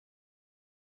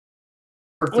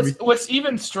What's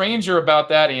even stranger about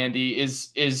that, Andy, is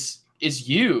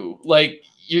you. Like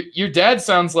your dad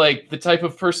sounds like the type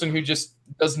of person who just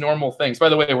does normal things. By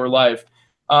the way, we're live.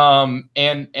 And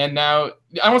now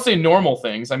I won't say normal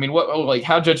things. I mean, like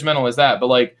how judgmental is that? But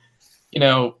like,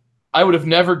 I would have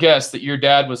never guessed that your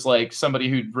dad was like somebody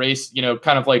who'd race,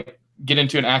 kind of like get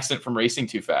into an accident from racing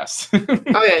too fast.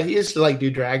 Oh yeah, he used to like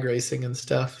do drag racing and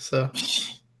stuff. So.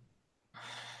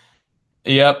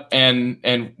 Yep,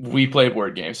 and we play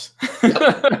board games.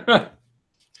 Yep.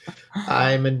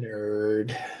 I'm a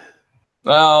nerd.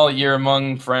 Well, you're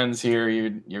among friends here.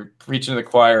 You're preaching to the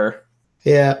choir.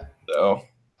 Yeah. So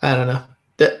I don't know.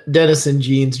 Dennis and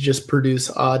Jeans just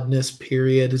produce oddness.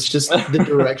 Period. It's just the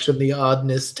direction the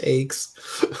oddness takes.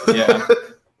 Yeah.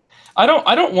 I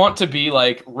don't want to be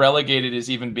like relegated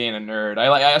as even being a nerd.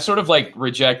 I sort of like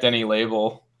reject any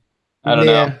label. I don't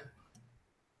know.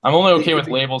 I'm only okay with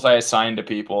labels I assign to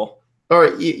people.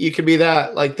 Or you could be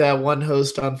that, like that one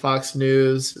host on Fox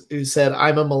News who said,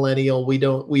 "I'm a millennial. We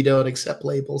don't accept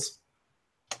labels."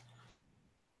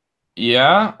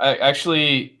 Yeah,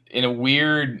 actually, in a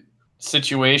weird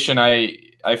situation, I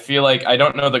feel like I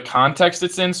don't know the context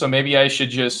it's in, so maybe I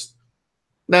should just.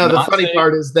 No, the funny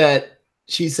part is that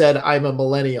she said, "I'm a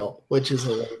millennial," which is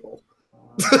a label.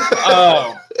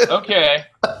 Oh, okay.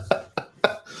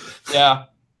 Yeah.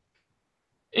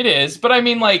 It is, but I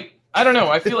mean, like, I don't know.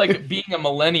 I feel like being a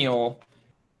millennial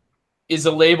is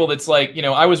a label that's like,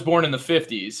 I was born in the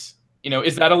 50s.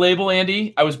 Is that a label,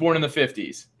 Andy? I was born in the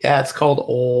 50s. Yeah, it's called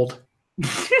old.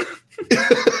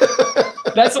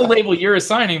 That's a label you're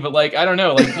assigning, but like, I don't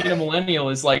know. Like, being a millennial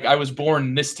is like, I was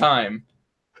born this time,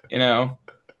 I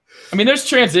mean, there's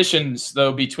transitions,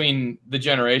 though, between the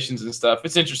generations and stuff.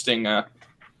 It's interesting.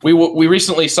 We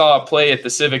recently saw a play at the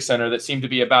Civic Center that seemed to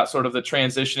be about sort of the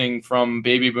transitioning from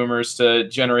baby boomers to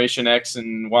Generation X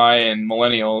and Y and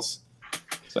millennials.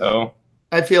 So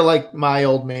I feel like my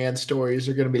old man stories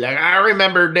are going to be like, I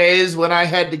remember days when I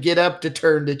had to get up to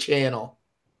turn the channel.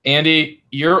 Andy,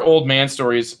 your old man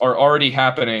stories are already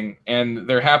happening, and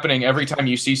they're happening every time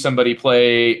you see somebody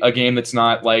play a game that's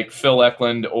not like Phil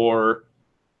Eklund or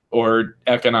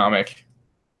economic.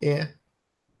 Yeah.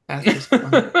 That's just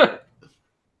fun.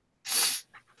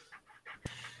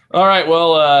 All right,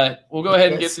 well, we'll go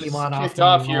ahead and get this kicked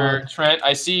off here, Trent.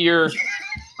 I see your,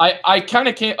 I kind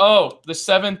of can't. Oh, the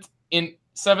seventh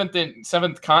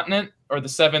continent or the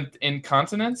seventh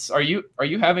incontinence. Are you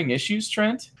having issues,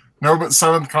 Trent? No, but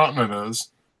seventh continent is.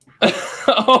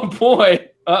 Oh boy.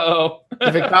 Uh-oh.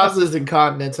 If it causes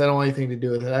incontinence, I don't want anything to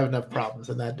do with it. I have enough problems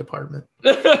in that department.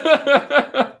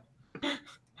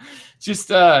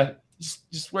 Just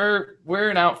wear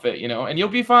an outfit, and you'll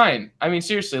be fine. I mean,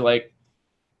 seriously, like,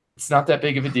 it's not that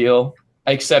big of a deal.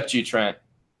 I accept you, Trent.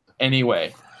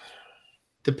 Anyway.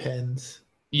 Depends.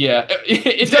 Yeah,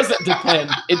 it doesn't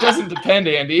depend. It doesn't depend,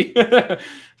 Andy.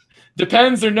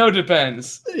 Depends or no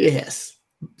depends. Yes.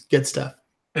 Good stuff.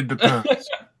 It depends.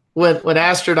 When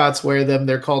astronauts wear them,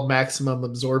 they're called maximum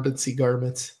absorbency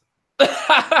garments.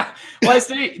 Well, I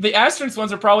say the astronauts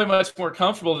ones are probably much more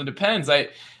comfortable than depends. One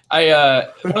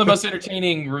of the most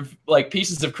entertaining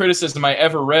pieces of criticism I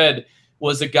ever read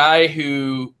was a guy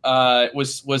who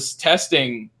was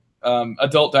testing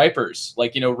adult diapers,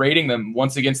 rating them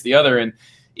once against the other, and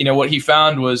what he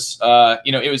found was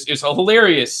it was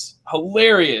hilarious,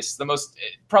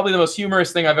 probably the most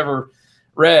humorous thing I've ever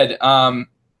read.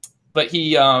 But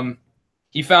he found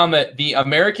that the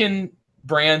American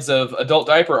brands of adult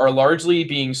diaper are largely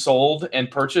being sold to and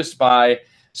purchased by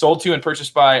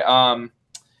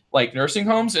like nursing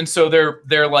homes, and so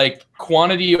they're like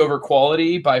quantity over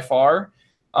quality by far.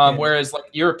 Whereas like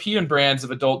European brands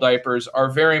of adult diapers are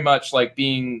very much like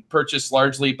being purchased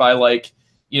largely by like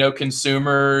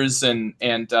consumers and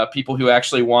people who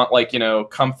actually want like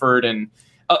comfort and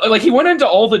like he went into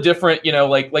all the different there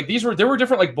were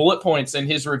different like bullet points in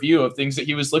his review of things that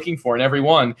he was looking for in every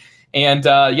one, and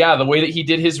the way that he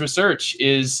did his research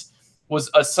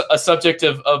was a subject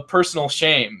of personal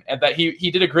shame, and that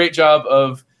he did a great job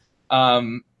of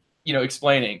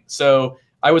explaining. So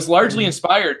I was largely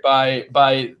inspired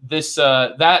by this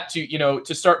to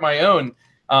start my own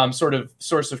sort of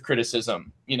source of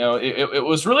criticism. It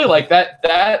was really like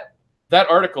that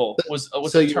article was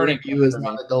so a turning point. So your review is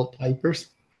not adult diapers?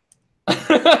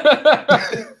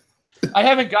 I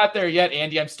haven't got there yet,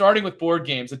 Andy. I'm starting with board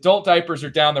games. Adult diapers are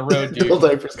down the road, dude. Adult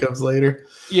diapers comes later.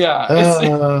 Yeah.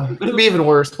 It'll be even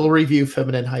worse. We'll review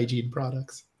feminine hygiene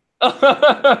products.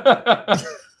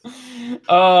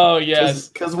 Oh yes,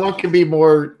 because what could be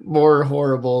more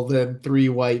horrible than three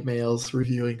white males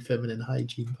reviewing feminine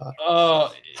hygiene products?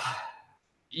 Oh,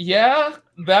 yeah,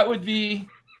 that would be.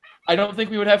 I don't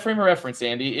think we would have frame of reference,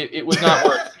 Andy. It would not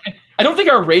work. I don't think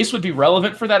our race would be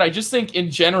relevant for that. I just think in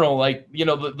general, like, you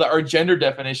know, our gender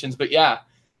definitions. But yeah,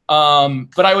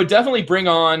 but I would definitely bring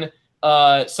on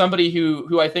somebody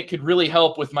who I think could really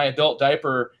help with my adult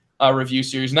diaper review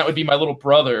series, and that would be my little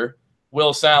brother,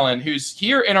 Will Sallin, who's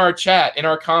here in our chat, in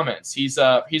our comments. He's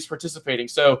participating.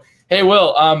 So hey,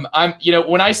 Will, I'm, you know,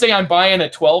 when I say I'm buying a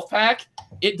 12-pack,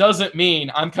 it doesn't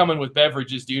mean I'm coming with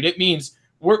beverages, dude. It means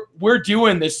we're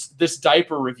doing this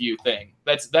diaper review thing.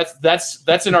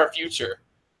 That's in our future.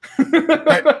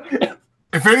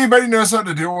 If anybody knows how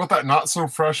to deal with that not so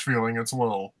fresh feeling, it's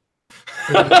Will.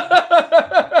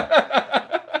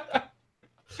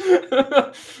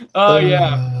 Oh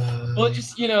yeah. Well, it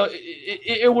just, you know,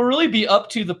 it will really be up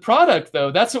to the product,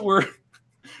 though. That's what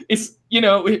it's, you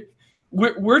know,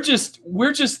 we're just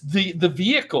the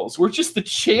vehicles. We're just the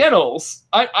channels.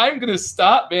 I'm gonna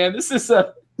stop, man. This is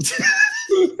a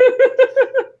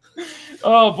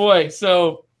oh boy.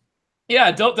 So yeah,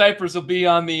 adult diapers will be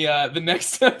on the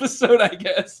next episode, I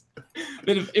guess.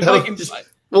 But if I can just,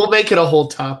 we'll make it a whole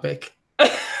topic.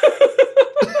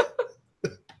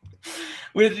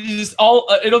 With just all,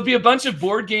 it'll be a bunch of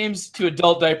board games to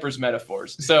adult diapers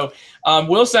metaphors. So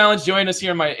Will Sallin joined us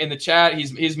here in the chat.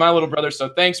 He's my little brother. So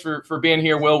thanks for being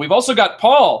here, Will. We've also got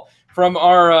Paul from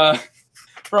our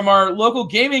local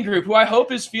gaming group, who I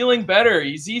hope is feeling better.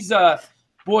 He's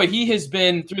boy, he has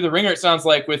been through the ringer, it sounds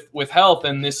like, with health,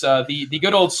 and this the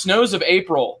good old snows of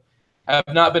April have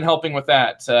not been helping with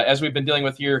that, as we've been dealing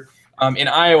with here in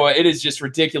Iowa. It is just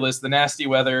ridiculous, the nasty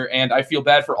weather, and I feel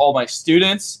bad for all my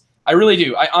students. I really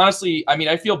do. I honestly, I mean,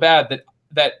 I feel bad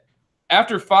that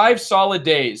after 5 solid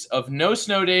days of no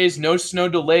snow days, no snow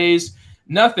delays,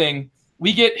 nothing,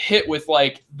 we get hit with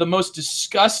like the most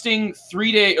disgusting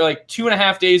 3-day or like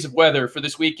 2.5 days of weather for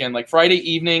this weekend, like Friday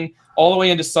evening all the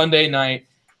way into Sunday night.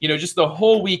 You know, just the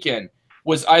whole weekend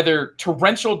was either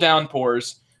torrential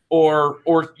downpours or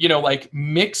you know, like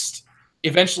mixed,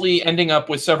 eventually ending up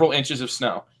with several inches of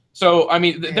snow. So, I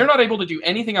mean, they're not able to do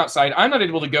anything outside. I'm not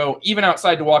able to go even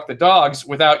outside to walk the dogs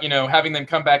without, you know, having them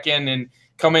come back in and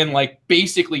come in like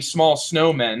basically small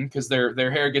snowmen, because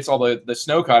their hair gets all the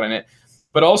snow caught in it.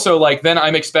 But also, like, then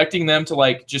I'm expecting them to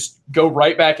like just go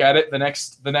right back at it the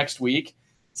next week.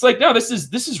 It's like, no, this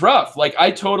is rough. Like, I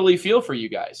totally feel for you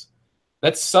guys.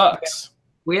 That sucks.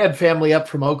 We had family up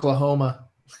from Oklahoma.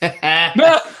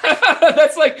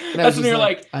 That's when you're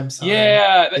like, I'm sorry.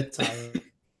 Yeah.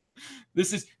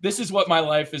 This is what my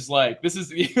life is like. This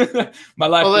is my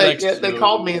life. Well, they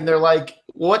called me and they're like,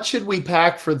 "What should we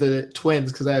pack for the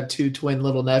twins?" Because I have 2 twin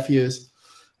little nephews.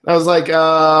 I was like,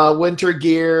 winter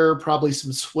gear, probably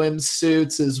some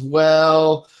swimsuits as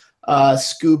well.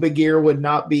 Scuba gear would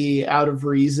not be out of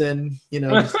reason, you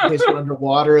know, just in case we're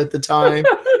underwater at the time.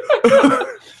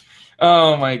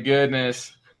 Oh my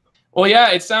goodness. Well,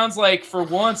 yeah, it sounds like for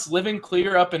once living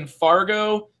clear up in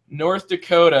Fargo, North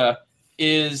Dakota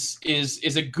is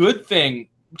a good thing.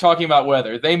 Talking about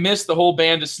weather, they missed the whole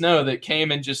band of snow that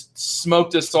came and just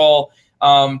smoked us all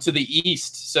to the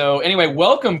east. So anyway,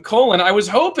 welcome, Cullen. I was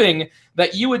hoping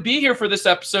that you would be here for this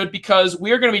episode because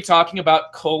we are going to be talking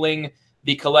about culling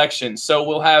the collection. So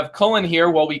we'll have Cullen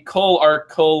here while we cull our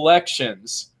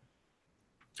collections.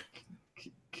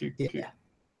 Yeah.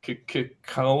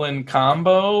 Cullen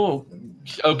combo.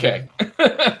 Okay.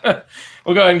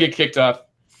 We'll go ahead and get kicked off.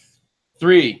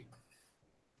 3,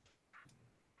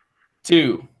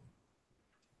 2,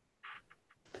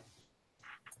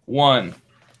 1.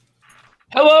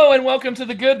 Hello and welcome to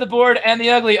The Good, the Bored, and the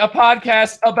Ugly, a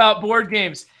podcast about board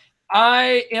games.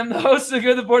 I am the host of The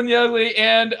Good, the Bored, and the Ugly,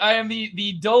 and I am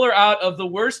the doler out of the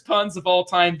worst puns of all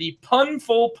time, the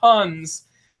punful puns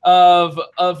of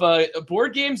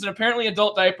board games and apparently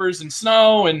adult diapers and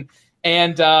snow and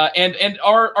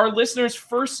our listeners'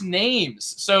 first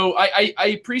names. So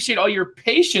I appreciate all your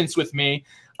patience with me.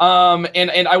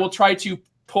 And I will try to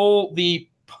pull the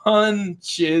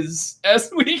punches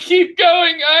as we keep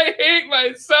going. I hate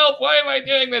myself. Why am I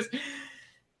doing this?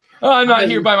 Oh, I'm not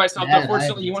here by myself.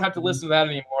 Unfortunately, you won't have to listen to that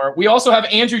anymore. We also have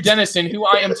Andrew Dennison, who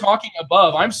I am talking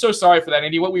above. I'm so sorry for that,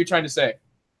 Andy. What were you trying to say?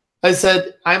 I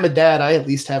said, I'm a dad. I at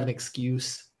least have an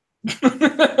excuse.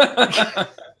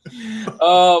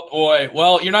 Oh boy.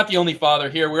 Well, you're not the only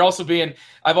father here.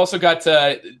 I've also got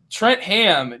Trent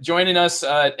Ham joining us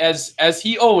as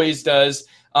he always does.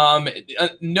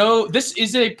 No, this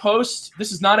is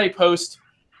not a post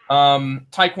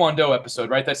Taekwondo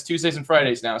episode, right? That's Tuesdays and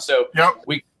Fridays now. So yep.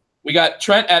 We got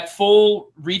Trent at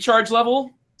full recharge level,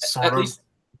 at least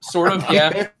sort of,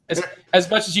 yeah,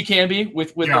 as much as you can be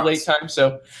with yes. The late time.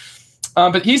 So.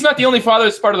 But he's not the only father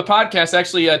that's part of the podcast.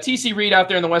 Actually, TC Reed out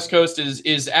there in the West Coast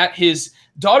is at his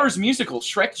daughter's musical,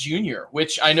 Shrek Jr.,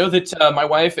 which I know that my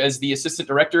wife, as the assistant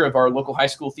director of our local high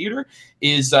school theater,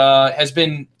 has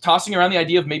been tossing around the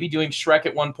idea of maybe doing Shrek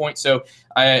at one point. So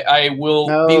I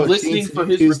will be listening for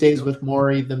his Tuesdays with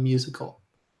Maury, the musical.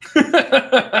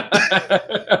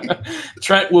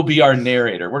 Trent will be our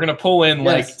narrator. We're gonna pull in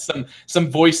like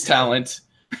some voice talent.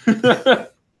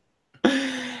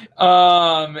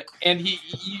 And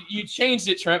you changed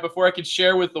it, Trent, before I could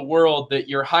share with the world that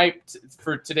you're hyped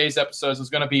for today's episodes was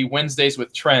going to be Wednesdays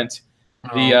with Trent,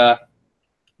 the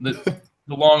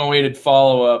long-awaited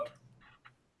follow-up.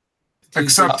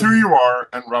 Accept who you are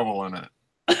and revel in it.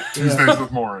 Tuesdays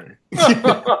with Maury.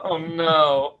 Oh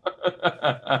no!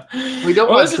 We don't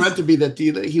want Trent to be that.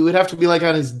 He would have to be like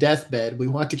on his deathbed. We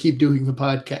want to keep doing the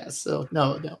podcast, so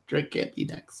no, Trent can't be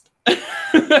next.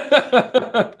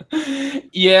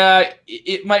 Yeah,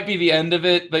 it might be the end of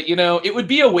it, but it would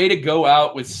be a way to go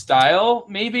out with style,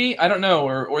 maybe. I don't know,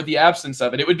 or the absence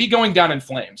of it. It would be going down in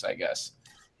flames, I guess.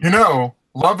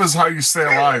 Love is how you stay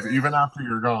alive even after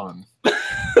you're gone.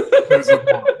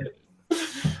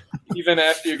 Even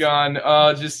after you're gone,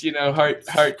 just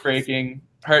heartbreaking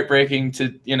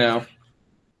to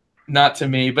not to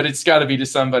me, but it's got to be to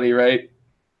somebody, right?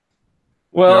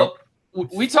 Well. Yep.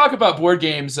 We talk about board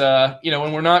games,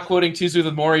 when we're not quoting Tuesdays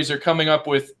with Maury's or coming up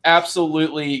with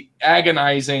absolutely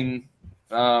agonizing,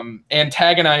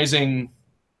 antagonizing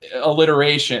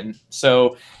alliteration.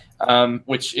 So,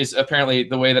 which is apparently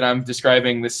the way that I'm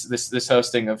describing this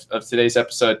hosting of today's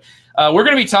episode. We're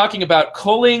going to be talking about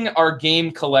culling our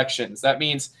game collections. That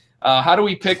means how do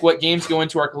we pick what games go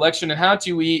into our collection, and how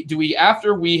do we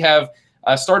after we have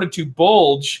started to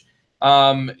bulge.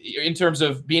 In terms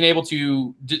of being able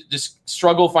to just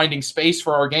struggle finding space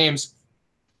for our games,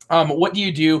 what do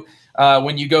you do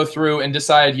when you go through and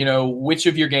decide, which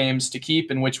of your games to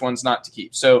keep and which ones not to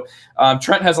keep? So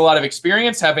Trent has a lot of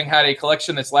experience, having had a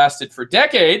collection that's lasted for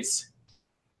decades,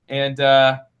 and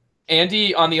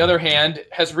Andy, on the other hand,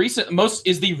 is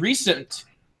the recent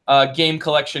game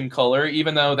collection culler,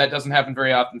 even though that doesn't happen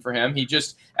very often for him. He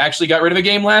just actually got rid of a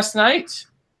game last night.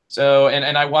 So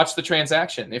and I watched the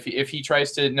transaction. If he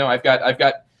tries to I've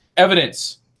got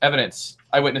evidence,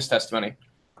 eyewitness testimony.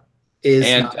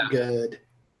 Not good.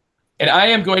 And I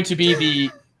am going to be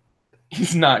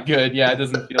he's not good. Yeah, it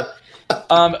doesn't feel.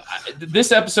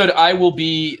 This episode I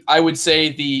would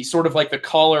say the sort of like the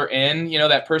caller in,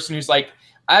 that person who's like,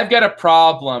 I've got a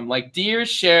problem. Like, dear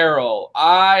Cheryl,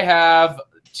 I have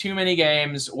too many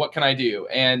games. What can I do?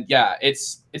 And yeah,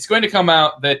 it's going to come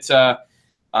out that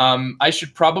I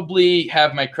should probably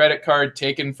have my credit card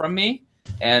taken from me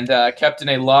and kept in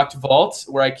a locked vault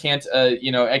where I can't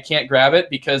grab it,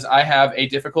 because I have a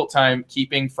difficult time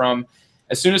keeping from.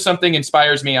 As soon as something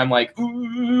inspires me, I'm like,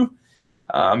 ooh.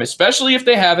 Especially if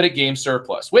they have it at Game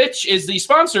Surplus, which is the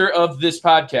sponsor of this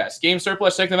podcast. Game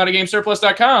Surplus, check them out at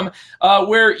GameSurplus.com,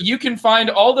 where you can find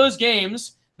all those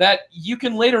games that you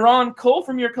can later on cull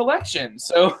from your collection.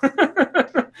 So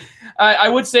I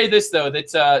would say this, though,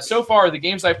 that so far the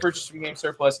games I've purchased from Game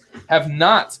Surplus have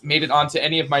not made it onto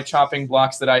any of my chopping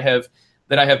blocks that I have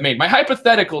made. My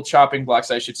hypothetical chopping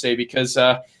blocks, I should say, because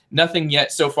nothing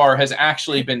yet so far has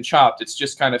actually been chopped. It's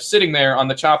just kind of sitting there on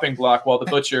the chopping block while the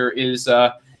butcher is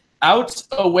out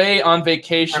away on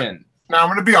vacation. Now, I'm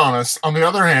going to be honest. On the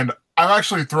other hand, I've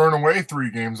actually thrown away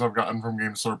 3 games I've gotten from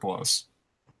Game Surplus.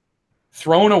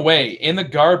 Thrown away in the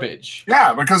garbage?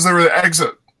 Yeah, because they were the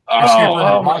exit.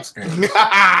 Oh my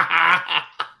God.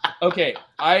 Okay,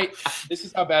 this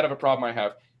is how bad of a problem I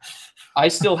have. I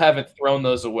still haven't thrown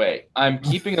those away. I'm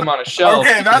keeping them on a shelf.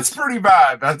 Okay, that's pretty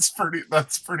bad. That's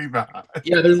pretty bad.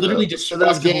 Yeah, they're literally just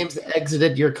those games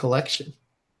exited your collection.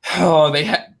 Oh, they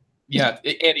had. Yeah,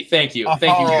 Andy, thank you.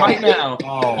 Thank you. Right now,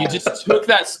 you just took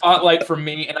that spotlight from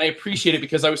me, and I appreciate it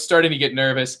because I was starting to get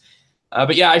nervous.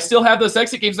 But yeah, I still have those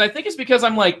exit games. And I think it's because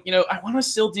I'm like, I want to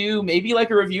still do maybe like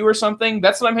a review or something.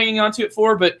 That's what I'm hanging on to it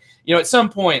for. But, at some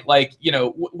point, like,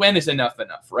 when is enough,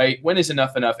 right? When is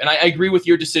enough? And I agree with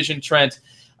your decision, Trent.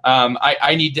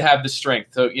 I need to have the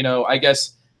strength. So, I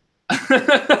guess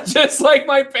just like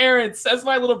my parents, as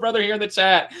my little brother here in the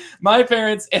chat, my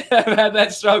parents have had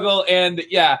that struggle. And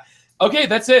yeah, okay,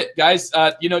 that's it, guys.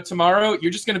 Tomorrow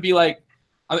you're just going to be like,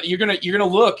 you're going to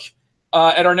look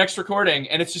at our next recording,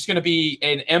 and it's just going to be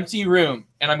an empty room,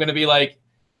 and I'm going to be like,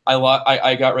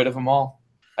 I got rid of them all.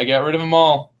 I got rid of them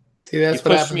all. See, that's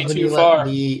what happens when you let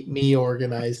me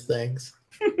organize things.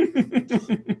 Be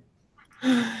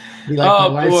like, my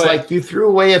wife's like, you threw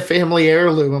away a family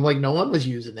heirloom. I'm like, no one was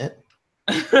using it.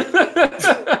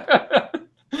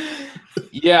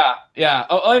 Yeah.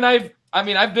 Oh, and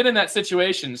I've been in that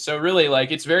situation, so really,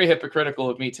 like, it's very hypocritical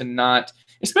of me to not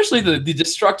especially the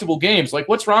destructible games. Like,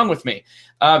 what's wrong with me?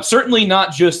 Certainly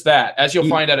not just that, as you'll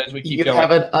find out as we keep you going. You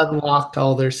haven't unlocked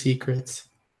all their secrets.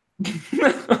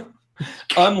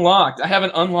 Unlocked. I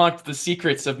haven't unlocked the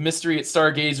secrets of Mystery at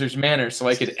Stargazer's Manor, so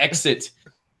I could exit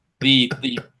the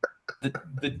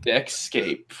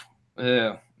deckscape.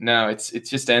 No, it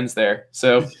just ends there.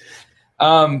 So,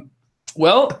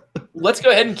 well, let's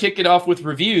go ahead and kick it off with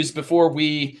reviews before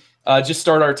we just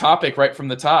start our topic right from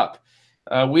the top.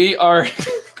 We are.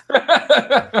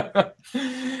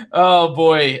 Oh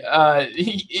boy,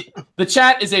 the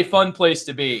chat is a fun place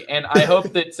to be, and I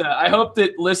hope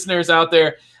that listeners out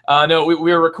there know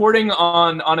we are recording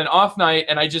on an off night,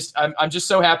 and I'm just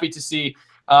so happy to see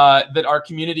that our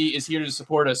community is here to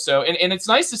support us. So, and it's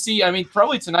nice to see. I mean,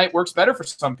 probably tonight works better for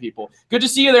some people. Good to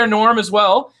see you there, Norm, as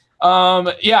well.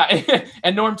 Yeah,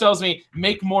 and Norm tells me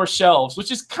make more shelves, which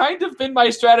has kind of been my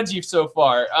strategy so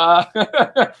far.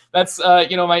 That's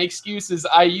my excuse is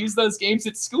I use those games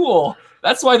at school.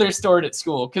 That's why they're stored at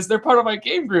school, because they're part of my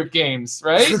game group games,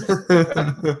 right?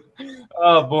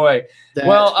 Oh boy.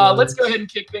 Let's go ahead and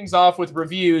kick things off with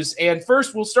reviews. And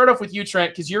first, we'll start off with you,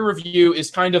 Trent, because your review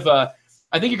is kind of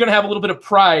I think you're going to have a little bit of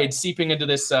pride seeping into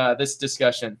this this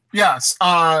discussion. Yes.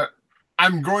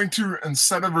 I'm going to,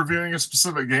 instead of reviewing a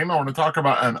specific game, I want to talk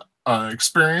about an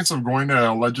experience of going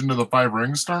to a Legend of the Five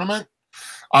Rings tournament.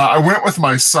 I went with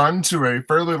my son to a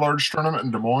fairly large tournament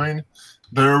in Des Moines.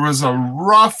 There was a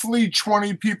roughly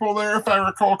 20 people there, if I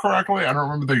recall correctly. I don't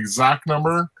remember the exact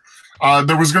number.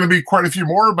 There was going to be quite a few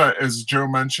more, but as Joe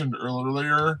mentioned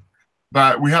earlier,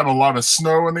 that we had a lot of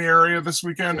snow in the area this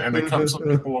weekend, and it kept some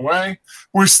people away.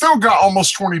 We still got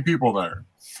almost 20 people there.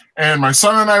 And my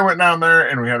son and I went down there,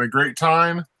 and we had a great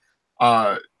time.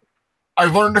 I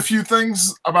learned a few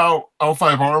things about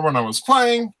L5R when I was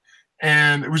playing,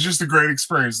 and it was just a great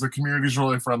experience. The community's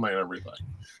really friendly and everything.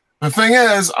 The thing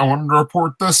is, I wanted to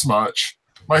report this much.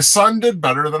 My son did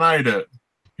better than I did.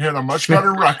 He had a much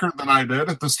better record than I did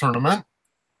at this tournament.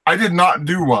 I did not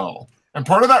do well. And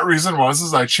part of that reason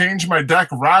was I changed my deck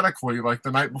radically like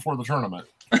the night before the tournament.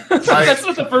 That's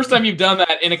not the first time you've done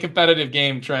that in a competitive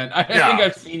game, Trent. I think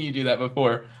I've seen you do that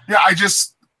before. Yeah, I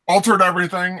just altered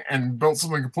everything and built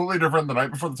something completely different the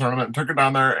night before the tournament and took it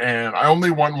down there, and I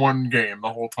only won one game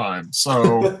the whole time.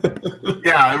 So,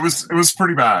 yeah, it was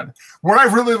pretty bad. What I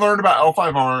really learned about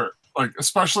L5R, like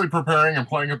especially preparing and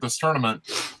playing at this tournament,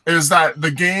 is that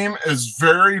the game is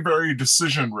very, very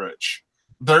decision-rich.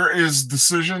 There is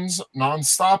decisions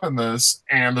nonstop in this,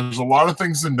 and there's a lot of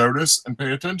things to notice and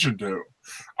pay attention to.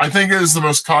 I think it is the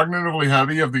most cognitively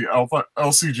heavy of the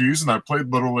LCGs, and I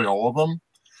played literally all of them.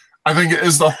 I think it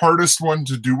is the hardest one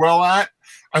to do well at.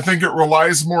 I think it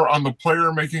relies more on the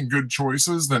player making good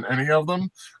choices than any of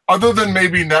them. Other than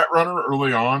maybe Netrunner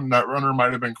early on. Netrunner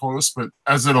might have been close, but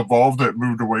as it evolved, it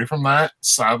moved away from that,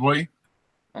 sadly.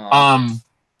 The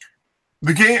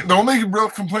only real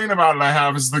complaint about it I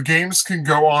have is the games can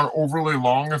go on overly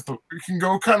long. It can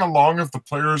go kind of long if the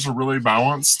players are really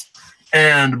balanced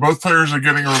and both players are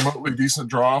getting a remotely decent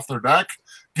draw off their deck.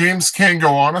 Games can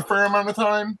go on a fair amount of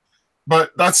time,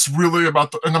 but that's really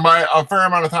about a fair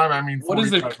amount of time. I mean, what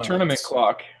is the tournament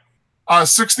clock?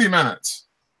 60 minutes.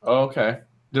 Oh, okay.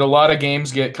 Did a lot of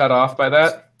games get cut off by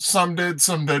that? Some did,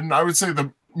 some didn't. I would say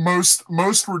the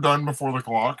most were done before the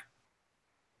clock.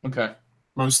 Okay.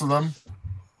 Most of them.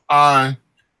 I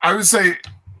would say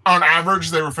on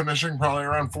average they were finishing probably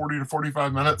around 40 to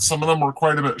 45 minutes. Some of them were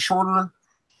quite a bit shorter.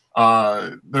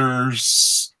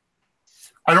 There's,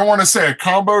 I don't want to say a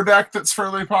combo deck that's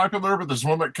fairly popular, but there's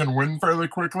one that can win fairly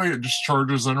quickly. It just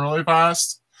charges in really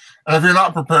fast. And if you're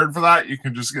not prepared for that, you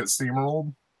can just get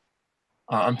steamrolled.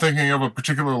 I'm thinking of a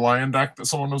particular Lion deck that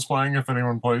someone was playing, if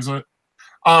anyone plays it.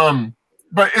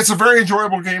 But it's a very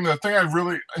enjoyable game. The thing I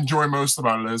really enjoy most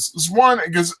about it is one,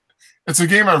 because it's a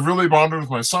game I've really bonded with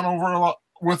my son over a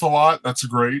lot. That's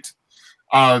great.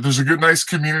 There's a good, nice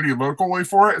community locally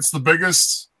for it. It's the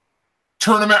biggest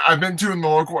tournament I've been to in the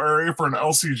local area for an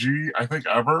LCG, I think,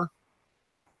 ever.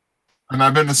 And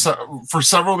I've been to, for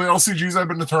several of the LCGs, I've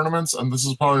been to tournaments, and this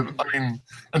is probably, I mean,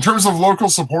 in terms of local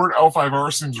support,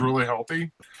 L5R seems really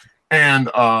healthy. And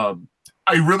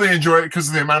I really enjoy it because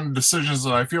of the amount of decisions,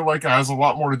 and I feel like it has a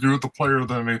lot more to do with the player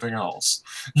than anything else.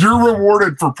 You're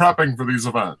rewarded for prepping for these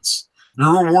events.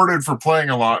 You're rewarded for playing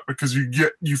a lot because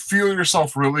you feel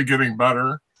yourself really getting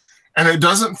better. And it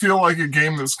doesn't feel like a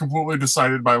game that's completely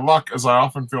decided by luck, as I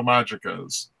often feel Magic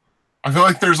is. I feel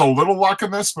like there's a little luck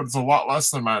in this, but it's a lot less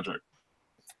than Magic.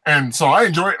 And so I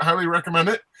enjoy it, highly recommend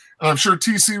it. And I'm sure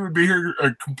TC would be here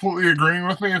completely agreeing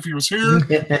with me if he was here.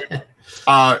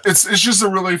 It's just a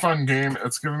really fun game.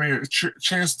 It's given me a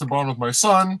chance to bond with my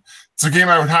son. It's a game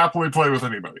I would happily play with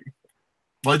anybody.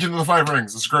 Legend of the Five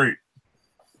Rings. It's great.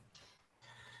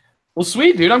 Well,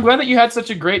 sweet, dude. I'm glad that you had such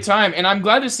a great time, and I'm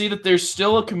glad to see that there's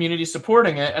still a community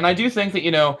supporting it. And I do think that,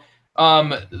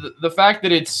 the fact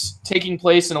that it's taking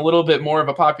place in a little bit more of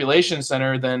a population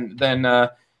center than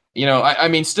I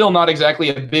mean, still not exactly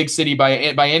a big city by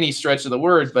any stretch of the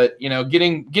word, but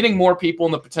getting more people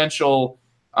in the potential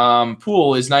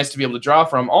pool is nice to be able to draw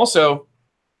from. Also,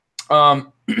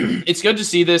 it's good to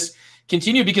see this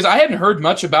continue because I hadn't heard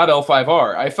much about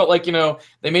L5R. I felt like,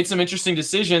 they made some interesting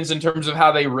decisions in terms of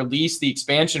how they release the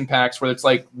expansion packs where it's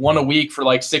like one a week for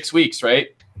like 6 weeks, right?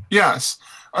 Yes.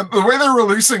 The way they're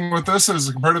releasing with this is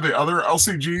compared to the other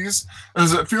LCGs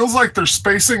is it feels like they're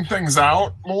spacing things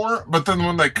out more, but then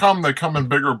when they come in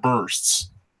bigger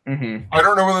bursts. Mm-hmm. I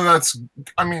don't know whether that's,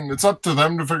 it's up to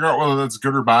them to figure out whether that's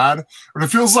good or bad, but it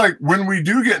feels like when we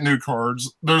do get new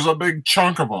cards, there's a big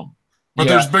chunk of them. But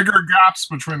there's bigger gaps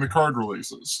between the card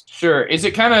releases. Sure. Does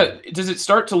it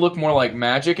start to look more like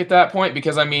Magic at that point?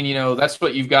 Because, that's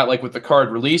what you've got like with the card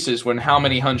releases when how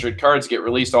many 100 cards get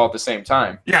released all at the same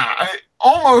time. Yeah,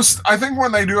 I think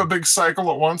when they do a big cycle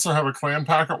at once or have a clan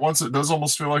pack at once, it does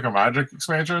almost feel like a Magic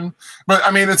expansion. But,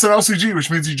 it's an LCG,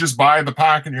 which means you just buy the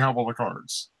pack and you have all the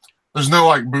cards. There's no,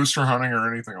 like, booster hunting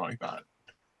or anything like that.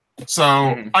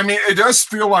 So, it does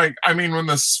feel like, when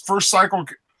this first cycle...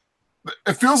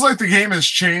 It feels like the game has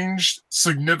changed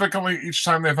significantly each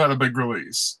time they've had a big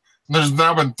release. And there's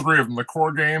now been 3 of them, the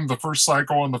core game, the first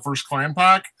cycle, and the first clan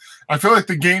pack. I feel like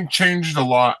the game changed a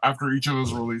lot after each of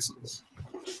those releases.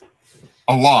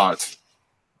 A lot.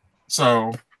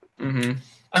 So, and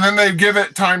then they give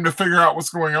it time to figure out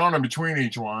what's going on in between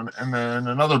each one, and then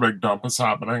another big dump is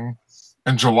happening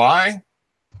in July.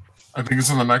 I think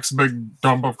it's in the next big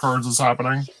dump of cards is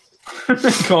happening.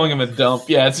 Calling him a dump.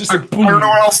 Yeah, it's just I don't know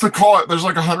what else to call it. There's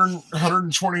like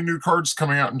 120 new cards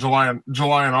coming out in July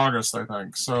and August, I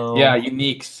think. So yeah,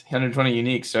 uniques, 120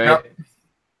 uniques, right? Yep.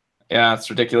 Yeah,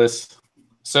 it's ridiculous.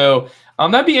 So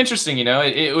that'd be interesting.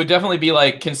 It would definitely be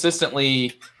like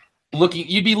consistently looking.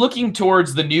 You'd be looking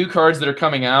towards the new cards that are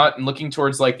coming out and looking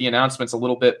towards like the announcements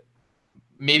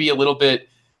maybe a little bit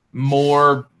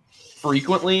more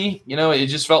frequently. It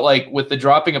just felt like with the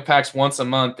dropping of packs once a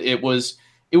month, it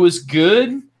was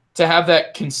good to have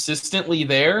that consistently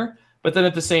there, but then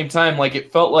at the same time, like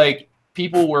it felt like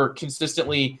people were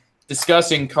consistently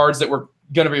discussing cards that were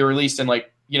going to be released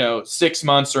in 6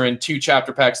 months or in 2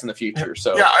 chapter packs in the future.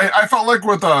 So yeah, I felt like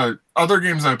with other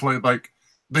games I played, like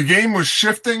the game was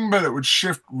shifting, but it would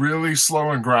shift really slow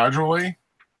and gradually.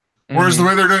 Whereas the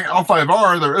way they're doing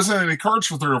L5R, there isn't any cards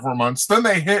for 3 or 4 months. Then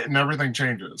they hit and everything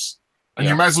changes, and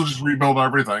you might as well just rebuild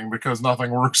everything because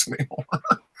nothing works anymore.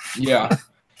 Yeah.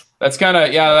 That's kind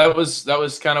of that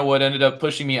was kind of what ended up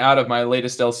pushing me out of my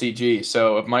latest LCG.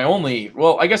 So of my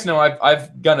I guess no,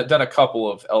 I've done a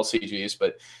couple of LCGs,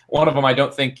 but one of them I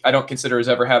don't consider as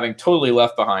ever having totally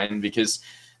left behind because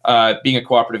being a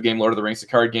cooperative game, Lord of the Rings, the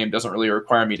card game, doesn't really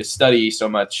require me to study so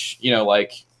much,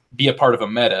 like be a part of a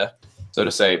meta, so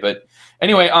to say. But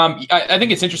anyway, I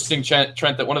think it's interesting, Trent,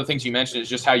 that one of the things you mentioned is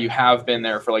just how you have been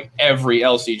there for like every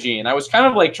LCG, and I was kind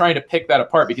of like trying to pick that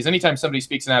apart because anytime somebody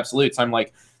speaks in absolutes, I'm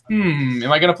like, am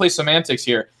I going to play semantics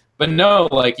here? But no,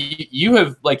 like you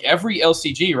have like every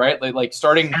LCG, right? Like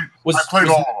starting I played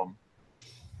all of them.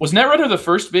 Was Netrunner the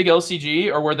first big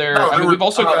LCG, or were there? No, we've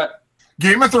also got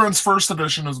Game of Thrones first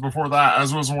edition was before that,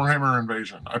 as was Warhammer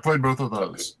Invasion. I played both of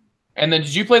those. Okay. And then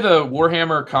did you play the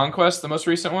Warhammer Conquest, the most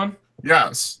recent one?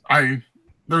 Yes, there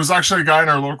was actually a guy in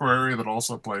our local area that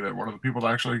also played it. One of the people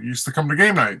that actually used to come to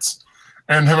game nights.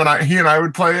 And he and I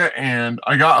would play it, and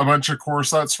I got a bunch of core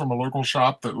sets from a local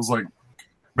shop that was like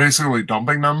basically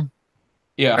dumping them.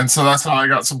 Yeah. And so that's how I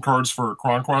got some cards for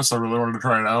Conquest. I really wanted to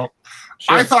try it out.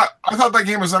 Sure. I thought that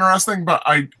game was interesting, but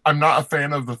I'm not a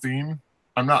fan of the theme.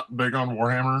 I'm not big on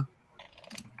Warhammer.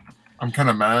 I'm kind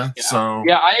of meh. Yeah. So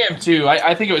yeah, I am too.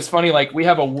 I think it was funny. Like we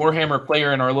have a Warhammer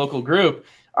player in our local group.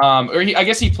 I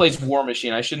guess he plays War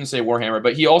Machine. I shouldn't say Warhammer,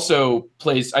 but he also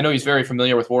plays. I know he's very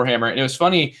familiar with Warhammer, and it was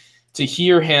funny to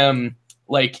hear him,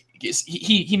 like,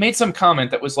 he made some comment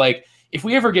that was like, if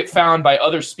we ever get found by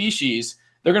other species,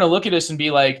 they're going to look at us and be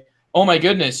like, oh my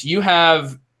goodness, you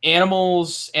have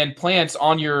animals and plants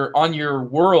on your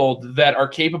world that are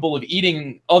capable of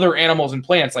eating other animals and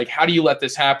plants. Like, how do you let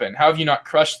this happen? How have you not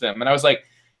crushed them? And I was like,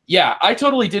 yeah, I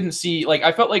totally didn't see, like,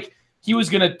 I felt like he was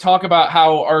going to talk about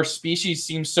how our species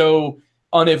seems so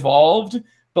unevolved,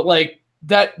 but like,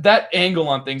 that angle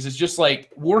on things is just like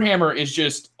Warhammer is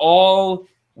just all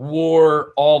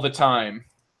war all the time.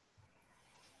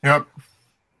 Yep.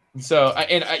 So,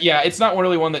 yeah, it's not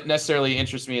really one that necessarily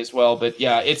interests me as well, but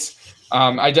yeah, it's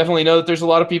I definitely know that there's a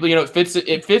lot of people,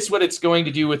 it fits what it's going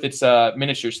to do with its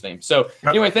miniatures theme. So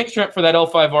anyway, thanks, Trent, for that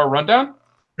L5R rundown.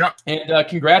 Yep. And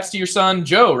congrats to your son,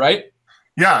 Joe, right?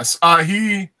 Yes.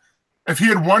 If he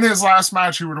had won his last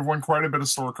match, he would have won quite a bit of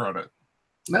store credit.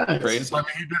 Nice. Crazy. I mean,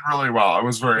 he did really well. I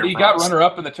was very He got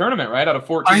runner-up in the tournament, right, out of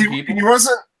 14 people? He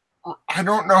wasn't... I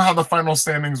don't know how the final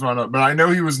standings went up, but I know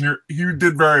he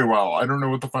did very well. I don't know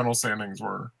what the final standings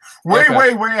were. Way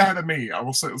ahead of me. I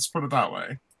will say, let's put it that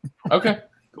way. Okay,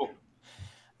 cool.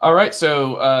 All right,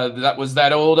 so that was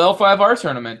that old L5R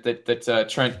tournament that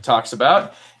Trent talks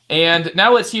about. And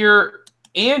now let's hear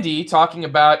Andy talking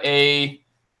about a,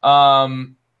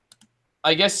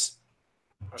 I guess,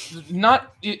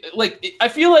 not, like, I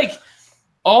feel like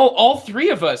all three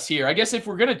of us here, I guess if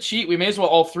we're going to cheat, we may as well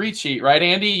all three cheat, right,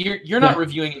 Andy? You're not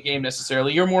reviewing a game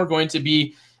necessarily. You're more going to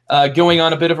be going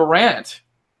on a bit of a rant.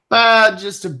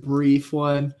 Just a brief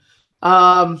one.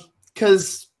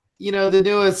 Because, the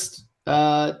newest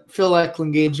Phil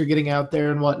Eklund games are getting out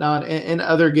there and whatnot, and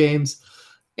other games.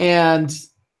 And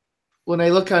when I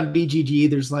look on BGG,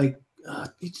 there's like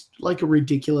a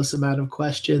ridiculous amount of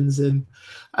questions. And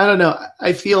I don't know.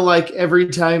 I feel like every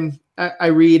time I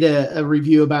read a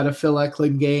review about a Phil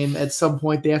Eklund game, at some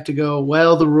point they have to go,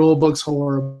 well, the rule book's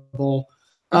horrible.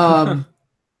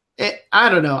 I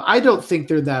don't know. I don't think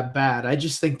they're that bad. I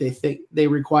just think they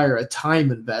require a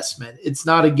time investment. It's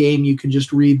not a game you can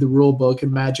just read the rule book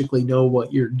and magically know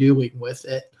what you're doing with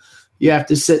it. You have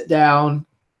to sit down,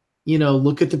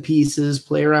 look at the pieces,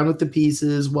 play around with the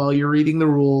pieces while you're reading the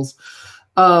rules.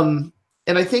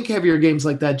 And I think heavier games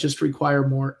like that just require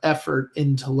more effort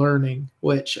into learning,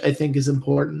 which I think is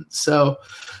important. So,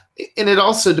 and it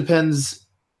also depends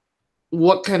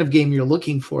what kind of game you're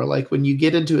looking for. Like when you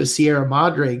get into a Sierra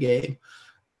Madre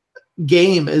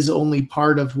game is only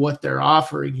part of what they're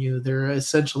offering you. They're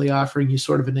essentially offering you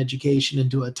sort of an education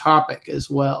into a topic as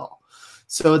well.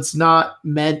 So it's not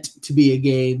meant to be a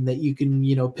game that you can,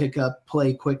 pick up,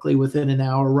 play quickly within an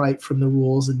hour, right from the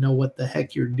rules and know what the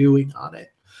heck you're doing on it.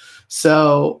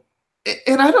 So,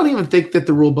 and I don't even think that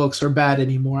the rule books are bad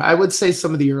anymore. I would say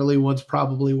some of the early ones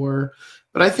probably were,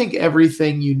 but I think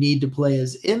everything you need to play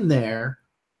is in there.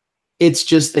 It's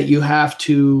just that you have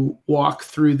to walk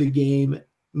through the game,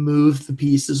 move the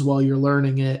pieces while you're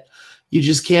learning it. You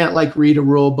just can't read a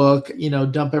rule book,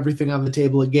 dump everything on the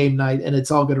table at game night and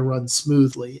it's all going to run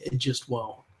smoothly. It just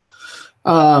won't.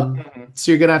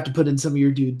 So you're going to have to put in some of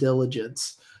your due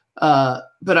diligence.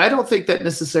 But I don't think that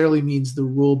necessarily means the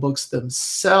rule books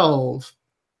themselves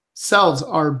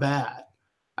are bad.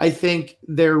 I think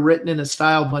they're written in a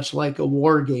style much like a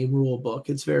war game rule book.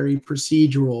 It's very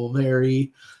procedural,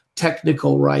 very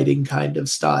technical writing kind of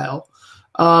style.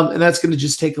 And that's going to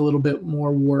just take a little bit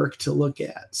more work to look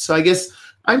at. So I guess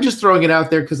I'm just throwing it out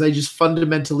there because I just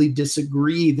fundamentally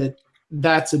disagree that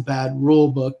that's a bad rule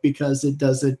book because it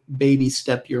doesn't baby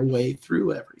step your way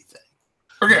through everything.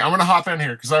 Okay, I'm going to hop in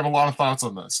here because I have a lot of thoughts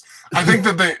on this. I think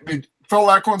that the Phil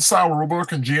Eklund style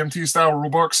rulebook and GMT style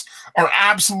rulebooks are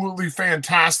absolutely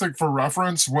fantastic for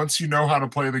reference once you know how to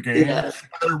play the game. Yeah.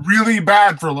 They're really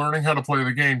bad for learning how to play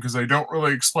the game because they don't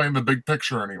really explain the big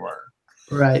picture anywhere.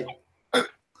 Right.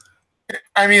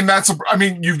 I mean,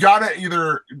 you've got to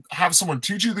either have someone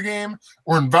teach you the game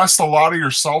or invest a lot of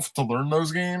yourself to learn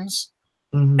those games.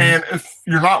 Mm-hmm. And if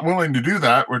you're not willing to do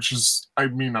that, which is,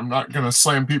 I'm not going to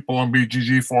slam people on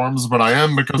BGG forums, but I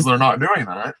am because they're not doing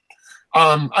that.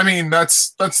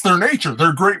 That's their nature.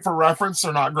 They're great for reference.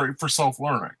 They're not great for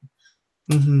self-learning.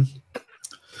 Mm-hmm.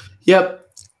 Yep.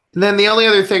 And then the only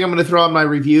other thing I'm going to throw on my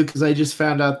review, because I just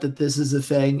found out that this is a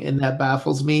thing and that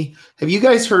baffles me. Have you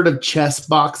guys heard of chess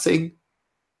boxing?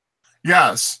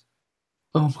 Yes.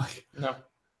 Oh my. No.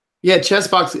 Yeah, chess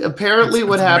boxing. Apparently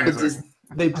what happens is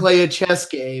they play a chess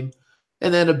game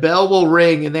and then a bell will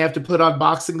ring and they have to put on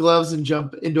boxing gloves and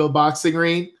jump into a boxing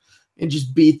ring and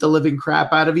just beat the living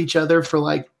crap out of each other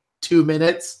for 2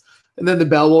 minutes. And then the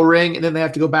bell will ring and then they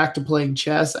have to go back to playing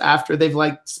chess after they've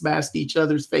smashed each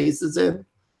other's faces in.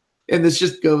 And this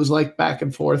just goes back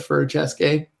and forth for a chess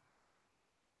game.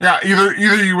 Yeah, either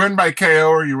you win by KO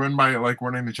or you win by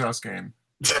winning the chess game.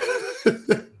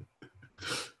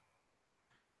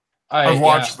 I've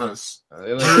watched this.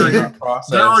 There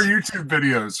are YouTube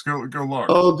videos. Go look.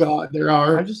 Oh God, there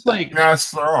are. I'm just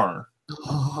yes, there are.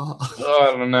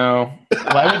 I don't know.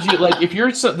 Why would you if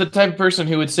you're the type of person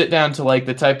who would sit down to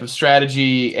the type of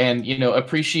strategy and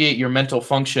appreciate your mental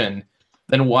function,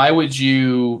 then why would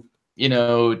you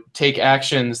take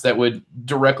actions that would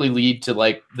directly lead to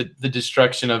the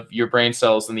destruction of your brain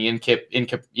cells and the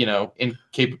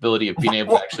incapability of being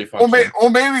able to actually function? Well,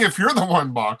 maybe if you're the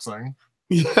one boxing.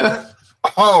 Yeah.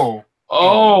 Oh,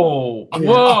 Oh, Yeah.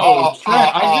 whoa,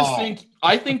 Trent!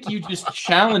 I think you just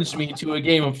challenged me to a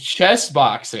game of chess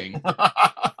boxing.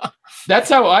 That's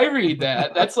how I read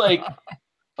that. That's like,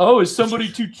 oh, is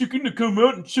somebody too chicken to come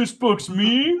out and chess box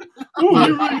me? Oh, Yeah,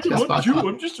 you're right. chess boxing.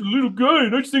 I'm just a little guy,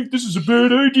 and I think this is a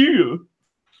bad idea.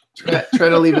 Trent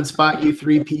will even spot you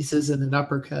 3 pieces in an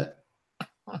uppercut.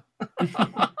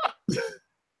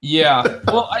 Yeah.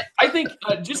 Well, I think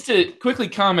just to quickly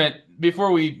comment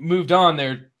before we moved on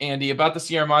there, Andy, about the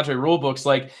Sierra Madre rule books,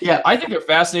 like, Yeah. I think they're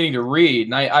fascinating to read,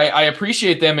 and I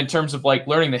appreciate them in terms of like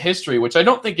learning the history, which I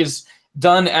don't think is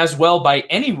done as well by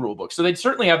any rule book. So they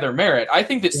certainly have their merit. I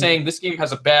think that saying this game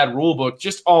has a bad rule book,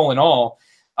 just all in all,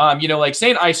 like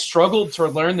saying I struggled to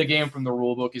learn the game from the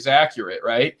rule book is accurate,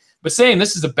 right? But saying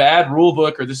this is a bad rule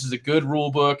book or this is a good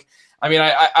rule book, I mean,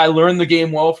 I learned the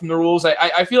game well from the rules.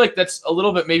 I feel like that's a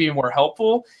little bit maybe more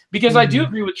helpful because I do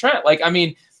agree with Trent. Like, I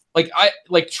mean, I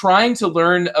trying to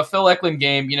learn a Phil Eklund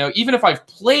game, even if I've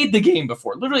played the game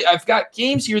before. Literally, I've got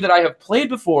games here that I have played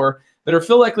before that are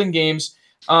Phil Eklund games,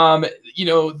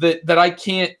 that I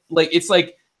can't, like, it's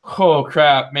like, oh,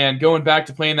 crap, man, going back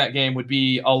to playing that game would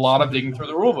be a lot of digging through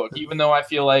the rule book, even though I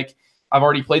feel like I've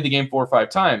already played the game 4 or 5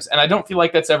 times. And I don't feel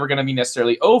like that's ever going to be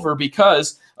necessarily over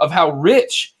because of how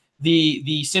rich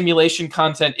the simulation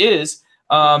content is,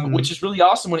 which is really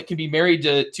awesome when it can be married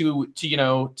to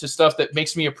stuff that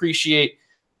makes me appreciate,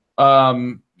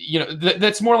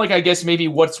 that's more like, I guess, maybe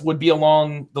would be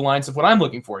along the lines of what I'm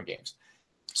looking for in games.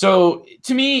 So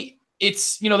to me,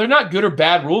 it's, they're not good or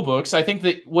bad rule books. I think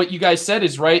that what you guys said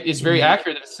is right, is very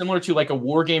accurate. It's similar to like a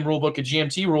war game rule book, a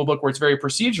GMT rule book, where it's very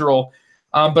procedural.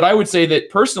 But I would say that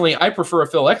personally, I prefer a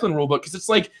Phil Eklund rule book because it's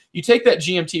like you take that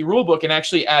GMT rule book and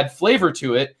actually add flavor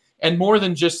to it, and more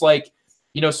than just like,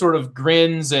 sort of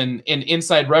grins and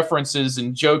inside references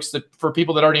and jokes that for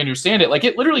people that already understand it. Like,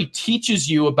 it literally teaches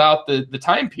you about the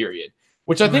time period,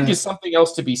 which I think is something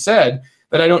else to be said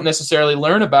that I don't necessarily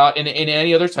learn about in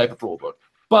any other type of rule book.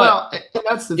 But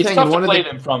that's the it's thing. tough to play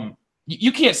them from.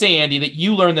 You can't say, Andy, that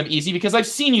you learn them easy because I've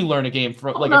seen you learn a game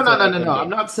from like. No. I'm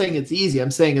not saying it's easy. I'm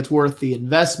saying it's worth the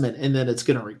investment, and then it's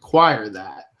going to require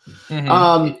that.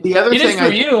 The other thing is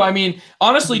for you. I mean,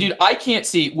 honestly, dude, I can't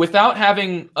see without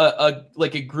having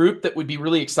a group that would be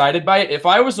really excited by it. If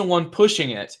I was the one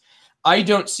pushing it, I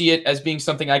don't see it as being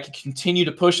something I could continue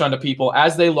to push onto people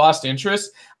as they lost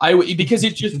interest. Because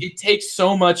it takes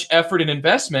so much effort and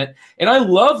investment, and I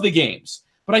love the games.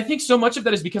 But I think so much of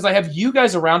that is because I have you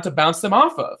guys around to bounce them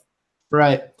off of.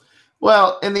 Right.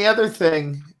 Well, and the other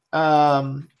thing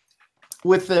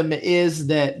with them is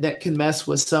that can mess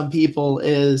with some people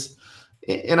is,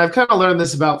 and I've kind of learned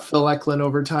this about Phil Eklund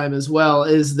over time as well,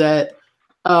 is that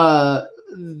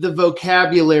the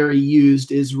vocabulary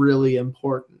used is really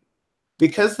important.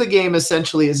 Because the game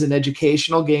essentially is an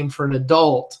educational game for an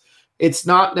adult, it's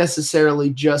not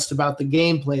necessarily just about the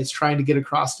gameplay. It's trying to get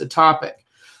across the topic.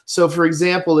 So, for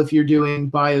example, if you're doing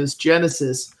BIOS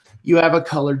Genesis, you have a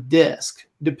colored disc.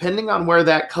 Depending on where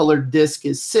that colored disc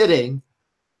is sitting,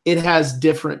 it has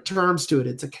different terms to it.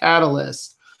 It's a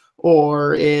catalyst,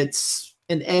 or it's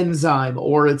an enzyme,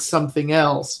 or it's something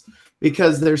else,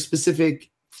 because there's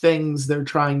specific things they're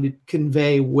trying to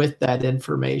convey with that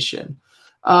information.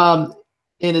 And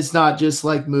it's not just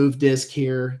like move disc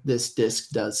here, this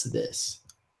disc does this,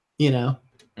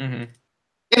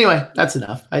 Anyway, that's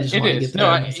enough. I just want to get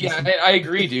that. I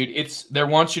agree, dude. They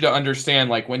want you to understand,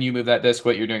 like, when you move that disc,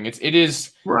 what you're doing. It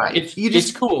is right.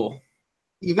 It's cool.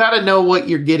 You got to know what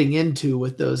you're getting into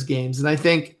with those games, and I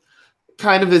think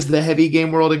kind of as the heavy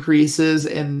game world increases,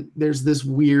 and there's this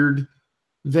weird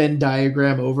Venn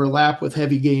diagram overlap with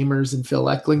heavy gamers and Phil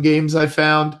Eklund games, I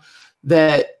found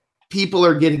that people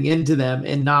are getting into them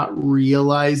and not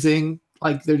realizing.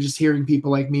 Like, they're just hearing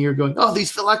people like me are going, oh,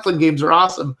 these Phil Eklund games are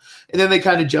awesome. And then they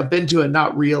kind of jump into it,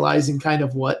 not realizing kind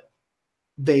of what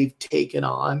they've taken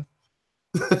on.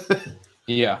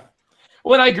 Yeah.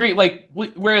 Well, and I agree. Like,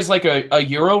 whereas like a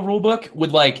Euro rulebook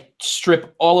would like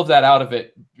strip all of that out of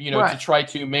it, to try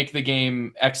to make the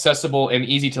game accessible and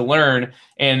easy to learn.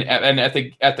 And at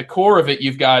the core of it,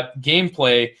 you've got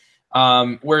gameplay.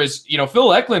 Whereas,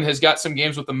 Phil Eklund has got some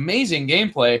games with amazing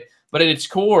gameplay, but at its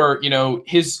core,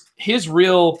 his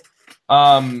real,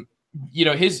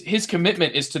 his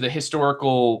commitment is to the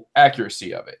historical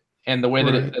accuracy of it and the way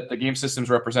that the game systems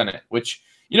represent it, which,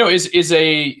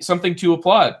 is something to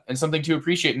applaud and something to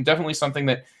appreciate, and definitely something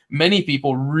that many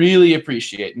people really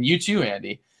appreciate, and you too,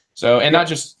 Andy. So, and not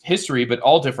just history, but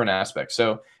all different aspects.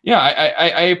 So, yeah,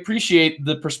 I appreciate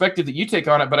the perspective that you take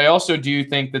on it, but I also do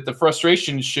think that the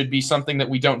frustrations should be something that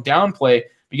we don't downplay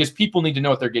because people need to know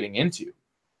what they're getting into.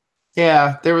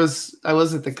 Yeah, I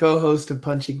wasn't the co-host of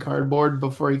Punching Cardboard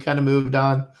before he kind of moved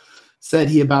on. Said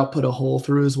he about put a hole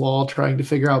through his wall trying to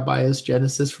figure out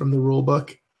biogenesis from the rule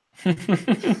book. I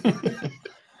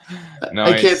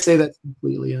can't say that's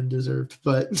completely undeserved,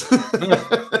 but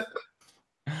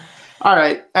all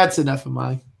right, that's enough of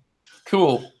mine.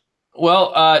 Cool.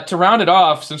 Well, to round it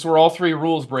off, since we're all three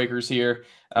rules breakers here,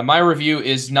 my review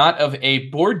is not of a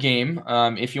board game.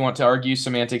 If you want to argue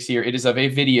semantics here, it is of a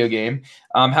video game.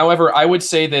 However, I would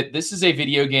say that this is a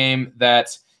video game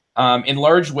that, in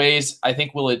large ways, I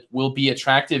think will be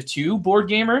attractive to board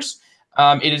gamers.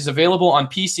 It is available on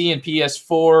PC and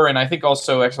PS4, and I think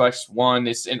also Xbox One.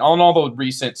 It's on all the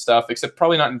recent stuff, except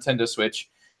probably not Nintendo Switch.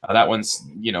 That one's,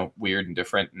 weird and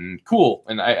different and cool,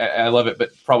 and I love it, but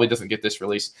probably doesn't get this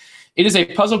release. It is a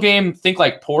puzzle game, think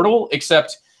like Portal,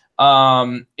 except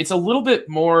it's a little bit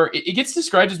more, it gets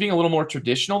described as being a little more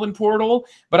traditional than Portal,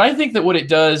 but I think that what it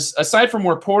does, aside from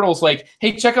where Portal's like,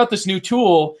 hey, check out this new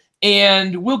tool,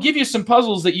 and we'll give you some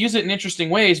puzzles that use it in interesting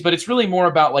ways, but it's really more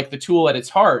about like the tool at its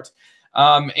heart,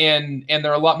 and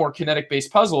there are a lot more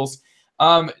kinetic-based puzzles.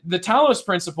 The Talos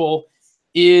Principle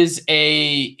is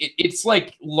it's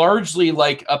like largely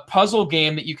like a puzzle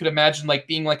game that you could imagine like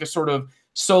being like a sort of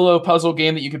solo puzzle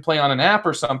game that you could play on an app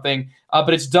or something,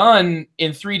 but it's done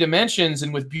in 3 dimensions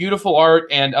and with beautiful art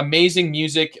and amazing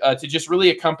music to just really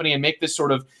accompany and make this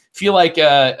sort of feel like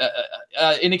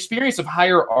an experience of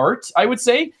higher art, I would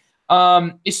say,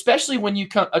 especially when you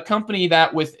accompany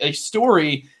that with a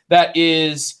story that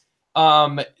is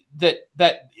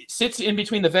that sits in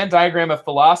between the Venn diagram of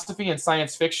philosophy and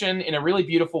science fiction in a really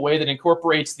beautiful way that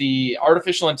incorporates the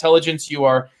artificial intelligence you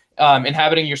are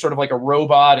inhabiting. You're sort of like a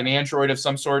robot, an android of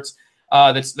some sorts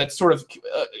that's sort of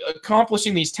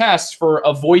accomplishing these tasks for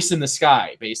a voice in the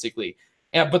sky, basically.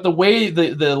 But the way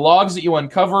the logs that you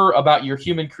uncover about your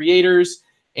human creators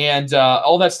and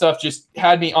all that stuff just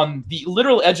had me on the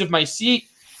literal edge of my seat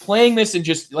playing this, and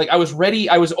just like I was ready.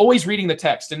 I was always reading the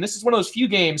text, and this is one of those few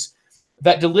games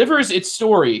that delivers its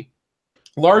story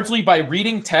largely by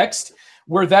reading text,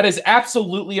 where that is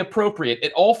absolutely appropriate.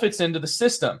 It all fits into the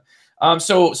system.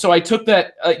 So I took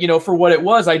that, for what it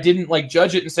was. I didn't like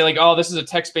judge it and say like, oh, this is a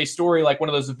text-based story, like one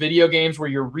of those video games where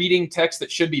you're reading text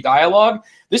that should be dialogue.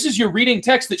 This is you're reading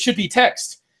text that should be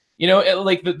text.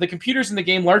 Like the computers in the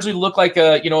game largely look like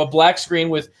a black screen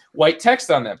with white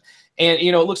text on them, and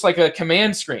it looks like a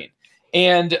command screen.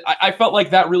 And I felt like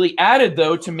that really added,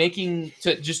 though, to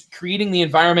just creating the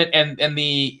environment, and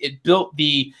it built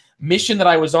the mission that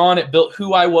I was on. It built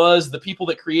who I was, the people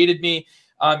that created me,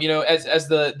 as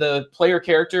the player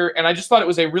character. And I just thought it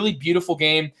was a really beautiful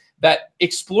game that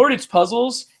explored its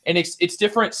puzzles and its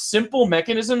different simple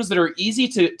mechanisms that are easy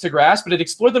to grasp, but it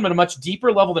explored them at a much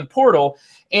deeper level than Portal.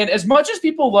 And as much as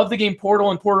people love the game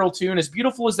Portal and Portal 2, and as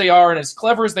beautiful as they are and as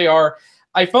clever as they are,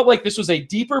 I felt like this was a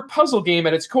deeper puzzle game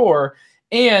at its core,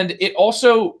 and it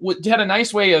also had a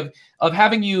nice way of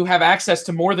having you have access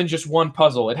to more than just one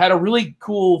puzzle. It had a really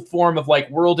cool form of like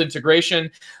world integration.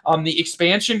 The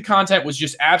expansion content was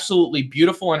just absolutely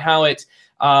beautiful, and how it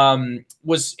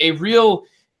was a real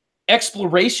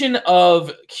exploration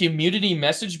of community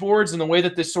message boards and the way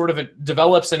that this sort of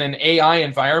develops in an AI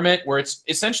environment where it's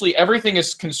essentially everything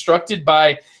is constructed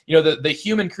by the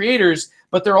human creators,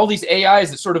 but there are all these AIs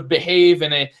that sort of behave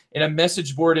in a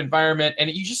message board environment, and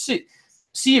you just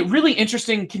see it really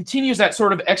interesting. Continues that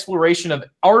sort of exploration of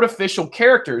artificial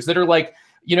characters that are like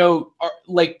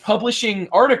like publishing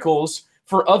articles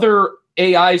for other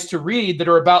AIs to read that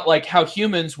are about like how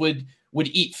humans would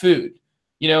eat food.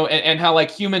 And how like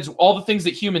humans, all the things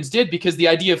that humans did, because the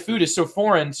idea of food is so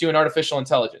foreign to an artificial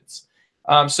intelligence.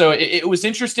 So it was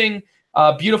interesting,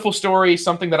 beautiful story,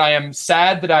 something that I am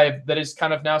sad that is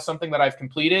kind of now something that I've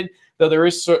completed, though there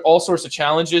is all sorts of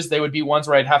challenges. They would be ones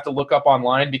where I'd have to look up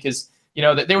online because,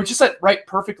 they were just that right,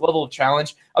 perfect level of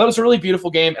challenge. I thought it was a really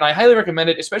beautiful game, and I highly recommend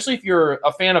it, especially if you're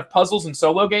a fan of puzzles and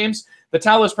solo games. The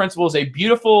Talos Principle is a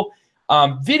beautiful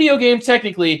video game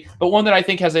technically, but one that I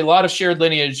think has a lot of shared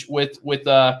lineage with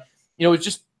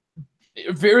just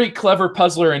a very clever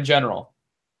puzzler in general.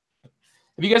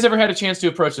 Have you guys ever had a chance to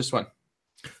approach this one?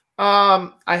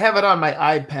 I have it on my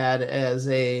iPad as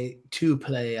a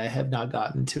 2-play. I have not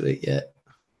gotten to it yet.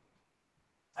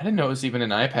 I didn't know it was even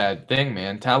an iPad thing,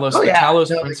 man. Talos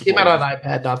Principle. Principle. It came out on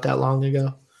iPad not that long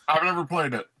ago. I've never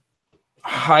played it.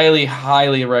 Highly,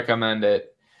 highly recommend it.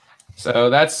 So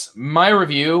that's my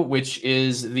review, which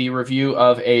is the review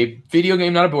of a video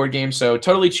game, not a board game. So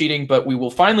totally cheating, but we will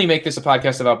finally make this a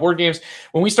podcast about board games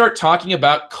when we start talking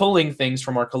about culling things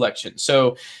from our collection.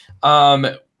 So how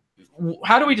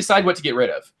do we decide what to get rid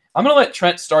of? I'm going to let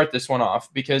Trent start this one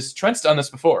off because Trent's done this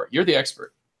before. You're the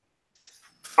expert.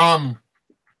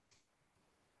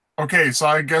 Okay, so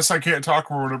I guess I can't talk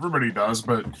for what everybody does,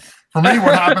 but for me,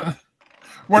 what happened?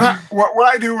 What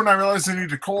I do when I realize I need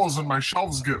to cull is when my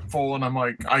shelves get full, and I'm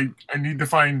like, I need to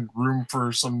find room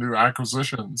for some new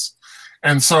acquisitions,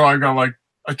 and so I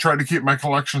try to keep my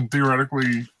collection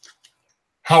theoretically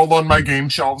held on my game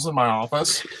shelves in my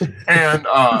office, and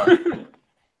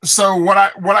so what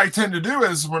I tend to do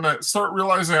is when I start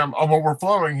realizing I'm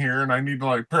overflowing here and I need to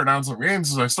like pare down some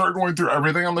games, is I start going through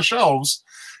everything on the shelves,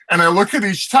 and I look at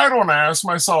each title and I ask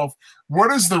myself, what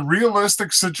is the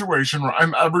realistic situation where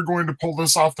I'm ever going to pull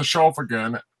this off the shelf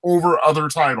again over other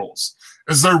titles?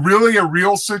 Is there really a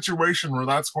real situation where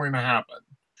that's going to happen?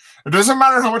 It doesn't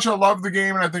matter how much I love the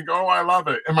game and I think, oh, I love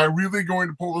it. Am I really going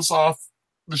to pull this off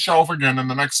the shelf again in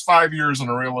the next 5 years in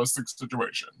a realistic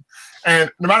situation? And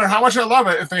no matter how much I love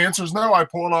it, if the answer is no, I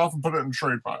pull it off and put it in a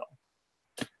trade pile.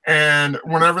 And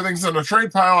when everything's in a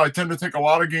trade pile, I tend to take a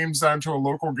lot of games down to a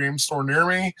local game store near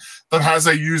me that has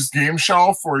a used game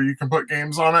shelf where you can put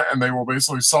games on it and they will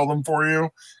basically sell them for you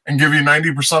and give you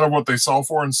 90% of what they sell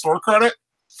for in store credit.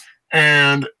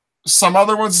 And some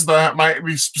other ones that might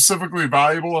be specifically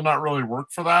valuable and not really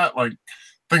work for that, like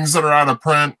things that are out of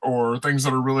print or things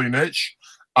that are really niche,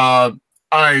 I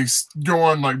go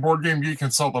on like Board Game Geek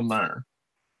and sell them there.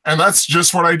 And that's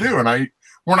just what I do. And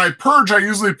when I purge, I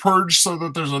usually purge so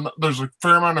that there's a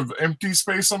fair amount of empty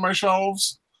space on my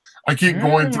shelves. I keep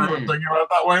going through and thinking about it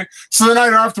that way. So then I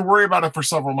don't have to worry about it for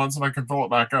several months and I can fill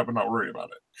it back up and not worry about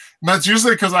it. And that's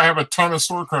usually because I have a ton of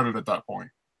store credit at that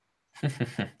point.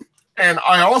 And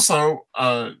I also,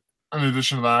 in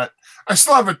addition to that, I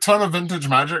still have a ton of vintage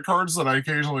Magic cards that I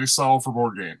occasionally sell for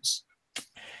board games.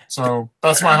 So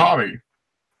that's my hobby.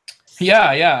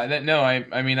 Yeah. No,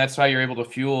 I mean that's how you're able to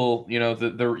fuel,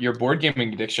 your board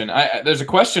gaming addiction. There's a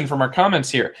question from our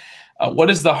comments here. What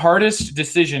is the hardest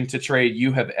decision to trade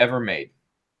you have ever made?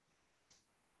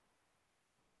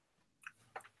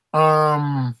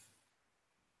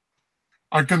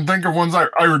 I can think of ones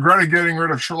I regretted getting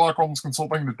rid of Sherlock Holmes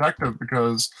Consulting Detective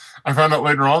because I found out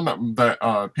later on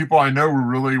that people I know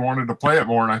really wanted to play it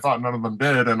more, and I thought none of them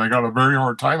did, and I got a very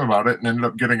hard time about it and ended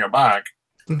up getting it back.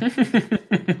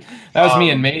 That was me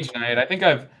and Mage Knight. I think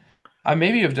I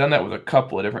maybe have done that with a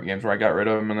couple of different games where I got rid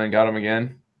of them and then got them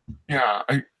again. Yeah,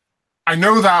 I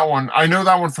know that one. I know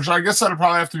that one for sure. I guess that'd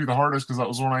probably have to be the hardest because that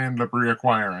was one I ended up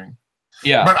reacquiring.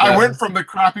 Yeah, but I went from the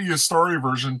crappy story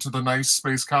version to the nice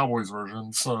Space Cowboys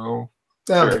version, so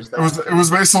it was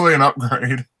basically an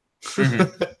upgrade.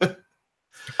 Mm-hmm.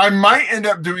 I might end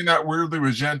up doing that weirdly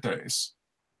with Gentes.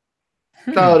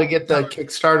 Oh, to get the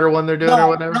Kickstarter one they're doing or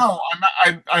whatever. No,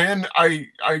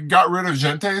 I got rid of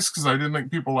Gentes because I didn't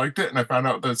think people liked it, and I found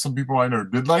out that some people I know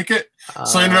did like it,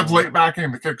 so I ended up late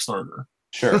backing the Kickstarter.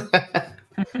 Sure.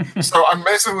 So I'm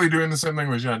basically doing the same thing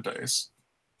with Gentes.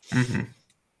 Mm-hmm.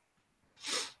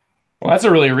 Well, that's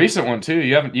a really recent one too.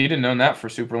 You didn't own that for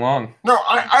super long. No,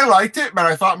 I liked it, but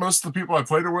I thought most of the people I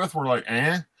played it with were like,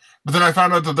 eh. But then I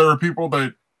found out that there were people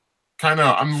that I'm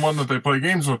the one that they play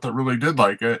games with that really did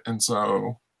like it, and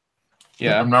so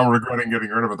yeah, I'm now regretting getting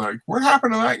rid of it. Like, what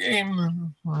happened to that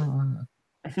game?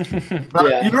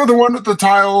 Yeah. You know, the one with the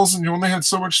tiles and you only had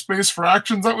so much space for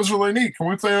actions? That was really neat. Can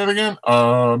we play that again?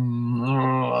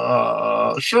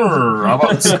 Sure. How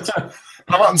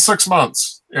about in 6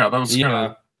 months? Yeah, that was kind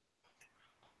of...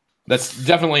 That's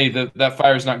definitely that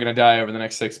fire's not going to die over the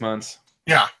next 6 months.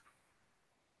 Yeah.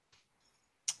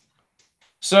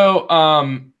 So,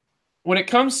 when it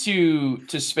comes to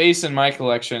space in my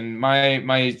collection,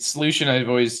 my solution I've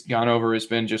always gone over has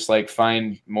been just like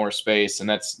find more space, and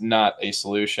that's not a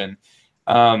solution.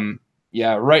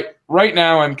 Yeah, right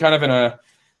now I'm kind of in a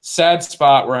sad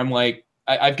spot where I'm like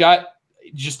I've got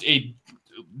just a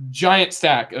giant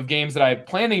stack of games that I'm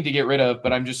planning to get rid of,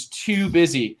 but I'm just too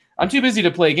busy. I'm too busy to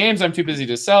play games. I'm too busy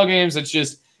to sell games. It's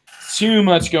just too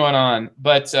much going on.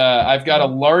 But I've got a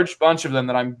large bunch of them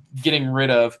that I'm getting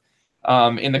rid of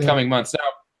in the coming months. Now,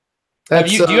 that's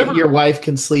do you ever... your wife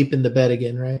can sleep in the bed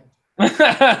again, right?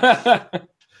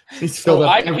 She's filled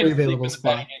up every available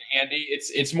spot. Again, Andy,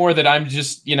 it's more that I'm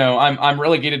just I'm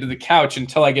relegated to the couch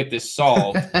until I get this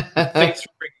solved. Thanks for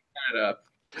bringing that up.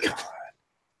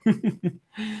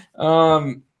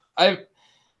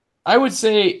 I would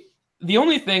say the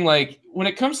only thing, like when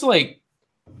it comes to like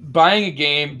buying a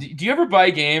game, do you ever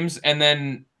buy games and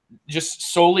then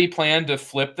just solely plan to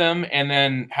flip them and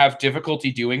then have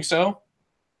difficulty doing so?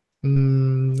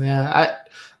 Yeah,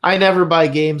 I never buy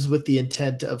games with the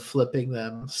intent of flipping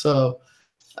them. So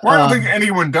I don't think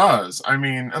anyone does. I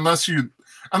mean, unless there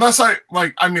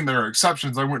are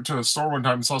exceptions. I went to a store one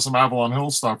time and saw some Avalon Hill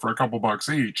stuff for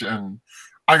 $2 each, and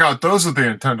I got those with the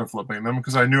intent of flipping them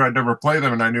because I knew I'd never play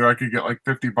them, and I knew I could get like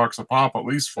 $50 a pop at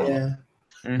least for them.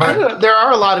 Mhm. I don't know, there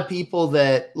are a lot of people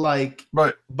that like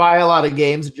But buy a lot of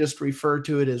games and just refer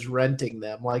to it as renting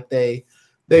them. Like they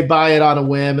buy it on a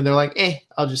whim and they're like,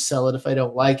 I'll just sell it if I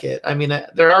don't like it. I mean,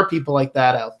 there are people like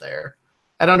that out there.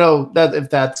 I don't know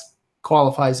if that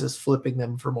qualifies as flipping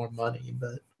them for more money,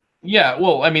 but Yeah,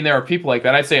 well, I mean, there are people like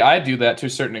that. I'd say I do that to a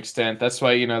certain extent. That's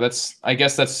why, I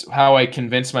guess that's how I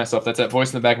convince myself. That's that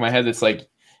voice in the back of my head that's like,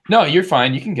 no, you're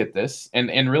fine. You can get this.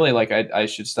 And really, like, I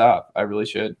should stop. I really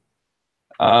should.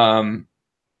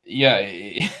 Yeah,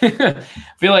 I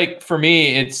feel like for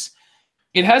me,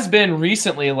 it has been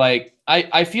recently, like,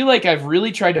 I feel like I've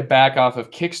really tried to back off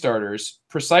of Kickstarters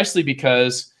precisely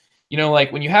because,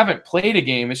 like when you haven't played a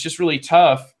game, it's just really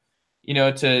tough,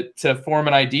 to form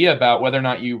an idea about whether or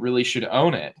not you really should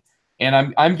own it.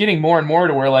 And I'm getting more and more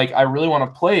to where like I really want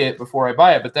to play it before I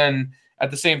buy it. But then at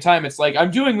the same time, it's like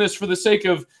I'm doing this for the sake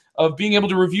of being able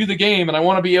to review the game, and I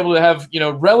want to be able to have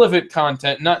relevant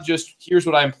content, not just here's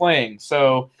what I'm playing.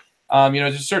 So to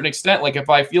a certain extent, like if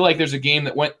I feel like there's a game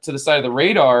that went to the side of the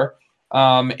radar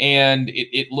and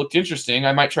it looked interesting,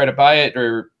 I might try to buy it,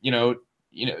 or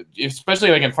especially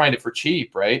if I can find it for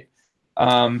cheap, right?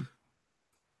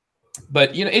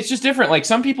 But it's just different. Like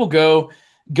some people go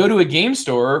to a game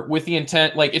store with the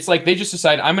intent, like it's like they just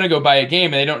decide I'm going to go buy a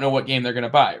game and they don't know what game they're going to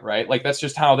buy, right? Like that's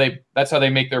just how they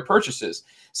make their purchases.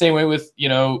 Same way with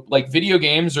like video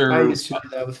games, or I used to do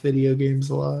that with video games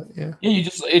a lot. Yeah. Yeah,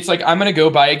 it's like I'm going to go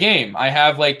buy a game. I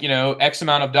have like X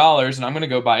amount of dollars and I'm going to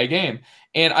go buy a game.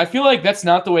 And I feel like that's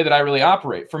not the way that I really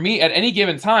operate. For me, at any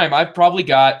given time, I've probably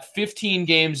got 15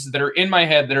 games that are in my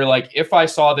head that are like, if I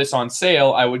saw this on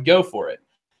sale, I would go for it.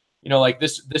 Like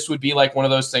this would be like one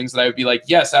of those things that I would be like,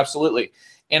 yes, absolutely.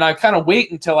 And I kind of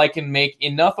wait until I can make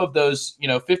enough of those,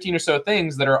 15 or so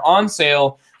things that are on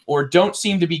sale or don't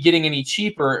seem to be getting any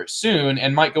cheaper soon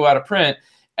and might go out of print.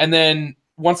 And then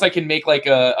once I can make like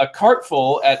a cart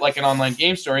full at like an online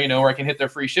game store, where I can hit their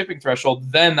free shipping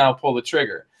threshold, then I'll pull the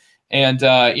trigger. And,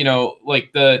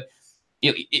 like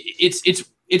it's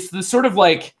the sort of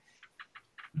like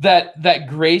that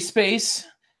gray space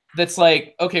that's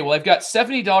like, okay, well, I've got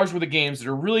 $70 worth of games that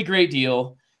are a really great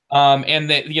deal, and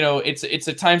that it's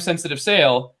a time sensitive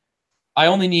sale. I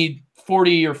only need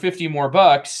 40 or 50 more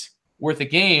bucks worth of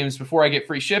games before I get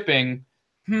free shipping.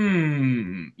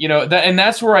 And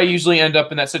that's where I usually end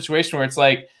up in that situation where it's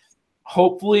like,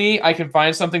 hopefully I can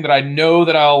find something that I know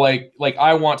that I'll like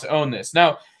I want to own this.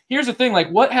 Now, here's the thing: like,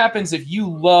 what happens if you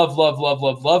love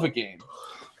a game,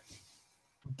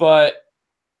 but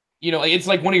it's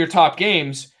like one of your top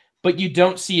games, but you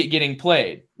don't see it getting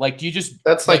played? Like, do you just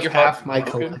that's like half my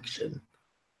collection?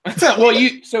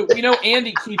 Well,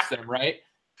 Andy keeps them, right?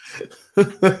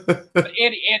 But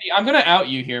Andy, I'm gonna out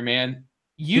you here, man.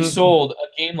 You sold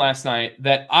a game last night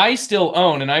that I still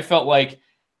own, and I felt like,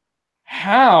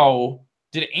 how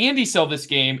did Andy sell this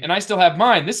game and I still have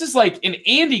mine? This is like an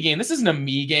Andy game. This isn't a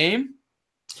me game.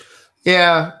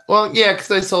 Yeah, well, yeah, because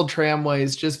I sold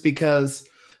Tramways just because,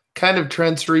 kind of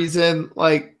Trent's reason.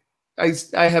 Like,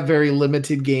 I have very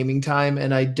limited gaming time,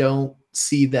 and I don't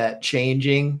see that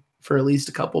changing for at least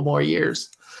a couple more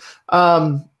years.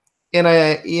 And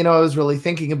I was really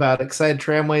thinking about it because I had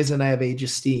Tramways and I have Age of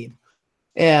Steam.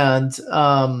 And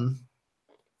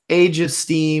Age of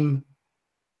Steam,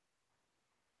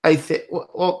 I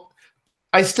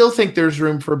still think there's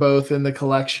room for both in the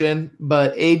collection,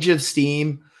 but Age of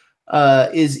Steam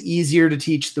is easier to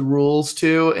teach the rules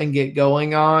to and get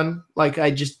going on. Like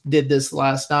I just did this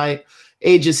last night.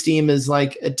 Age of Steam is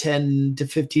like a 10 to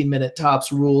 15 minute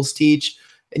tops rules teach,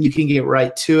 and you can get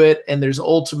right to it. And there's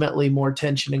ultimately more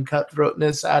tension and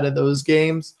cutthroatness out of those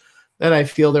games than I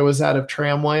feel there was out of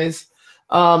Tramways.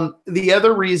 The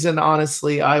other reason,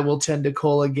 honestly, I will tend to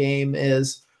call a game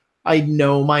is I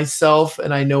know myself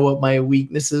and I know what my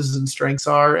weaknesses and strengths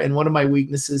are. And one of my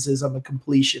weaknesses is I'm a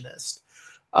completionist.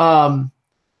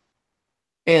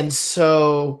 And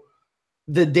so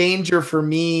the danger for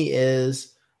me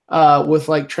is with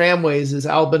like Tramways is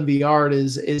Alban Viard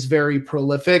is very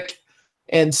prolific.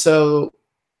 And so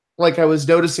like I was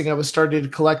noticing, I was starting to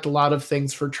collect a lot of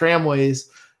things for Tramways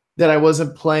that I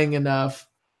wasn't playing enough.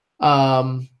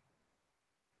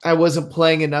 I wasn't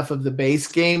playing enough of the base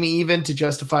game even to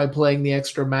justify playing the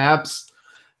extra maps.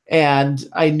 And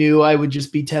I knew I would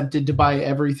just be tempted to buy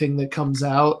everything that comes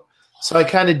out. So I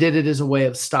kind of did it as a way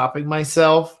of stopping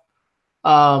myself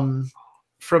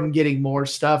from getting more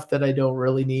stuff that I don't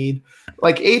really need.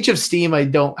 Like Age of Steam, I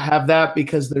don't have that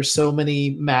because there's so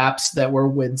many maps that were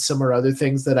Winsome or other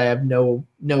things that I have no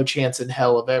chance in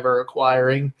hell of ever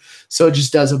acquiring. So it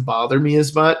just doesn't bother me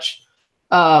as much.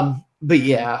 but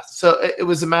yeah, so it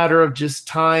was a matter of just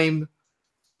time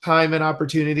and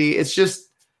opportunity. It's just,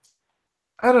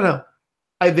 I don't know.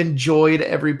 I've enjoyed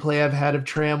every play I've had of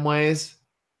Tramways.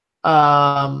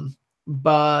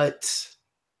 But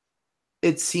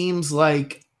it seems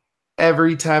like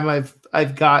every time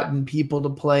I've gotten people to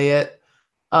play it,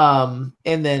 and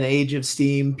then Age of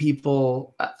Steam,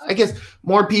 people, I guess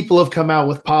more people have come out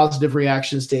with positive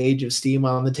reactions to Age of Steam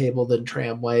on the table than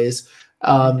Tramways.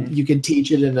 You can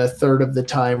teach it in a third of the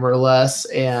time or less,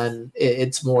 and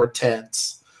it's more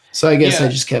tense. So I guess I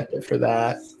just kept it for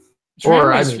that.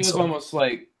 Tramways feels almost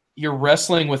like you're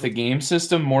wrestling with a game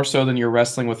system more so than you're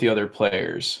wrestling with the other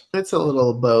players. It's a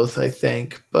little of both, I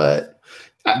think, but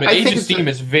I Age think of Steam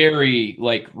is very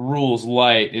like rules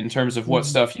light in terms of what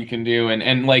stuff you can do,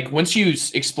 and like once you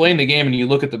explain the game and you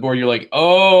look at the board, you're like,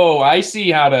 oh, I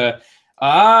see how to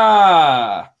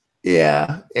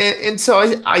yeah, and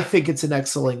so I think it's an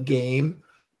excellent game.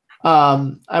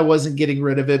 I wasn't getting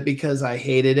rid of it because I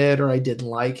hated it or I didn't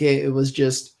like it. It was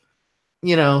just,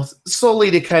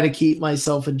 solely to kind of keep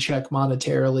myself in check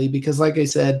monetarily, because like I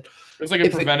said, it's like a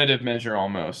preventative measure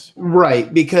almost.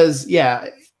 Right, because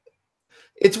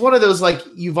it's one of those, like,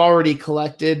 you've already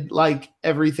collected like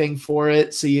everything for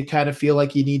it, so you kind of feel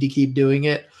like you need to keep doing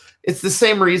it. It's the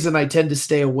same reason I tend to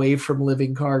stay away from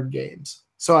living card games.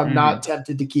 So I'm not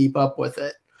tempted to keep up with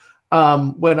it.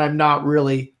 When I'm not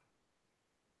really,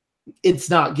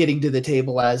 it's not getting to the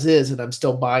table as is, and I'm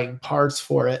still buying parts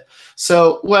for it.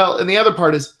 So, well, and the other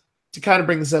part is to kind of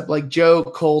bring this up, like Joe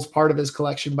culls part of his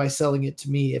collection by selling it to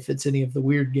me if it's any of the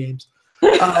weird games.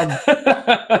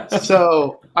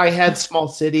 So I had Small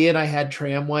City and I had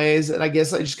Tramways, and I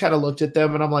guess I just kind of looked at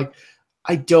them and I'm like,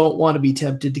 I don't want to be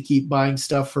tempted to keep buying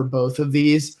stuff for both of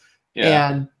these. Yeah.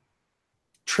 And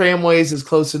Tramways is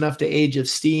close enough to Age of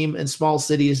Steam, and Small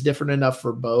City is different enough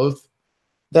for both,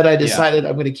 that I decided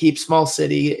I'm going to keep Small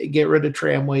City, get rid of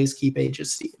Tramways, keep Age of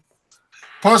Steam.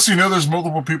 Plus, there's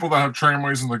multiple people that have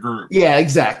Tramways in the group. Yeah,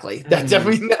 exactly. That's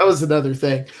everything. That was another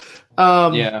thing.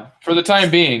 For the time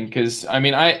being, because I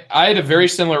mean, I had a very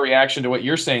similar reaction to what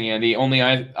you're saying, Andy. Only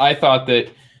I thought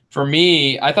that for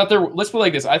me, let's put it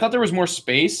like this: I thought there was more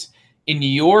space in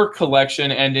your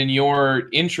collection and in your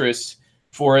interests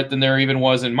for it than there even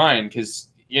was in mine. Because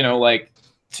like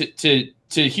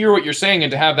to hear what you're saying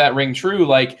and to have that ring true,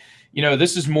 like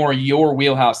this is more your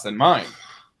wheelhouse than mine.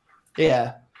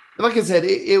 Yeah, like I said,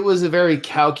 it was a very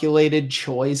calculated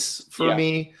choice for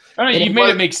me. I mean, you made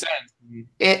it make sense.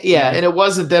 And it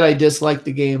wasn't that I disliked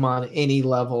the game on any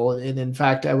level, and in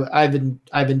fact, I've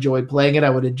enjoyed playing it. I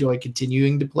would enjoy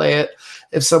continuing to play it.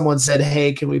 If someone said,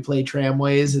 "Hey, can we play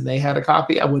Tramways?" and they had a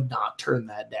copy, I would not turn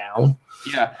that down.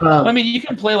 Yeah, I mean, you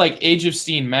can play like Age of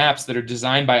Steam maps that are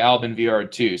designed by Albin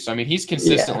Viard too. So I mean, he's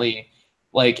consistently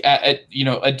like at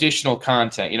additional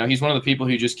content. He's one of the people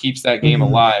who just keeps that game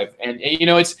alive, and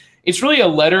it's really a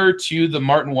letter to the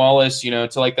Martin Wallace, to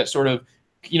like that sort of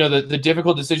the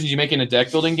difficult decisions you make in a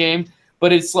deck building game.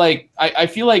 But it's like I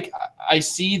feel like I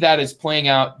see that as playing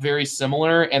out very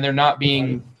similar, and there not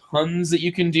being tons that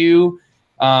you can do.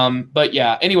 But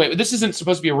yeah, anyway, this isn't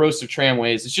supposed to be a roast of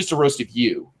Tramways. It's just a roast of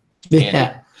you.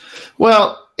 Yeah.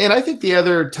 Well, and I think the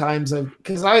other times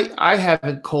because I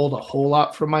haven't culled a whole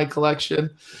lot from my collection,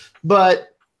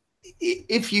 but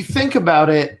if you think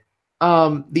about it,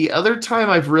 the other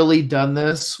time I've really done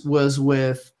this was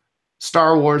with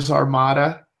Star Wars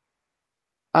Armada,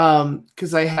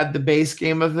 because I had the base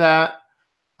game of that.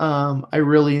 I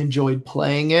really enjoyed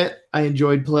playing it. I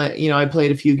enjoyed playing, I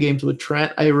played a few games with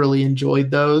Trent. I really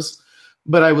enjoyed those.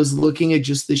 But I was looking at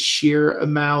just the sheer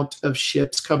amount of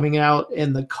ships coming out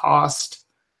and the cost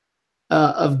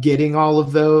of getting all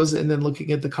of those, and then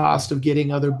looking at the cost of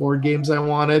getting other board games I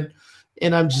wanted.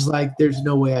 And I'm just like, there's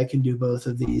no way I can do both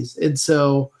of these. And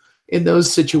so in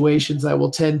those situations, I will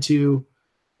tend to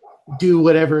do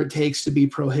whatever it takes to be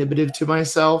prohibitive to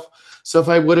myself. So if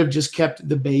I would have just kept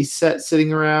the base set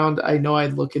sitting around, I know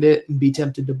I'd look at it and be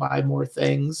tempted to buy more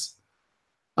things.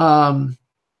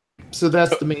 So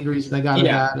that's the main reason I got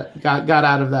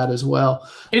out of that as well.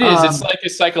 It is. It's like a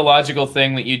psychological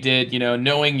thing that you did,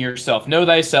 knowing yourself, know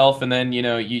thyself, and then,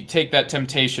 you take that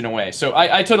temptation away. So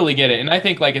I totally get it. And I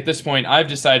think like at this point, I've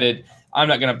decided I'm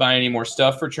not going to buy any more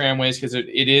stuff for Tramways because it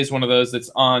is one of those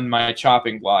that's on my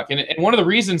chopping block. And one of the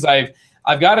reasons I've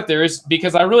got it there is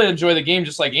because I really enjoy the game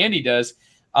just like Andy does.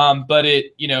 But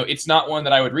it's not one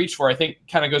that I would reach for. I think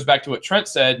kind of goes back to what Trent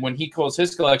said when he calls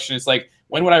his collection. It's like,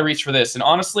 when would I reach for this? And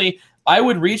honestly, I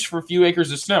would reach for A Few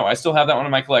Acres of Snow. I still have that one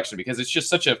in my collection because it's just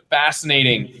such a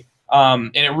fascinating,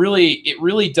 and it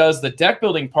really does the deck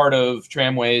building part of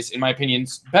Tramways, in my opinion,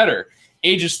 better.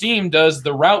 Age of Steam does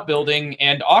the route building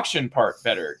and auction part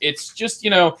better. It's just,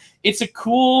 it's a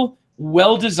cool,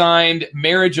 well-designed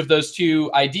marriage of those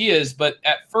two ideas. But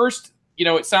at first,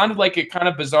 it sounded like a kind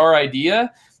of bizarre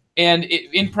idea. And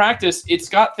in practice, it's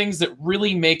got things that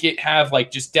really make it have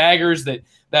like just daggers that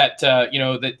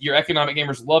your economic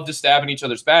gamers love to stab in each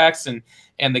other's backs, and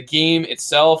the game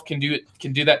itself can do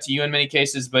that to you in many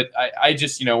cases. But I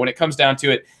just, when it comes down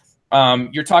to it,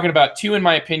 you're talking about two, in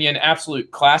my opinion,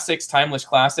 absolute classics, timeless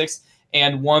classics,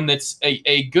 and one that's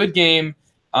a good game,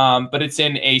 but it's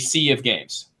in a sea of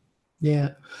games. Yeah,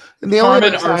 and the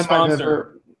Carmen, only our time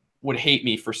sponsor, would hate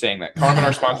me for saying that. Carmen,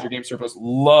 our sponsor, Game Surplus,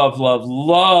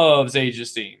 loves Age of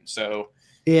Steam. So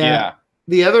yeah.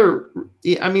 The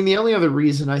only other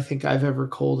reason I think I've ever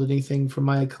culled anything from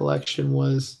my collection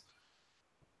was,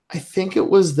 I think it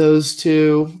was those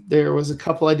two. There was a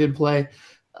couple I did play.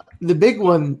 The big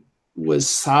one was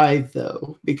Scythe,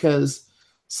 though, because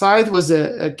Scythe was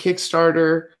a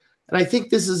Kickstarter, and I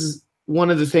think this is one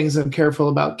of the things I'm careful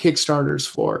about Kickstarters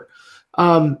for.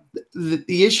 The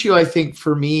issue I think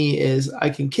for me is I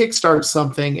can kickstart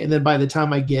something, and then by the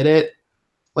time I get it,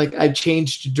 like I've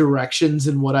changed directions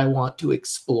in what I want to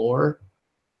explore.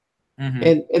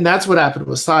 Mm-hmm. And that's what happened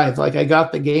with Scythe. Like I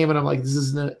got the game and I'm like, this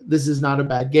is not a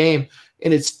bad game.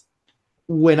 And it's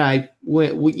when I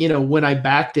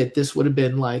backed it, this would have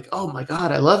been like, oh my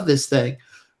God, I love this thing.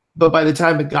 But by the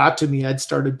time it got to me, I'd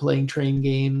started playing train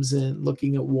games and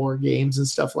looking at war games and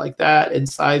stuff like that. And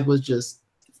Scythe was just,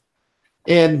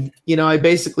 and, I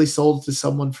basically sold it to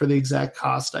someone for the exact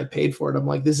cost I paid for it. I'm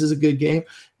like, this is a good game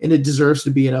and it deserves to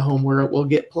be in a home where it will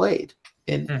get played.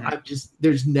 And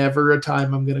there's never a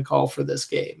time I'm going to call for this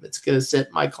game. It's going to sit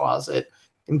in my closet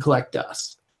and collect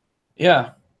dust.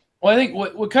 Yeah. Well, I think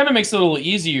what kind of makes it a little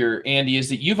easier, Andy, is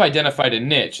that you've identified a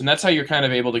niche, and that's how you're kind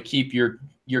of able to keep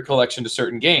your collection to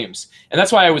certain games. And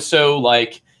that's why I was so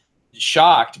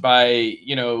shocked by,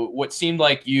 what seemed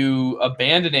like you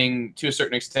abandoning to a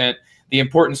certain extent the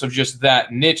importance of just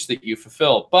that niche that you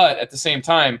fulfill. But at the same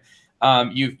time,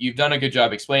 you've done a good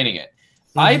job explaining it.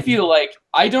 Mm-hmm.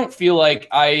 I don't feel like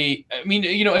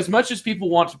as much as people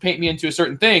want to paint me into a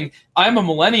certain thing, I'm a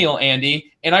millennial,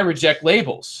 Andy, and I reject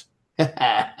labels. The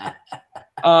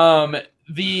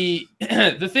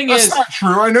thing That's is, not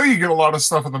true. I know you get a lot of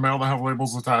stuff in the mail that have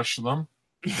labels attached to them.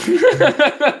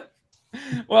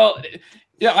 Well,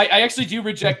 yeah, I actually do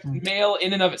reject mail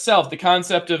in and of itself. The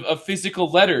concept of physical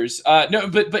letters. No,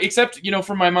 but except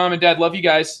from my mom and dad. Love you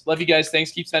guys.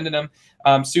 Thanks. Keep sending them.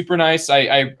 Super nice.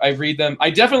 I read them. I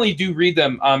definitely do read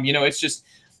them. It's just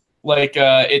like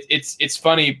it's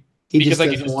funny because I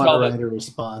can just tell that a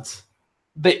response.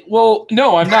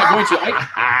 No, I'm not going to.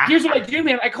 Here's what I do,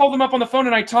 man. I call them up on the phone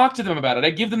and I talk to them about it. I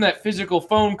give them that physical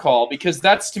phone call because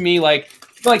that's to me like,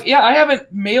 yeah, I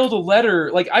haven't mailed a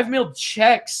letter. Like I've mailed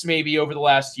checks maybe over the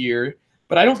last year,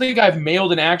 but I don't think I've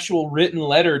mailed an actual written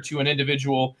letter to an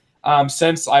individual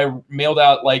since I mailed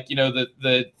out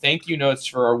the thank you notes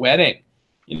for our wedding.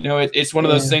 It's one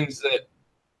of those things that,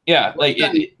 yeah,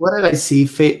 what did I see?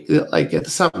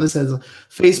 Something that says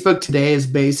Facebook today is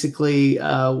basically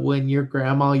when your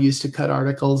grandma used to cut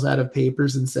articles out of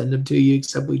papers and send them to you,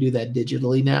 except we do that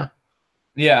digitally now.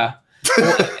 Yeah.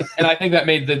 Well, and I think that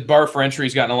made the bar for entry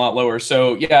has gotten a lot lower.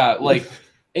 So yeah,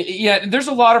 there's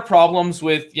a lot of problems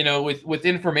with with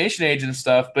information age and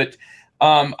stuff. But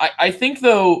I think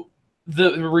though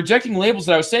the rejecting labels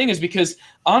that I was saying is because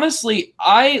honestly,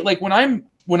 when I'm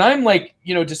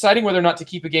deciding whether or not to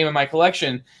keep a game in my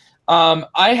collection,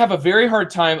 I have a very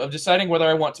hard time of deciding whether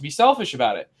I want to be selfish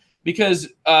about it. Because,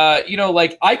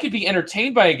 I could be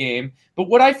entertained by a game, but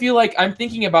what I feel like I'm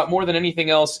thinking about more than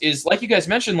anything else is, like you guys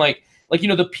mentioned,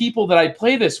 the people that I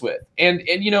play this with. And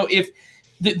if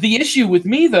the issue with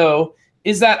me, though,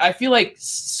 is that I feel like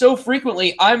so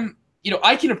frequently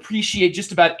I can appreciate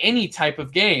just about any type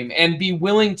of game and be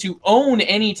willing to own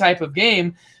any type of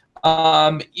game.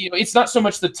 It's not so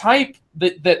much the type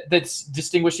that's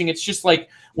distinguishing. It's just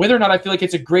whether or not I feel like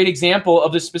it's a great example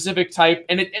of the specific type.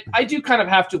 And I do kind of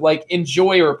have to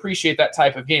enjoy or appreciate that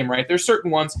type of game, right? There's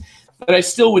certain ones that I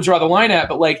still would draw the line at,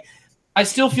 but I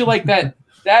still feel like that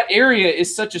area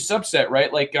is such a subset,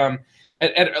 right?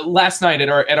 At last night at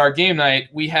our game night,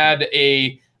 we had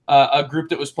a group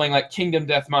that was playing Kingdom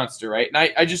Death Monster, right?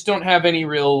 And I just don't have any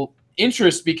real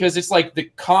interest because it's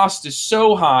the cost is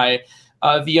so high.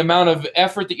 The amount of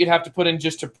effort that you'd have to put in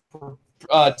just to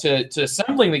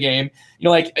assembling the game,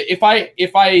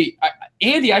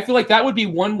 Andy, I feel like that would be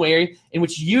one way in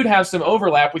which you'd have some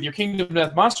overlap with your Kingdom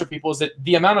Death Monster people, is that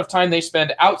the amount of time they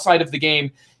spend outside of the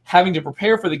game having to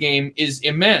prepare for the game is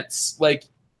immense.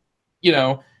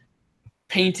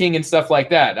 painting and stuff like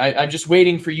that. I'm just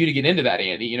waiting for you to get into that,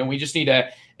 Andy. You know, we just need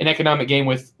an economic game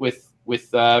with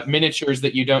miniatures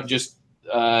that you don't just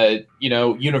you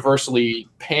know, universally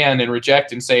pan and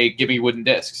reject and say, give me wooden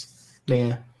discs.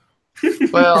 Yeah.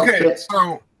 Well, okay,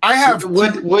 so I have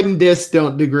wooden discs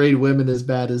don't degrade women as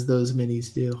bad as those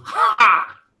minis do.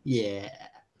 Yeah.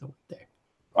 There.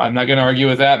 I'm not going to argue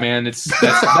with that, man. That's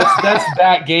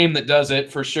that game that does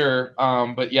it for sure.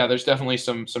 But yeah, there's definitely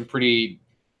some pretty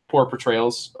poor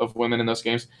portrayals of women in those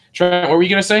games. Trent, what were you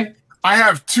going to say? I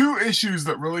have 2 issues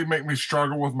that really make me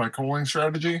struggle with my culling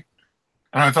strategy,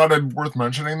 and I thought it'd be worth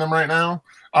mentioning them right now.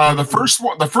 The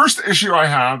first issue I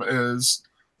have is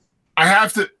I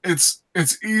have to.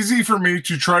 It's easy for me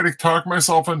to try to talk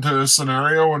myself into a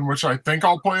scenario in which I think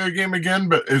I'll play a game again,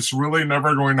 but it's really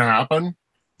never going to happen.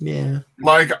 Yeah.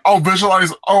 Like, I'll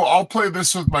visualize, oh, I'll play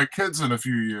this with my kids in a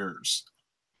few years.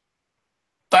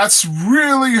 That's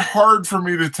really hard for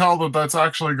me to tell that that's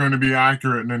actually going to be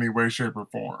accurate in any way, shape, or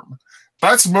form.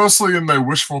 That's mostly in the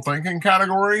wishful thinking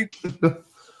category.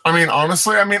 I mean,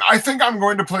 honestly, I think I'm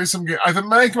going to play some game. I think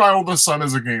my oldest son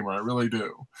is a gamer. I really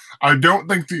do. I don't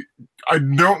think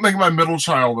my middle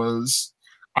child is.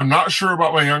 I'm not sure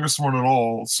about my youngest one at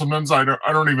all. Sometimes I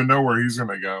don't even know where he's going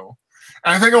to go.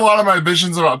 And I think a lot of my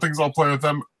visions about things I'll play with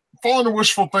them fall into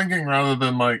wishful thinking rather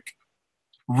than like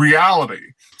reality.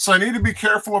 So I need to be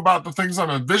careful about the things I'm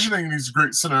envisioning these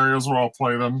great scenarios where I'll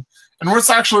play them and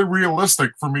what's actually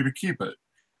realistic for me to keep it.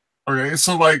 Okay,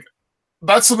 so like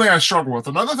that's something I struggle with.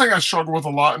 Another thing I struggle with a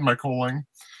lot in my culling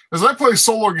is I play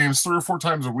solo games 3 or 4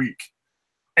 times a week.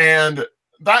 And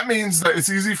that means that it's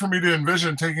easy for me to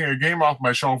envision taking a game off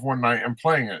my shelf one night and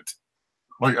playing it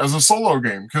like as a solo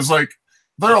game. Because like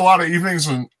there are a lot of evenings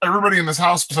when everybody in this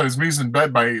house besides me is in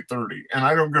bed by 8:30 and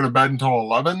I don't go to bed until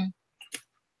 11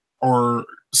 or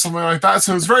something like that.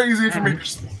 So it's very easy for me to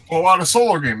just pull out a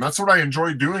solo game. That's what I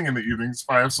enjoy doing in the evenings if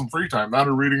I have some free time, that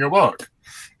or reading a book.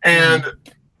 And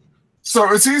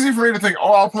so it's easy for me to think,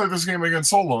 oh, I'll play this game again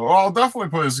solo. Oh, I'll definitely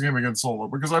play this game again solo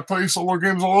because I play solo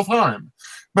games all the time.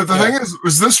 But the thing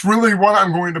is this really what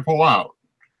I'm going to pull out?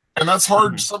 And that's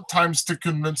hard sometimes to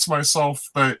convince myself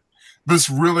that this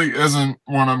really isn't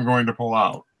what I'm going to pull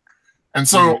out. And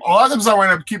so a lot of times I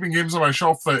wind up keeping games on my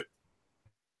shelf that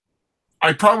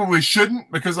I probably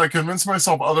shouldn't because I convince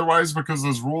myself otherwise because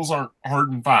those rules aren't hard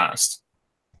and fast,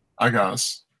 I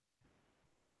guess.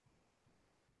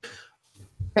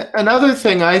 Another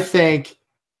thing I think,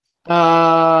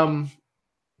 another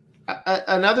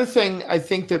thing I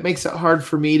think that makes it hard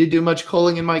for me to do much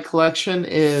culling in my collection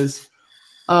is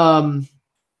one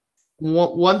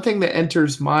thing that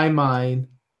enters my mind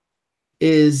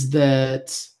is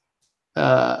that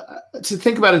to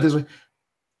think about it this way,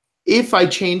 if I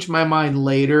change my mind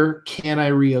later, can I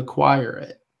reacquire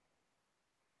it?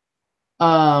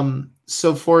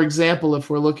 So, for example, if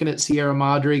we're looking at Sierra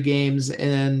Madre games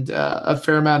and a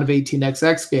fair amount of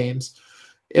 18xx games,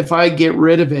 if I get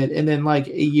rid of it and then like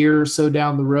a year or so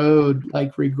down the road,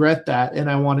 like regret that and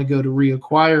I want to go to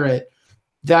reacquire it,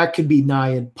 that could be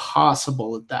nigh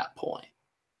impossible at that point.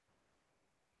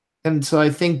 And so I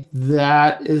think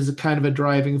that is a kind of a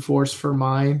driving force for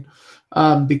mine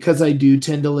because I do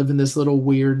tend to live in this little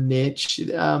weird niche.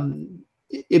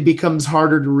 It becomes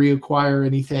harder to reacquire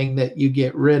anything that you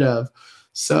get rid of.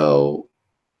 So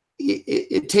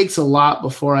it takes a lot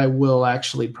before I will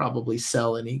actually probably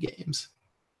sell any games.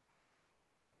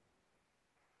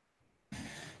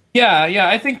 Yeah.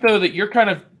 I think, though, that you're kind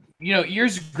of,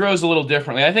 yours grows a little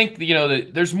differently. I think,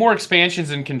 that there's more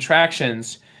expansions and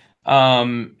contractions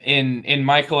in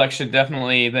my collection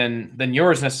definitely than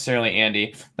yours necessarily,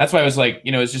 Andy. That's why I was like,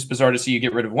 it's just bizarre to see you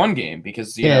get rid of one game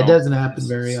because it doesn't happen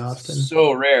very often.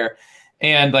 So rare.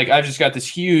 And like I've just got this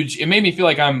huge, it made me feel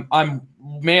like I'm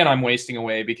wasting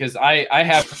away because I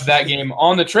have that game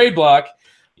on the trade block.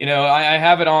 I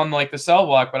have it on like the sell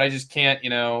block, but I just can't,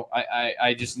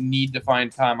 I just need to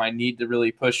find time. I need to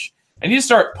really push. I need to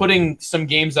start putting some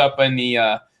games up in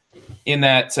the in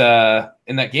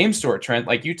that game store, Trent,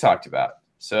 like you talked about.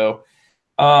 So,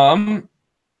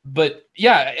 but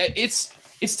yeah, it's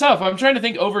tough. I'm trying to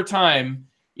think over time,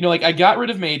 like I got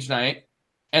rid of Mage Knight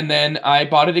and then I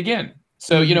bought it again.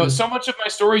 So, so much of my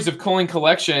stories of Culling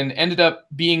collection ended up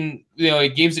being,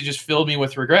 like games that just filled me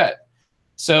with regret.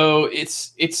 So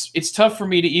it's tough for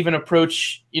me to even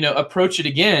approach it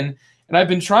again. And I've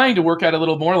been trying to work out a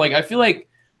little more. Like, I feel like,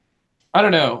 I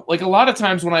don't know, like a lot of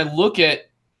times when I look at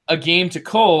a game to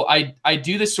cull, I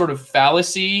do this sort of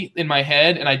fallacy in my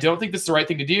head, and I don't think that's the right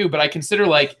thing to do, but I consider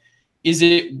like, is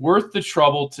it worth the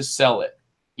trouble to sell it?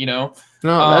 No,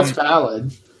 that's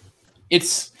valid.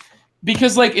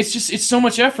 because like it's so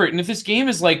much effort, and if this game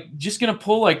is like just gonna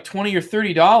pull like $20 or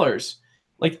 $30,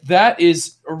 like that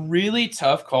is a really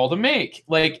tough call to make.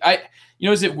 Like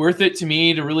is it worth it to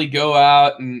me to really go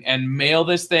out and mail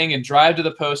this thing and drive to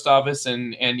the post office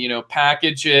and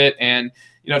package it and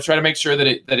try to make sure that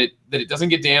it doesn't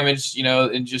get damaged,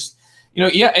 and just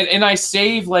and I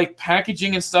save like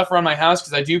packaging and stuff around my house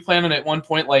because I do plan on at one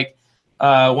point like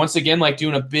once again like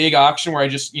doing a big auction where I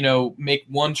just make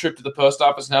one trip to the post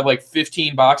office and have like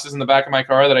 15 boxes in the back of my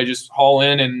car that I just haul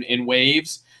in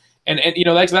waves, and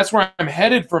that's where I'm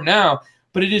headed from now.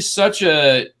 But it is such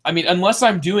unless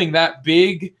I'm doing that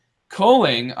big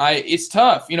culling, it's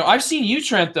tough. I've seen you,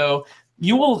 Trent, though.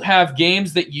 You will have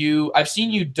games that I've seen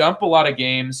you dump a lot of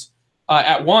games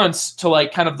at once to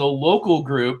like kind of the local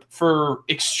group for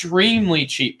extremely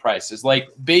cheap prices, like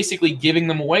basically giving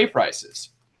them away prices.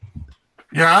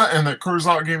 Yeah, and that clears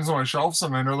out games on my shelves,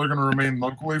 and I know they're going to remain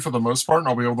locally for the most part, and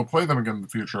I'll be able to play them again in the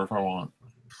future if I want.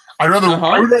 I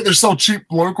would rather sell cheap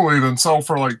locally than sell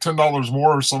for like $10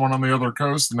 more or someone on the other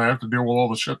coast, and they have to deal with all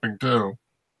the shipping too.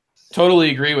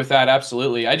 Totally agree with that.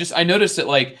 Absolutely. I noticed that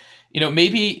like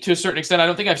maybe to a certain extent. I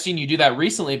don't think I've seen you do that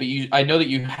recently, but I know that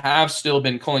you have still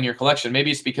been culling your collection.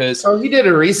 Maybe it's because he did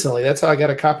it recently. That's how I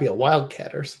got a copy of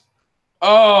Wildcatters.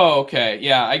 Oh, okay,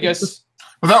 yeah. I guess.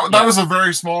 But that was a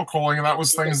very small culling, and that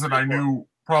was things that I knew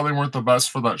probably weren't the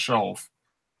best for that shelf.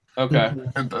 Okay.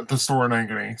 And at the store in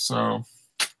Ankeny, so.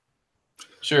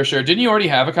 Sure. Didn't you already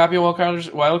have a copy of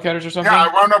Wildcatters or something? Yeah,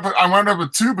 I wound up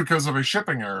with 2 because of a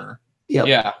shipping error.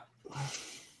 Yep.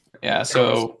 Yeah.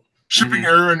 So shipping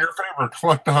error in your favor,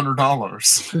 collect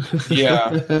 $100.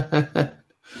 Yeah.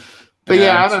 But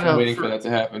I don't know. Waiting for that to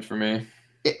happen for me.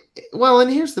 Well,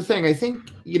 and here's the thing. I think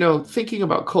thinking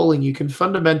about culling, you can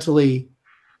fundamentally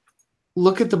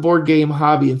look at the board game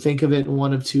hobby and think of it in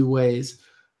one of 2 ways.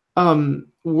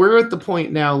 We're at the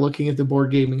point now looking at the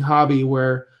board gaming hobby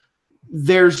where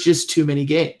there's just too many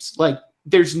games. Like,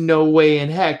 there's no way in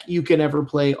heck you can ever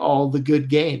play all the good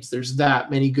games. There's that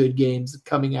many good games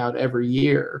coming out every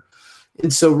year.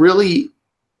 And so really,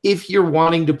 if you're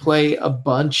wanting to play a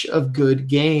bunch of good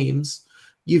games,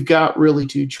 you've got really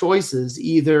 2 choices.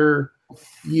 Either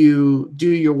you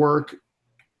do your work,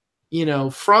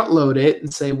 front load it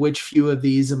and say, which few of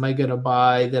these am I going to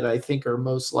buy that I think are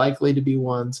most likely to be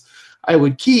ones I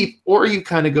would keep, or you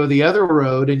kind of go the other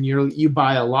road and you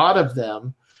buy a lot of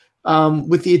them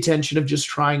with the intention of just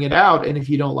trying it out. And if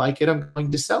you don't like it, I'm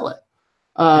going to sell it.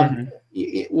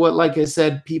 Like I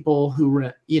said, people who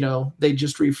rent, they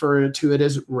just refer to it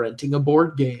as renting a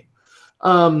board game.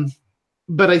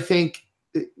 But I think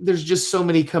there's just so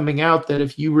many coming out that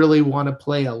if you really want to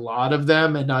play a lot of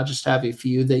them and not just have a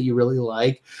few that you really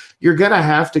like, you're going to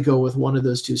have to go with one of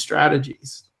those 2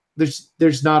 strategies.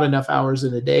 There's not enough hours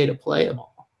in a day to play them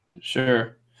all.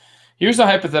 Sure. Here's a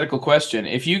hypothetical question.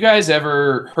 If you guys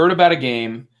ever heard about a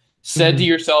game, said to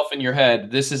yourself in your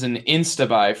head, this is an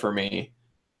insta-buy for me,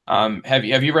 have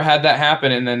you ever had that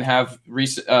happen and then have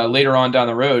later on down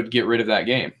the road get rid of that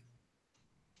game?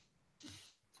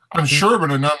 I'm sure, but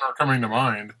none are coming to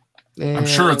mind. I'm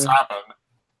sure it's happened.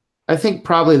 I think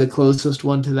probably the closest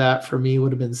one to that for me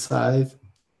would have been Scythe.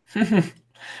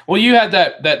 Well, you had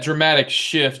that dramatic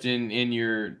shift in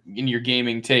your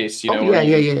gaming taste,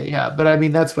 Yeah. But I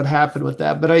mean, that's what happened with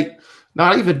that. But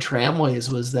not even Tramways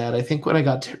was that. I think when I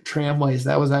got Tramways,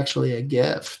 that was actually a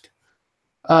gift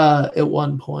at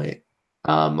one point.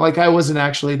 Like, I wasn't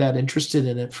actually that interested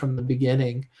in it from the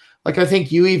beginning. Like, I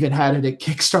think you even had it at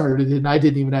Kickstarted, and I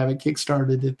didn't even have it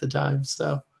Kickstarted at the time.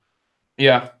 So,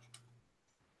 yeah,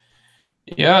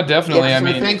 definitely. Yeah, so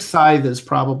I think Scythe is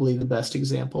probably the best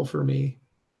example for me.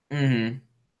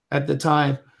 At the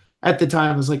time, I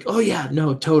was like, oh yeah,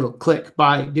 no, total, click,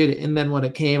 buy, did it. And then when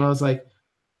it came, I was like,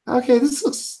 okay, this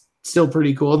looks still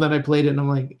pretty cool. And then I played it, and I'm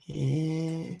like,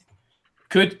 eh.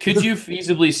 Could you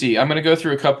feasibly see? I'm going to go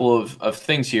through a couple of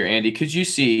things here, Andy. Could you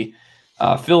see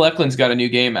Phil Eklund's got a new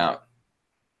game out?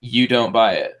 You don't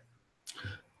buy it.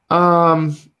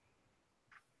 I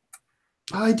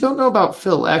don't know about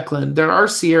Phil Eklund. There are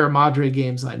Sierra Madre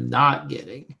games I'm not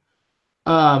getting.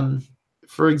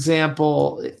 For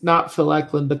example, not Phil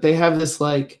Eklund, but they have this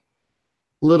like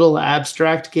little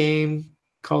abstract game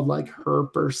called like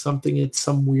Herp or something. It's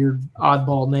some weird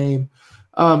oddball name.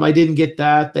 I didn't get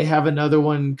that. They have another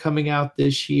one coming out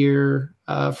this year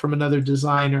from another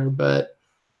designer, but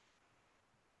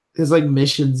it's like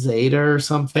Mission Zeta or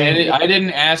something. And I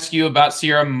didn't ask you about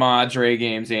Sierra Madre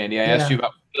games, Andy. I asked you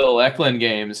about Phil Eklund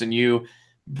games, and you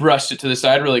brushed it to the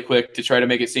side really quick to try to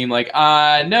make it seem like,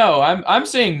 no, I'm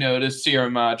saying no to Sierra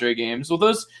Madre games. Well,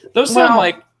 those sound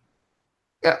like...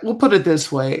 Yeah, we'll put it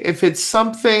this way. If it's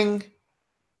something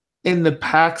in the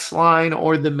PAX line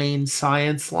or the main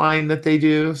science line that they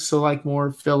do. So like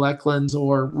more Phil Eklund's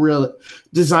or real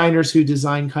designers who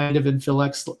design kind of in Phil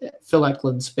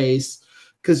Eklund space.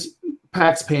 Because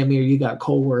PAX Pamir, you got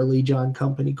Cole Worley, John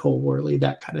Company, Cole Worley,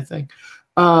 that kind of thing.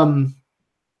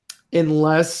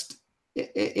 Unless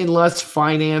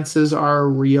finances are a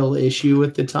real issue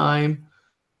at the time,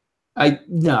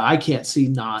 I can't see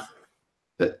not.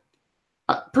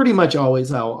 Pretty much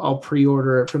always I'll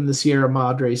pre-order it from the Sierra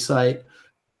Madre site.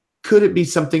 Could it be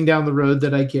something down the road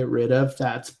that I get rid of?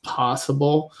 That's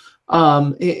possible.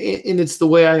 And it's the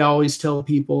way I always tell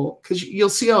people, because you'll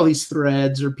see all these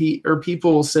threads or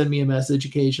people will send me a message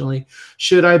occasionally,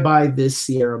 should I buy this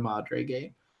Sierra Madre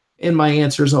game? And my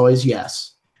answer is always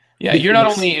yes. Yeah, you're not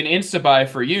only an insta-buy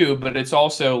for you, but it's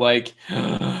also like,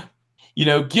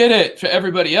 get it for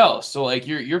everybody else. So like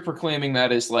you're proclaiming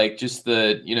that as like just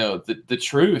the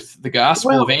truth, the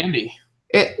gospel of Andy.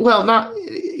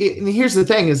 And here's the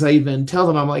thing is I even tell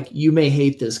them, I'm like, you may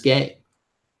hate this game.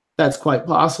 That's quite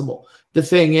possible. The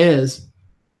thing is,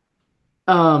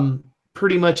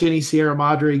 pretty much any Sierra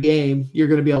Madre game, you're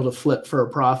going to be able to flip for a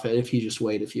profit if you just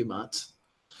wait a few months.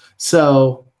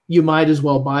 So you might as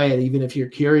well buy it even if you're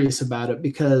curious about it,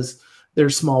 because they're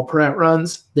small print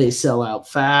runs. They sell out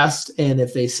fast. And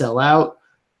if they sell out,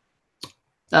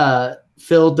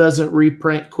 Phil doesn't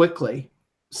reprint quickly.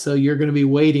 So you're going to be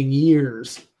waiting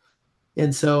years.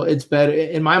 And so it's better,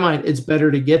 in my mind, it's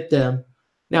better to get them.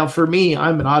 Now, for me,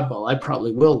 I'm an oddball. I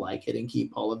probably will like it and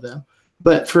keep all of them.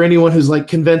 But for anyone who's like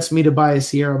convinced me to buy a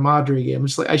Sierra Madre game,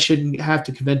 it's like I shouldn't have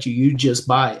to convince you. You just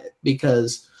buy it,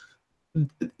 because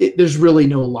there's really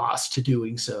no loss to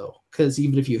doing so. Because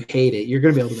even if you hate it, you're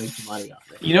going to be able to make money off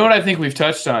it. You know what I think we've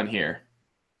touched on here,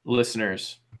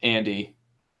 listeners, Andy,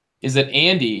 is that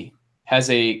Andy has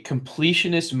a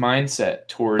completionist mindset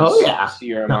towards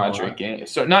Sierra Madre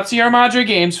games. So not Sierra Madre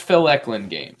games, Phil Eklund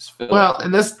games.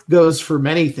 And this goes for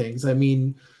many things. I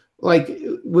mean, like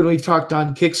when we've talked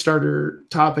on Kickstarter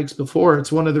topics before,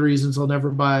 it's one of the reasons I'll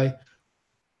never buy.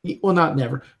 Well, not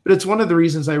never, but it's one of the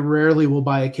reasons I rarely will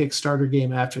buy a Kickstarter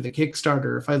game after the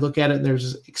Kickstarter. If I look at it and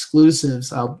there's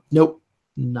exclusives, nope,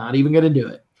 not even going to do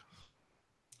it.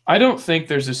 I don't think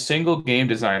there's a single game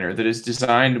designer that has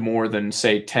designed more than,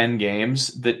 say, 10 games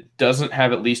that doesn't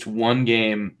have at least one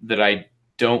game that I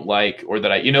don't like, or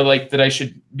that that I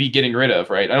should be getting rid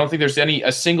of, right? I don't think there's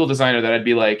a single designer that I'd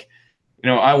be like,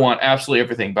 I want absolutely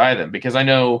everything by them, because I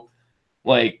know,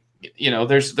 like,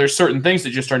 there's certain things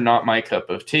that just are not my cup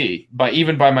of tea,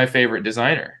 even by my favorite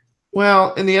designer.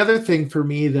 Well, and the other thing for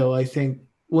me, though, I think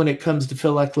when it comes to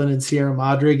Phil Eklund and Sierra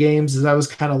Madre games, is I was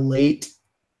kind of late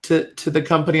to the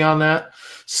company on that.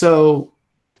 So,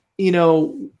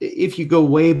 if you go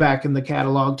way back in the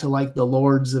catalog to like the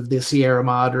Lords of the Sierra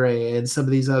Madre and some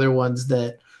of these other ones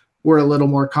that were a little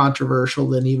more controversial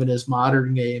than even his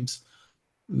modern games,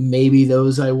 maybe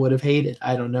those I would have hated.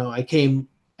 I don't know. I came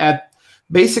at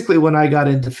basically when I got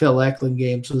into Phil Eklund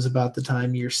games was about the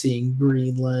time you're seeing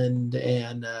Greenland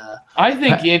and I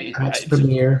think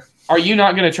Premiere. Are you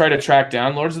not going to try to track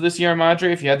down Lords of the Sierra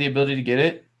Madre if you had the ability to get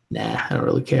it? Nah, I don't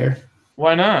really care.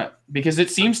 Why not? Because it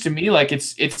seems to me like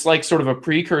it's like sort of a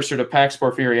precursor to Pax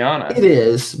Porfiriana. It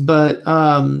is, but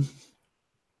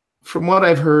from what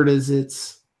I've heard is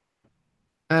it's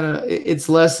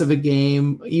less of a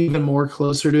game, even more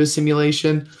closer to a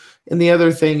simulation. And the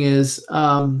other thing is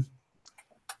I'm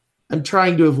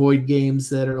trying to avoid games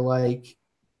that are like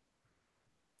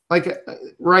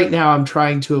right now I'm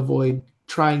trying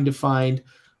to find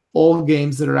old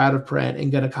games that are out of print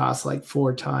and going to cost like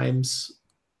 4 times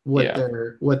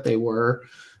what they were.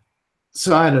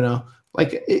 So I don't know.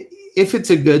 Like if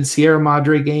it's a good Sierra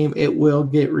Madre game, it will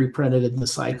get reprinted in the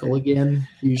cycle again.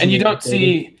 And you don't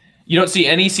see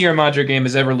any Sierra Madre game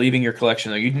is ever leaving your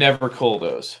collection though. You'd never cull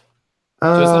those.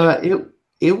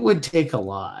 It would take a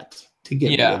lot to get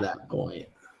to that point.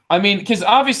 I mean, because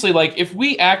obviously, like, if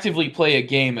we actively play a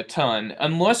game a ton,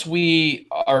 unless we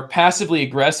are passively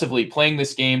aggressively playing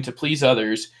this game to please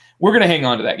others, we're going to hang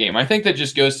on to that game. I think that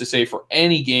just goes to say for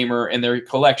any gamer and their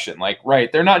collection, like, right,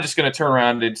 they're not just going to turn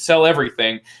around and sell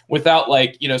everything without,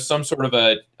 like, some sort of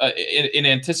an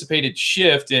anticipated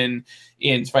shift in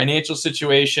financial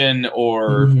situation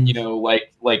or,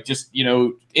 like just,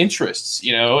 interests,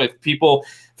 if people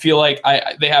feel like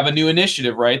they have a new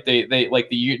initiative, right? They like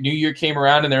the new year came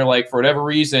around and they're like, for whatever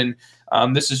reason,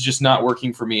 this is just not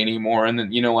working for me anymore. And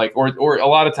then, or a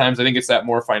lot of times I think it's that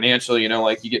more financial,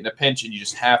 like you get in a pinch and you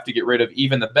just have to get rid of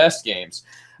even the best games.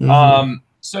 Mm-hmm.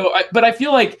 But I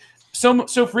feel like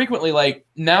so frequently, like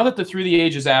now that the Through the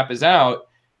Ages app is out,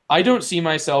 I don't see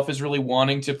myself as really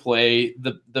wanting to play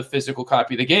the physical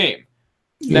copy of the game.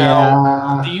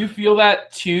 Now, do you feel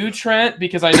that too, Trent?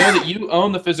 Because I know that you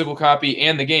own the physical copy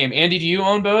and the game. Andy, do you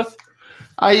own both?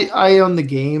 I own the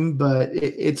game, but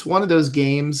it's one of those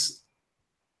games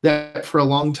that for a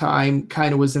long time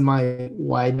kind of was in my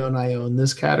why don't I own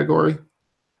this category.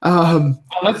 Oh,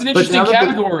 that's an interesting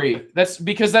category. That's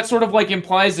because that sort of like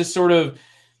implies this sort of,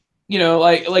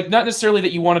 like not necessarily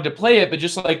that you wanted to play it, but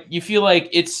just like you feel like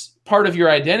it's part of your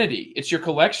identity. It's your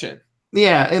collection.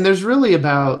 Yeah, and there's really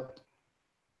about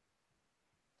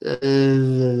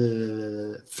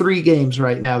 3 games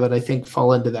right now that I think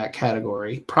fall into that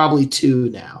category. Probably 2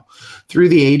 now. Through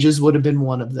the Ages would have been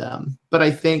one of them, but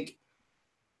I think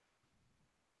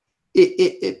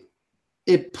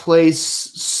it plays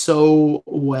so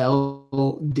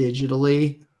well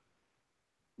digitally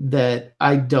that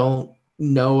I don't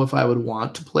know if I would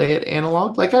want to play it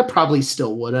analog. Like I probably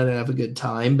still would and have a good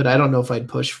time, but I don't know if I'd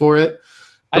push for it.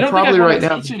 But I don't probably think I'd right want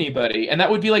now to teach anybody, and that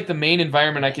would be like the main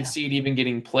environment I could see it even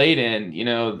getting played in.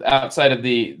 Outside of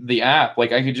the app,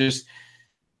 like I could just,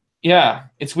 yeah.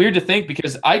 It's weird to think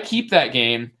because I keep that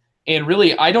game, and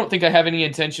really I don't think I have any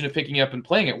intention of picking up and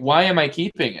playing it. Why am I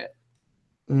keeping it?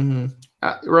 Mm-hmm.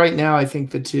 Right now, I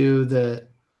think the 2 that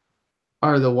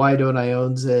are the why don't I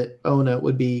own it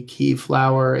would be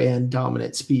Keyflower and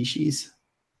Dominant Species.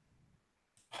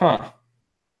 Huh.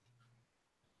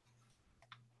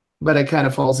 But it kind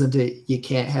of falls into you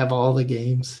can't have all the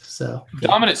games. So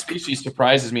Dominant Species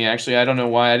surprises me, actually. I don't know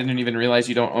why. I didn't even realize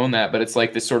you don't own that, but it's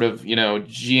like this sort of,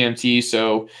 GMT.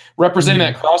 So representing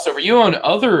that crossover, you own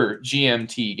other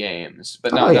GMT games,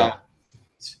 but not Dominant.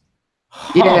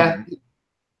 Yeah.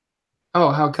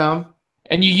 Oh, how come?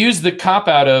 And you use the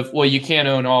cop-out of, well, you can't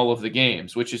own all of the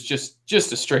games, which is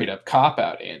just a straight-up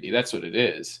cop-out, Andy. That's what it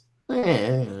is.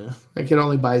 I can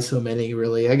only buy so many,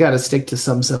 really. I got to stick to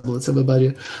some semblance of a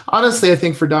budget. Honestly, I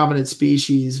think for Dominant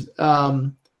Species,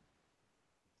 I've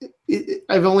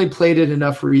only played it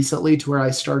enough recently to where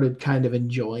I started kind of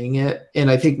enjoying it.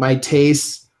 And I think my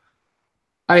taste,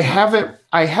 I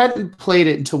hadn't played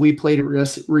it until we played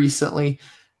it recently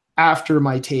after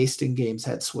my taste in games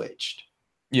had switched.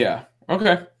 Yeah.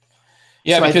 Okay.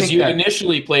 Yeah, so because you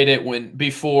initially played it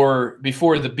before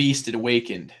the beast had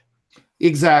awakened.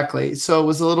 Exactly. So it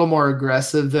was a little more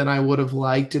aggressive than I would have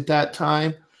liked at that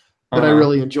time, but I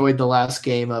really enjoyed the last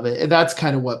game of it. And that's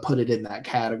kind of what put it in that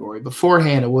category.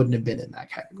 Beforehand, it wouldn't have been in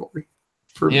that category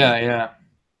for me. Yeah.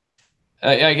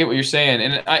 I get what you're saying.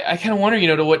 And I kind of wonder,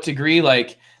 to what degree,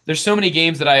 like, there's so many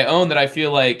games that I own that I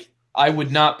feel like I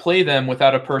would not play them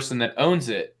without a person that owns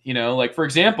it. Like, for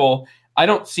example, I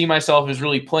don't see myself as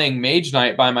really playing Mage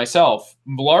Knight by myself,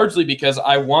 largely because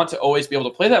I want to always be able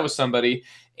to play that with somebody.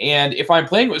 And if I'm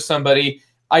playing with somebody,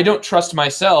 I don't trust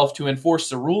myself to enforce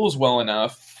the rules well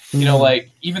enough. Like,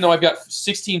 even though I've got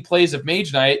 16 plays of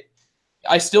Mage Knight,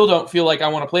 I still don't feel like I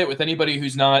want to play it with anybody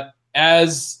who's not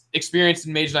as experienced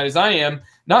in Mage Knight as I am.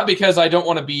 Not because I don't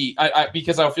want to be,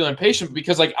 because I'll feel impatient, but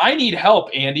because, like, I need help,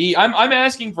 Andy. I'm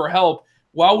asking for help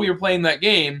while we were playing that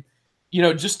game,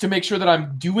 just to make sure that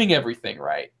I'm doing everything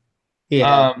right.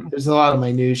 Yeah, there's a lot of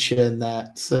minutia in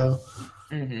that, so.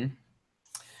 Mm-hmm.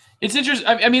 It's interesting.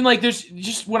 I mean, like, there's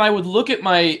just when I would look at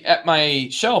my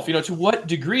shelf, to what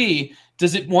degree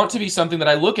does it want to be something that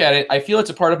I look at it, I feel it's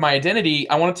a part of my identity.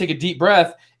 I want to take a deep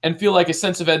breath and feel like a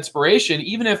sense of inspiration,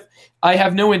 even if I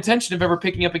have no intention of ever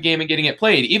picking up a game and getting it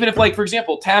played. Even if, like, for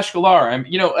example, Taj Mahal,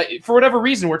 for whatever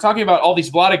reason, we're talking about all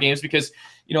these Vlada games because,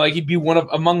 like, he'd be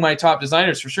among my top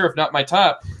designers for sure, if not my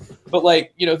top. But,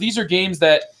 like, these are games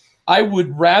that I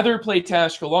would rather play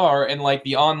Taj Mahal and, like,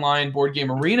 the online board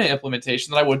game arena implementation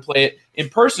than I would play it in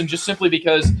person, just simply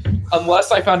because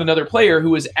unless I found another player who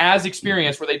was as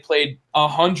experienced where they played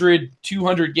 100,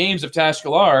 200 games of Taj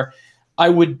Mahal, I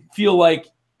would feel like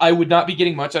I would not be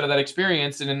getting much out of that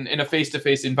experience in a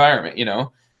face-to-face environment,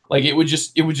 Like, it would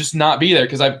just not be there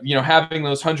because having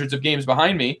those hundreds of games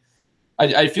behind me,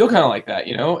 I feel kind of like that,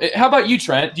 How about you,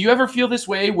 Trent? Do you ever feel this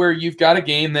way where you've got a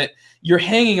game that you're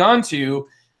hanging on to,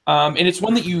 and it's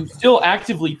one that you still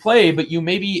actively play, but you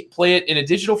maybe play it in a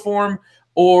digital form,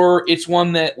 or it's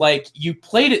one that, like, you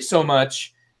played it so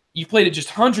much, you played it just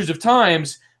hundreds of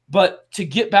times, but to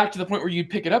get back to the point where you'd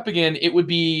pick it up again, it would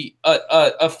be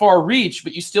a far reach,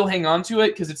 but you still hang on to it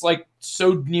because it's, like,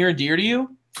 so near and dear to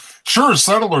you? Sure,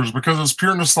 Settlers, because it's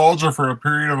pure nostalgia for a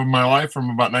period of my life from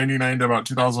about 99 to about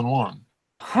 2001.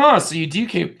 Huh, so you do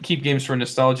keep games for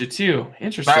nostalgia too.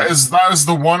 Interesting. That is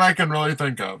the one I can really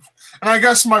think of. And I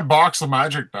guess my box of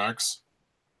Magic decks.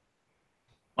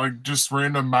 Like, just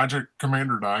random Magic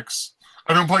Commander decks.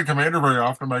 I don't play Commander very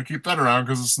often, but I keep that around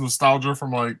because it's nostalgia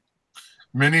from, like,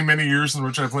 many, many years in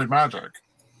which I played Magic.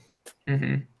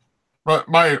 Mm-hmm. But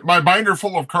my binder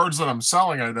full of cards that I'm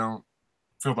selling, I don't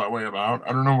feel that way about.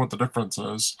 I don't know what the difference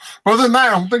is. But other than that,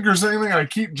 I don't think there's anything I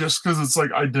keep just because it's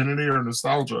like identity or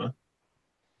nostalgia.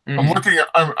 I'm looking at,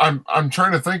 I'm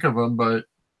trying to think of them, but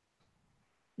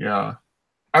yeah,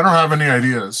 I don't have any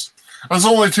ideas. That's the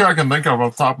only two I can think of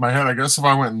off the top of my head. I guess if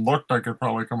I went and looked, I could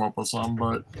probably come up with some,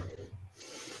 but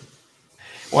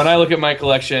when I look at my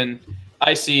collection,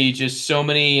 I see just so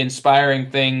many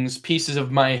inspiring things, pieces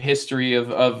of my history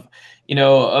of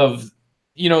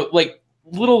like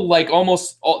little, like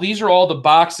almost all, these are all the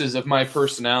boxes of my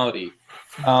personality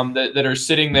that are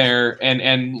sitting there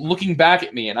and looking back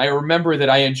at me. And I remember that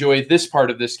I enjoy this part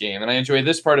of this game and I enjoy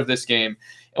this part of this game.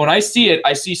 And when I see it,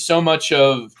 I see so much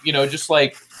of, just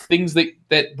like things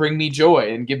that bring me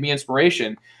joy and give me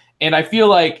inspiration. And I feel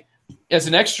like as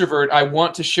an extrovert, I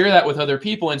want to share that with other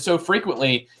people. And so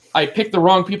frequently I pick the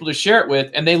wrong people to share it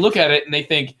with, and they look at it and they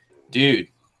think, dude,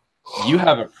 you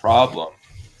have a problem.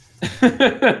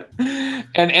 and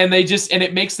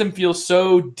it makes them feel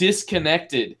so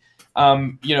disconnected,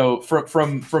 from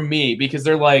me, because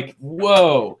they're like,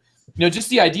 whoa, just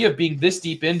the idea of being this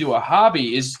deep into a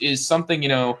hobby is something,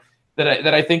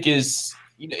 that I think is,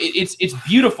 it's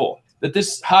beautiful that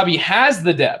this hobby has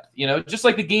the depth, just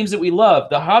like the games that we love,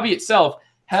 the hobby itself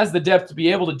has the depth to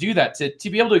be able to do that, to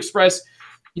be able to express,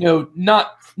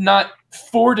 not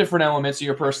 4 different elements of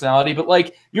your personality, but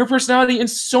like your personality in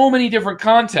so many different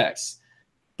contexts.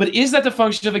 But is that the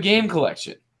function of a game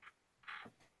collection?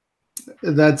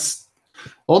 That's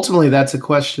a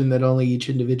question that only each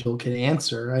individual can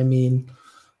answer. I mean,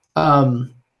 I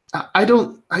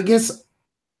don't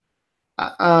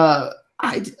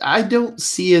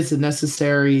see as a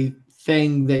necessary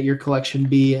thing that your collection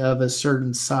be of a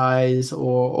certain size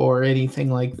or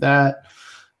anything like that.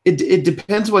 It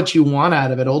depends what you want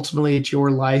out of it. Ultimately, it's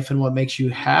your life and what makes you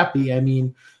happy. I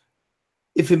mean,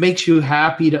 if it makes you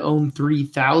happy to own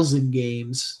 3,000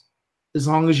 games, as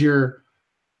long as you're,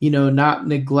 not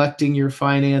neglecting your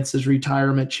finances,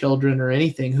 retirement, children, or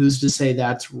anything, who's to say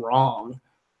that's wrong?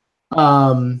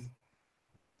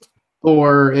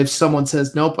 Or if someone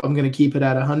says, nope, I'm going to keep it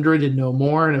at 100 and no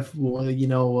more, and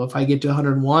if I get to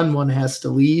 101, one has to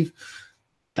leave,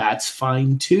 that's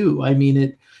fine too. I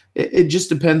mean, it just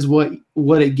depends what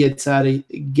it gets out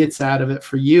of it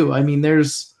for you. I mean,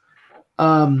 there's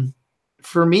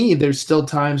for me, there's still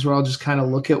times where I'll just kind of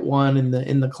look at one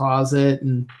in the closet,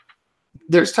 and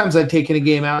there's times I've taken a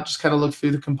game out, just kind of looked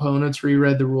through the components,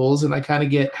 reread the rules, and I kind of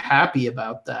get happy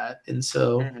about that. And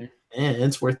so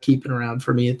it's worth keeping around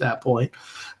for me at that point.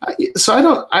 So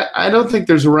I don't think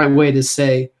there's a right way to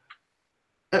say,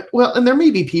 well, and there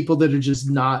may be people that are just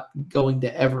not going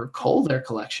to ever cull their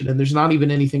collection, and there's not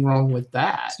even anything wrong with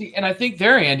that. See, and I think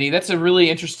there, Andy, that's a really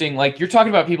interesting, like, you're talking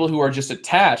about people who are just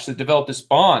attached, that develop this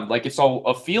bond, like it's all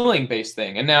a feeling-based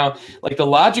thing. And now, like, the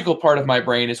logical part of my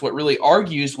brain is what really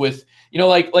argues with,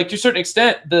 like to a certain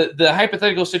extent, the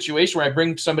hypothetical situation where I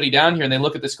bring somebody down here and they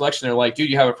look at this collection, they're like, dude,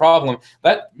 you have a problem.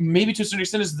 That maybe to a certain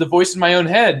extent is the voice in my own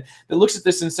head that looks at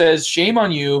this and says, shame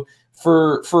on you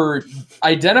for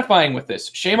identifying with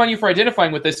this. Shame on you for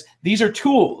identifying with this. These are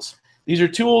tools. These are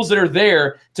tools that are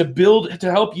there to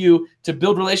help you to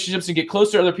build relationships and get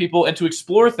closer to other people and to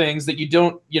explore things that you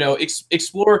don't,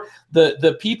 explore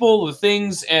the people, the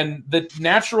things, and the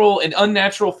natural and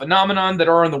unnatural phenomenon that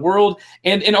are in the world,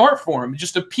 and in art form,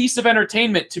 just a piece of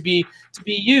entertainment to be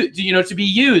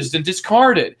used and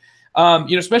discarded.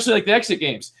 Especially like the exit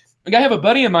games. Like, I have a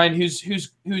buddy of mine whose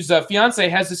fiance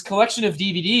has this collection of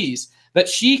DVDs that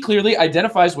she clearly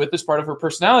identifies with as part of her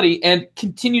personality and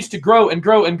continues to grow and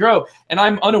grow and grow. And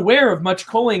I'm unaware of much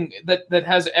culling that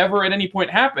has ever at any point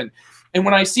happened. And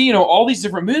when I see, all these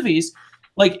different movies,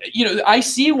 like, I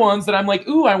see ones that I'm like,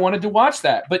 ooh, I wanted to watch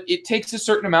that. But it takes a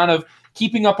certain amount of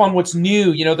keeping up on what's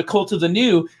new, the cult of the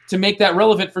new, to make that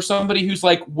relevant for somebody who's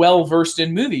like well-versed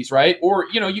in movies, right? Or,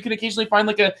 you can occasionally find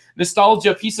like a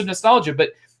piece of nostalgia,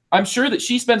 but I'm sure that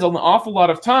she spends an awful lot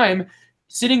of time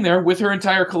sitting there with her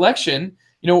entire collection,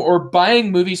 or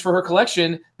buying movies for her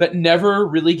collection that never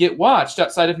really get watched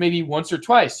outside of maybe once or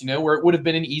twice, where it would have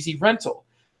been an easy rental.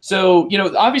 So,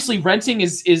 obviously renting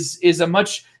is a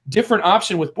much different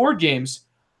option with board games,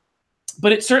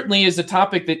 but it certainly is a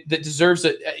topic that deserves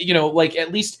like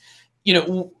at least,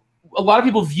 a lot of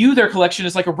people view their collection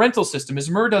as like a rental system, as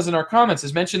Mur does in our comments,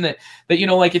 has mentioned that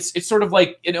like it's sort of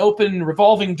like an open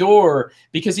revolving door,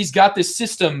 because he's got this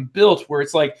system built where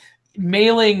it's like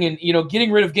mailing and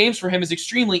getting rid of games for him is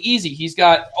extremely easy. He's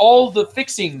got all the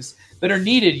fixings that are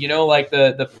needed, like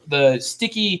the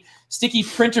sticky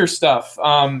printer stuff,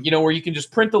 where you can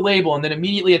just print the label and then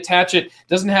immediately attach it.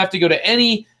 Doesn't have to go to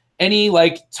any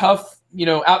like tough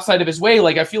outside of his way.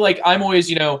 Like, I feel like I'm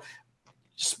always,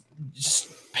 just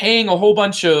paying a whole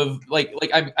bunch of like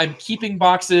I'm keeping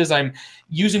boxes, I'm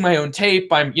using my own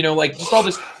tape, I'm like just all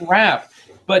this crap.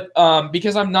 But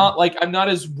because I'm not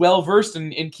as well versed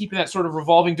in keeping that sort of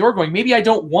revolving door going. Maybe I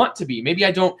don't want to be. Maybe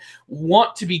I don't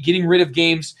want to be getting rid of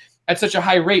games at such a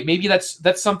high rate. Maybe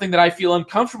that's something that I feel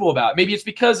uncomfortable about. Maybe it's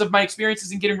because of my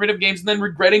experiences in getting rid of games and then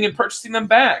regretting and purchasing them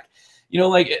back.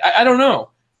 I don't know.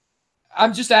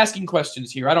 I'm just asking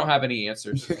questions here. I don't have any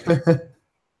answers.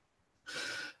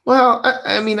 Well,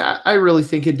 I really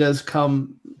think it does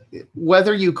come,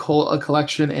 whether you call a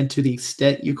collection and to the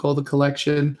extent you call the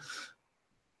collection,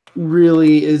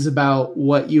 really is about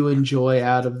what you enjoy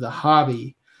out of the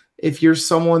hobby. If you're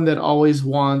someone that always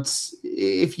wants,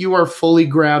 if you are fully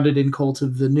grounded in Cult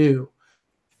of the New,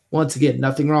 once again,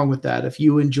 nothing wrong with that. If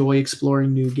you enjoy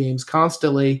exploring new games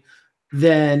constantly,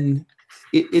 then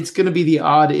it's going to be the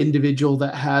odd individual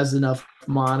that has enough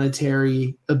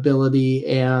monetary ability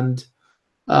and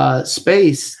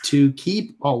space to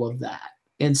keep all of that.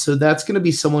 And so that's going to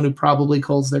be someone who probably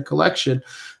calls their collection,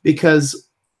 because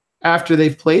after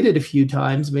they've played it a few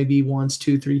times, maybe once,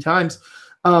 2, 3 times,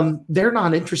 they're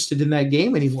not interested in that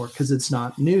game anymore because it's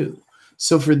not new.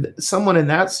 So for someone in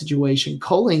that situation,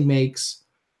 culling makes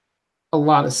a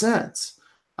lot of sense.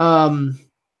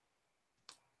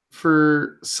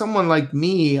 For someone like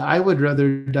me, I would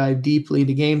rather dive deeply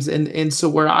into games. And so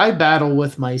where I battle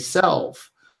with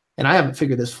myself, and I haven't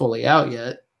figured this fully out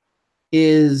yet,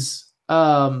 is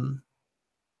how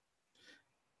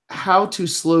to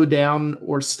slow down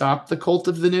or stop the Cult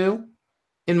of the New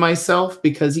in myself,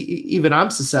 because even I'm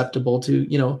susceptible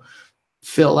to,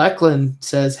 Phil Eklund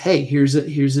says, hey, here's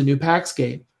a new PAX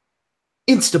game.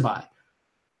 Insta-buy.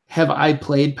 Have I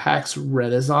played PAX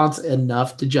Renaissance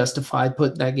enough to justify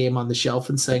putting that game on the shelf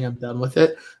and saying I'm done with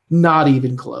it? Not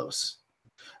even close.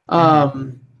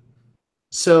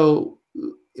 So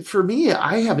for me,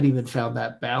 I haven't even found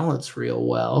that balance real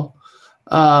well.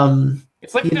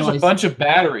 It's like there's a bunch of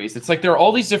batteries. It's like there are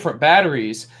all these different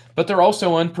batteries, but they're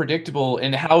also unpredictable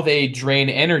in how they drain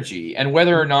energy and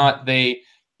whether or not they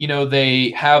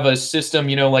have a system,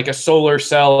 like a solar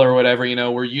cell or whatever.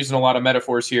 We're using a lot of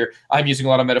metaphors here. I'm using a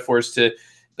lot of metaphors to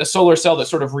the solar cell that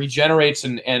sort of regenerates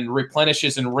and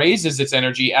replenishes and raises its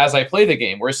energy as I play the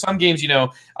game. Whereas some games,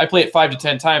 I play it 5 to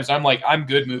 10 times. And I'm like, I'm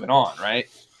good moving on, right?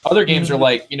 Other games are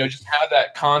like, just have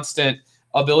that constant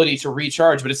ability to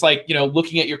recharge. But it's like,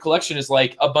 looking at your collection is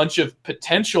like a bunch of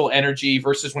potential energy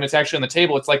versus when it's actually on the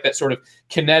table, it's like that sort of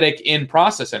kinetic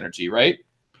in-process energy, right?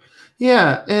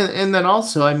 Yeah, and then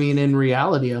also, in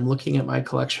reality, I'm looking at my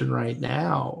collection right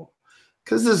now,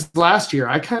 because this last year,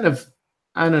 I don't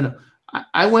know,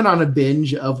 I went on a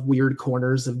binge of weird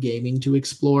corners of gaming to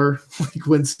explore, like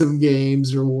Winsome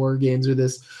Games or War Games or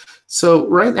this. So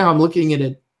right now I'm looking at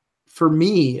it, for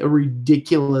me, a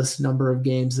ridiculous number of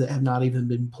games that have not even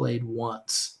been played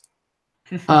once.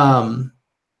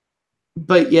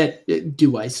 But yet,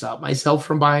 do I stop myself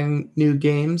from buying new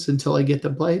games until I get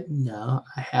them played? No,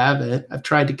 I haven't. I've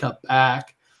tried to cut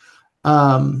back.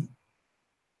 So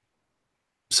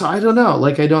I don't know.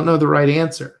 I don't know the right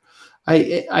answer.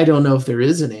 I don't know if there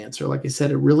is an answer. Like I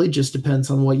said, it really just depends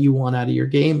on what you want out of your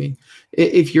gaming.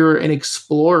 If you're an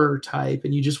explorer type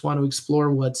and you just want to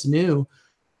explore what's new,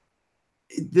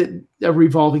 a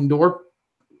revolving door,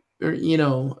 or,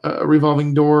 a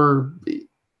revolving door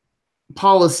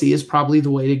policy is probably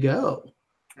the way to go.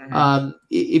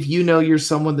 If you're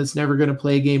someone that's never going to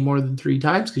play a game more than 3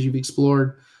 times because you've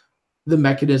explored the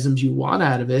mechanisms you want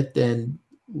out of it, then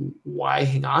why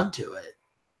hang on to it?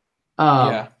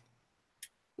 Yeah.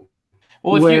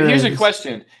 Well, here's a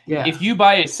question. Yeah. If you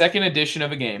buy a second edition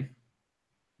of a game,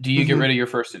 do you get rid of your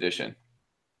first edition?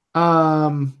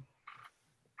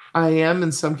 I am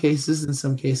in some cases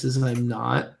I'm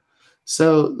not.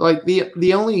 So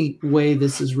the only way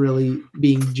this is really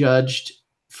being judged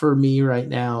for me right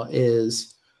now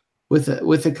is with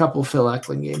a couple Phil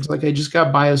Eklund games. Like I just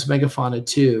got BIOS Megafauna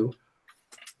 2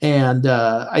 and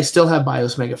I still have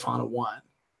BIOS Megafauna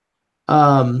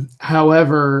 1.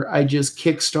 However, I just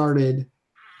kickstarted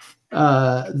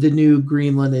the new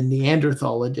Greenland and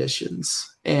Neanderthal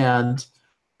editions, and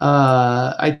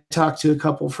I talked to a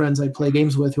couple friends I play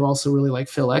games with who also really like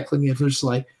Phil Eklund games. They're just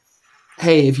like,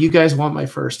 hey, if you guys want my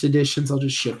first editions, I'll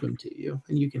just ship them to you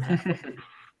and you can have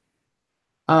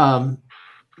them.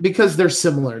 Because they're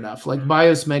similar enough. Like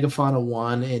BIOS Megafauna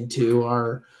 1 and 2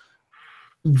 are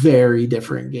very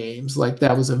different games. Like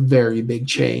that was a very big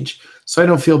change. So I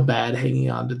don't feel bad hanging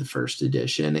on to the first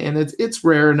edition. And it's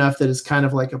rare enough that it's kind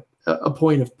of like a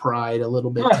point of pride a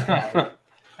little bit.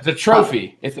 It's a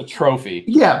trophy. It's a trophy.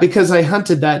 Yeah, because I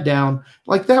hunted that down.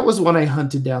 Like that was one I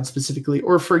hunted down specifically.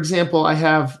 Or for example, I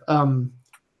have the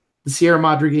Sierra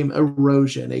Madre game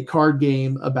Erosion, a card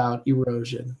game about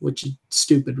erosion, which is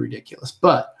stupid, ridiculous.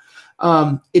 But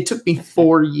it took me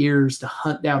 4 years to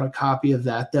hunt down a copy of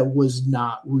that was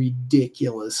not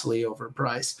ridiculously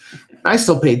overpriced. I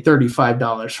still paid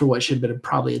 $35 for what should have been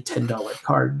probably a $10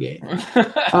 card game.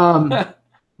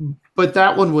 But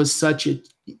that one was such a,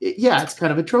 yeah, it's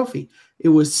kind of a trophy. It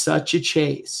was such a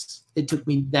chase. It took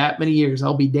me that many years.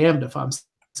 I'll be damned if I'm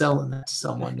selling that to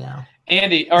someone now.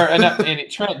 Andy,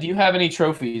 Trent, do you have any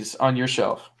trophies on your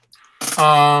shelf?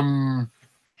 I'm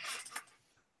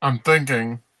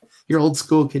thinking. Your old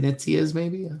school Knizias,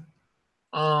 maybe?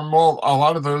 Well, a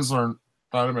lot of those aren't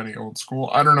that many old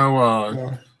school. I don't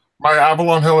know. My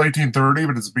Avalon Hill 1830,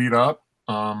 but it's beat up.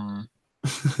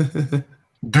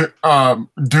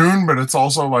 Dune, but it's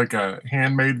also like a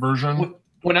handmade version.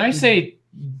 When I say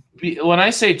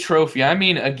trophy, I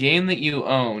mean a game that you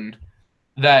own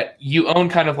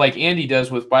kind of like Andy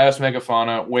does with Bios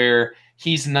Megafauna, where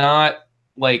he's not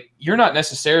like, you're not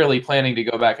necessarily planning to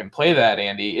go back and play that,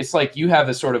 Andy. It's like you have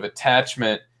a sort of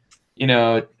attachment, you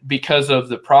know, because of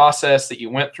the process that you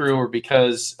went through, or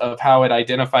because of how it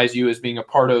identifies you as being a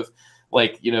part of,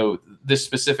 like, you know, this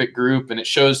specific group, and it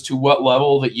shows to what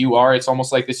level that you are. It's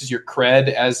almost like this is your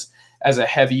cred as a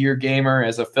heavier gamer,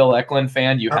 as a Phil Eklund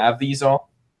fan. You have these all.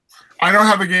 I don't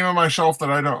have a game on my shelf that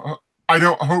I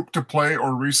don't hope to play,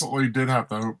 or recently did have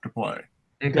the hope to play.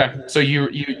 Okay, so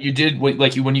you did,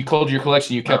 like, when you culled your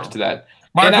collection, you kept it to that.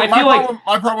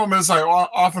 My problem is I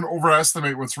often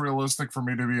overestimate what's realistic for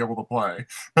me to be able to play.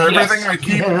 But everything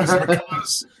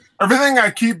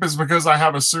I keep is because I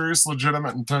have a serious,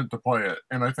 legitimate intent to play it,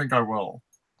 and I think I will,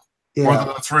 whether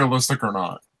that's realistic or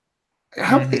not.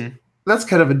 That's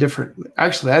kind of a different.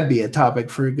 Actually, that'd be a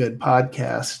topic for a good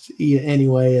podcast.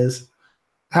 Anyway, is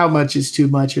how much is too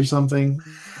much or something?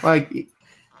 Like,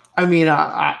 I mean,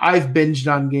 I've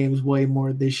binged on games way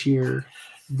more this year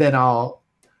than I'll.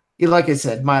 Like I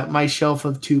said, my shelf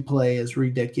of 2-play is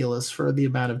ridiculous for the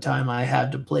amount of time I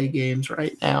have to play games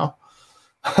right now.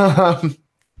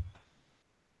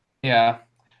 Yeah.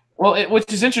 Well,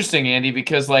 which is interesting, Andy,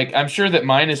 because, like, I'm sure that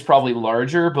mine is probably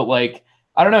larger, but, like,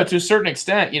 I don't know, to a certain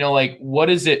extent, you know, like, what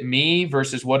is it me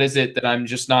versus what is it that I'm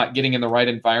just not getting in the right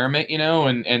environment, you know,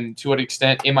 and to what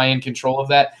extent am I in control of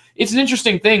that? It's an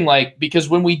interesting thing, like, because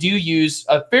when we do use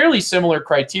a fairly similar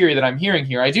criteria that I'm hearing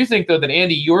here, I do think, though, that,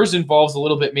 Andy, yours involves a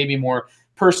little bit maybe more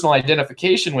personal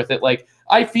identification with it. Like,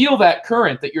 I feel that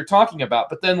current that you're talking about,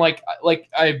 but then, like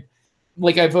I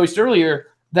voiced earlier,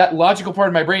 that logical part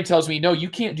of my brain tells me, no, you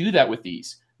can't do that with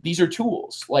these. These are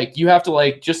tools. Like, you have to,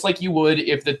 like, just like you would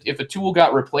if a tool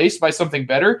got replaced by something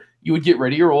better, you would get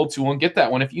rid of your old tool and get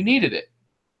that one if you needed it.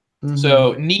 Mm-hmm.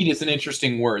 So need is an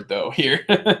interesting word, though, here.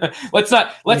 let's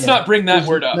not bring that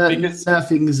word up, because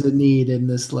nothing's a need in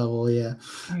this level. Yeah.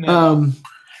 No.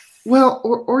 Well,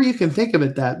 or you can think of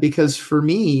it that, because for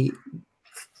me,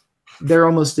 there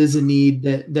almost is a need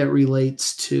that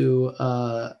relates to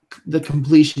the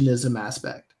completionism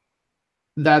aspect.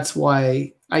 That's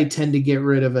why I tend to get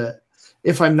rid of it.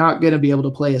 If I'm not going to be able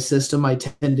to play a system, I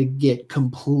tend to get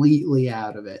completely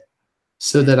out of it,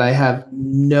 so that I have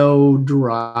no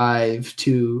drive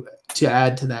to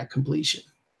add to that completion.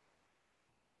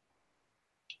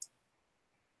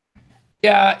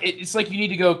 Yeah, it's like you need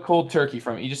to go cold turkey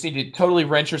from it. You just need to totally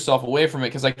wrench yourself away from it,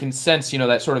 because I can sense, you know,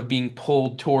 that sort of being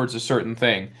pulled towards a certain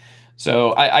thing.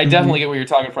 So I definitely get where you're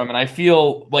talking from, and I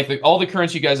feel like all the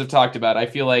currents you guys have talked about, I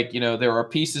feel like, you know, there are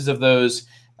pieces of those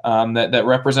that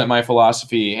represent my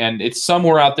philosophy, and it's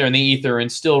somewhere out there in the ether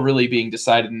and still really being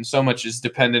decided, and so much is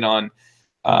dependent on,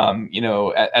 you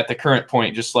know, at the current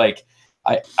point, just like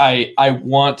I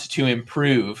want to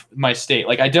improve my state.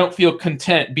 Like, I don't feel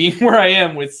content being where I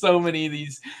am with so many of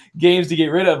these games to get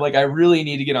rid of. Like, I really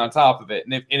need to get on top of it,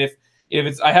 and if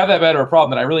it's, I have that bad of a problem,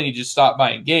 that I really need to just stop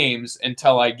buying games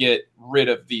until I get rid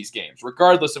of these games,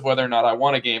 regardless of whether or not I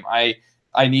want a game. I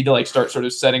need to, like, start sort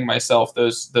of setting myself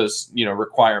those you know,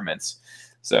 requirements.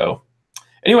 So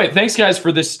anyway, thanks guys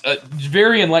for this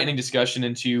very enlightening discussion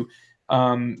into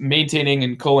maintaining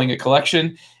and culling a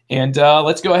collection. And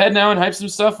let's go ahead now and hype some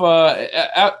stuff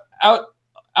out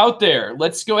there.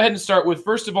 Let's go ahead and start with,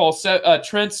 first of all,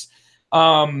 Trent's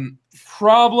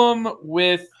problem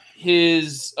with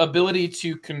his ability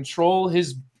to control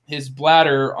his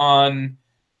bladder on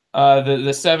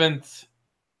the seventh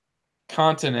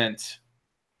continent.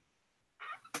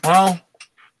 Well,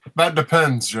 that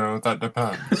depends, Joe. That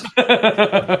depends.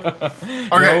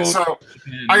 Okay, so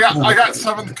I got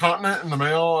Seventh Continent in the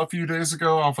mail a few days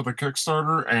ago off of the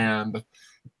Kickstarter, and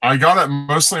I got it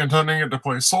mostly intending it to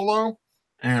play solo,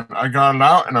 and I got it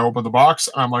out and I opened the box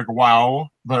and I'm like, wow,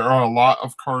 there are a lot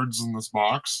of cards in this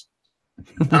box.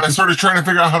 And I started trying to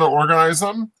figure out how to organize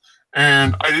them,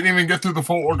 and I didn't even get through the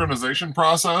full organization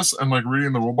process and like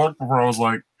reading the rulebook before I was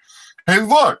like, hey,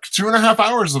 look, 2.5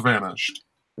 hours have vanished.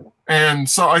 And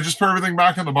so I just put everything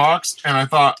back in the box, and I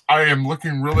thought, I am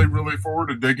looking really, really forward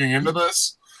to digging into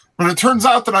this. But it turns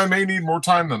out that I may need more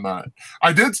time than that.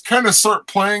 I did kind of start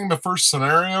playing the first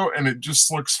scenario, and it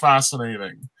just looks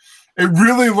fascinating. It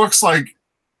really looks like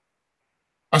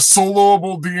a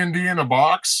soloable D&D in a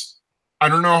box. I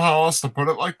don't know how else to put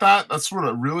it like that. That's what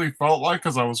it really felt like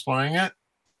as I was playing it.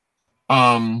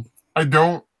 I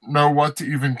don't know what to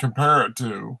even compare it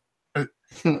to.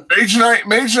 Mage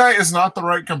Knight is not the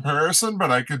right comparison, but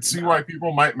I could see why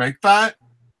people might make that.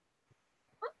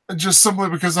 Just simply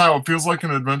because of how it feels like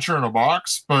an adventure in a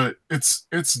box, but it's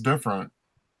different.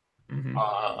 Mm-hmm.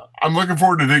 I'm looking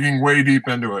forward to digging way deep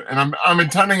into it, and I'm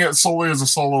intending it solely as a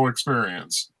solo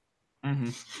experience. Mm-hmm.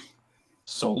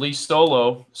 Solely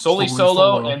solo,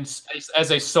 and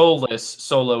as a soulless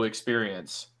solo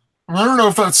experience. I don't know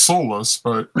if that's soulless,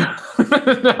 but no,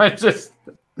 I just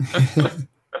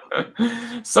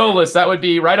soulless. That would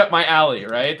be right up my alley,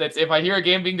 right? That's if I hear a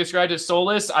game being described as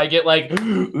soulless, I get like,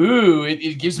 ooh,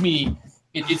 it gives me,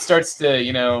 it starts to,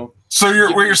 you know. So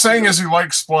what you're saying is you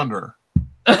like Splendor.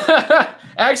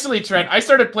 Actually, Trent, I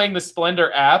started playing the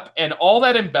Splendor app, and all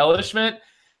that embellishment,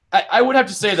 I would have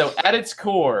to say though, at its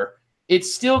core, it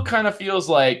still kind of feels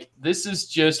like this is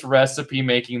just recipe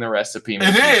making the recipe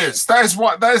making. It is. That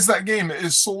is that game. It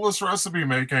is soulless recipe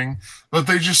making that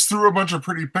they just threw a bunch of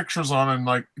pretty pictures on and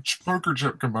like poker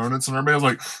chip components, and everybody was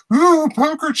like, ooh,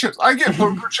 poker chips. I get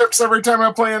poker chips every time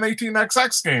I play an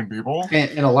 18xx game, people.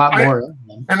 And a lot more.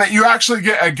 And that you actually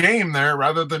get a game there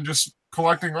rather than just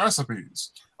collecting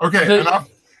recipes. Okay, enough.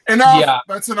 Yeah.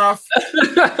 That's enough.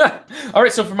 All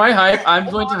right, so for my hype, I'm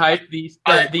going to hype the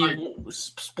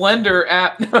Splendor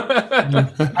app.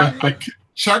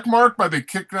 Checkmark by the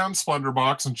Kickdown Splendor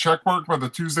box and checkmark by the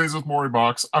Tuesdays with Maury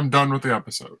box. I'm done with the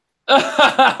episode.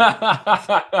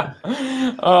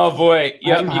 Oh boy!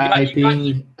 Yep, I'm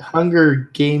hyping Hunger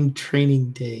Game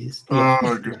Training Days.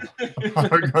 Oh, good.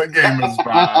 That game is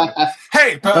bad.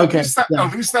 Hey, but okay,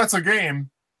 at least that's a game.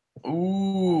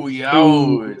 Ooh,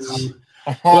 yo.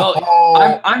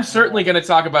 Well, I'm certainly going to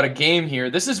talk about a game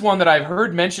here. This is one that I've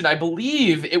heard mentioned. I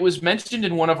believe it was mentioned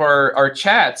in one of our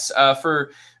chats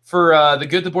for the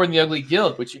Good, the Bored, and the Ugly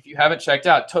Guild, which if you haven't checked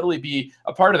out, totally be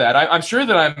a part of that. I'm sure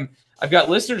that I've got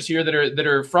listeners here that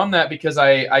are from that because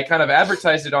I kind of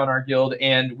advertised it on our guild,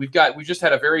 and we just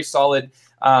had a very solid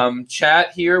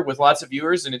chat here with lots of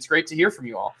viewers, and it's great to hear from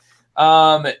you all.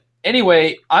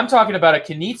 Anyway, I'm talking about a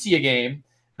Knizia game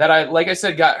that like I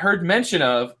said, got heard mention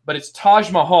of, but it's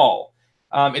Taj Mahal.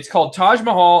 It's called Taj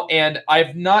Mahal, and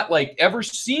I've not ever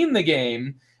seen the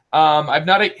game. I've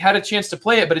not had a chance to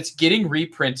play it, but it's getting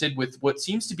reprinted with what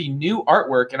seems to be new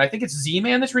artwork, and I think it's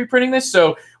Z-Man that's reprinting this.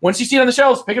 So once you see it on the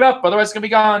shelves, pick it up. Otherwise, it's gonna be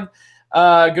gone.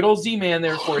 Good old Z-Man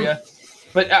there for you.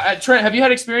 But Trent, have you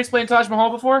had experience playing Taj Mahal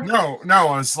before? No.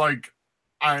 It's like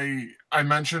I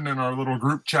mentioned in our little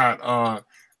group chat.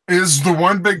 Is the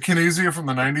one big Knizia from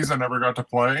the 90s I never got to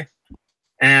play.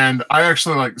 And I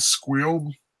actually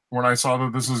squealed when I saw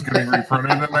that this was getting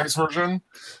reprinted in a nice version.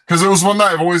 Because it was one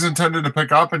that I've always intended to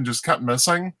pick up and just kept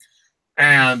missing.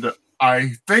 And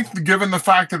I think given the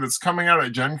fact that it's coming out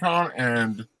at Gen Con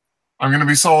and I'm going to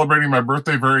be celebrating my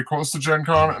birthday very close to Gen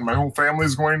Con and my whole family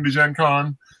is going to Gen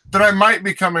Con, that I might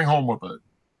be coming home with it.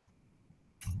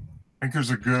 I think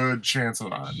there's a good chance of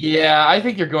that. Yeah, I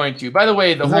think you're going to. By the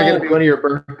way, Is that going to be one of your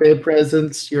birthday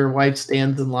presents? Your wife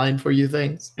stands in line for you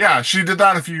things? Yeah, she did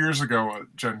that a few years ago at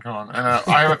Gen Con. And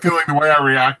I have a feeling the way I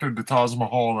reacted to Taj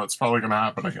Mahal, that's probably going to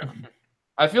happen again.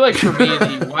 I feel like for me,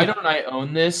 the why don't I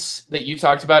own this that you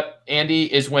talked about, Andy,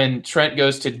 is when Trent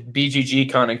goes to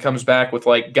BGG Con and comes back with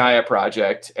Gaia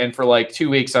Project. And for 2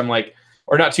 weeks, I'm like,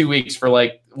 or not 2 weeks, for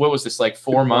what was this,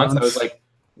 4 months? I was like,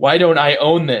 why don't I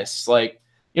own this?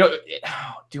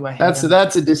 Do I? That's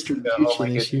a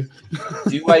distribution issue.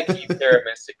 Do I keep Terra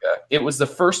Mystica? It was the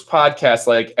first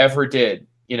podcast I ever did,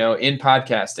 in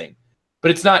podcasting.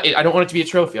 But it's not. I don't want it to be a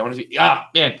trophy. I want it to be.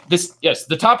 Man, yes,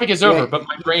 the topic is over, but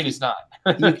my brain is not.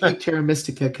 You keep Terra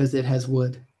Mystica because it has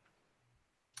wood.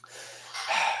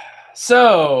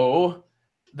 So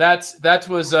that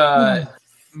was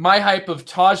my hype of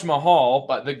Taj Mahal,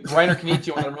 but the Reiner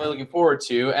Knizia one I'm really looking forward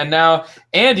to. And now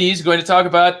Andy's going to talk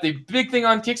about the big thing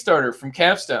on Kickstarter from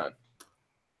Capstone.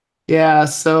 Yeah,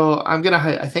 so I'm going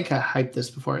to I think I hyped this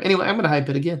before. Anyway, I'm going to hype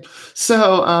it again.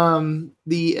 So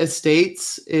the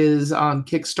Estates is on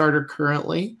Kickstarter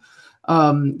currently.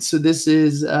 So this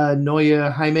is Neue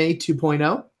Jaime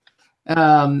 2.0.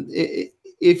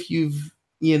 If you've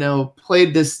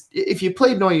played this, if you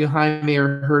played Neue Jaime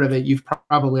or heard of it, you've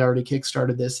probably already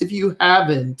kickstarted this. If you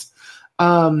haven't,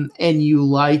 and you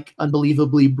like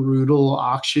unbelievably brutal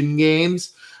auction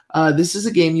games, this is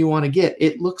a game you want to get.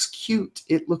 It looks cute.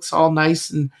 It looks all nice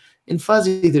and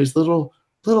fuzzy. There's little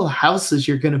houses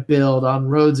you're going to build on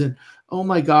roads, and oh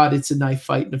my God, it's a knife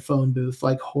fight in a phone booth,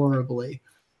 like horribly.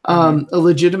 A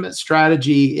legitimate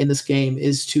strategy in this game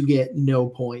is to get no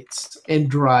points and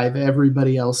drive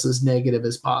everybody else as negative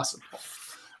as possible.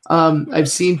 I've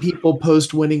seen people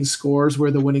post winning scores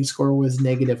where the winning score was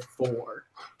 -4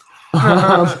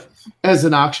 as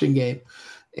an auction game.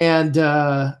 And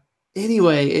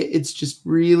anyway, it's just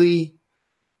really,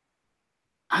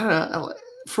 I don't know.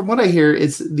 From what I hear,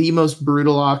 it's the most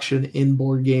brutal auction in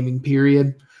board gaming,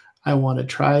 period. I want to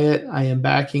try it. I am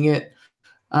backing it.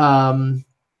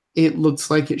 It looks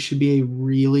like it should be a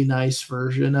really nice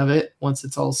version of it once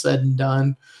it's all said and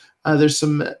done. There's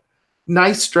some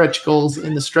nice stretch goals,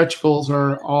 and the stretch goals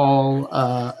are all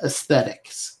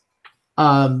aesthetics.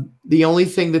 The only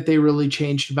thing that they really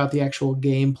changed about the actual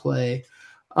gameplay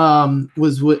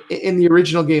was in the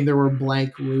original game, there were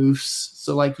blank roofs.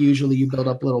 So like usually you build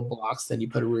up little blocks, then you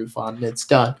put a roof on and it's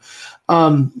done.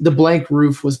 The blank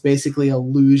roof was basically a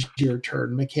lose your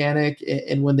turn mechanic.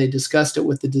 And when they discussed it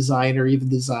with the designer, even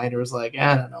the designer was like,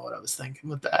 I don't know what I was thinking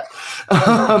with that.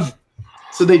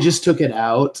 So they just took it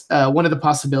out. One of the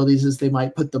possibilities is they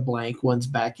might put the blank ones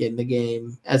back in the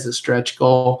game as a stretch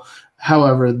goal.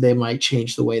 However, they might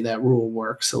change the way that rule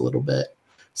works a little bit.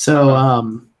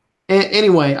 So,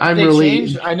 anyway, I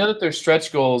know that there's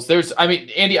stretch goals.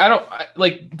 Andy,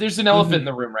 there's an elephant in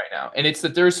the room right now, and it's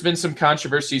that there's been some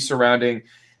controversy surrounding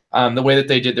the way that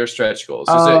they did their stretch goals.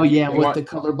 The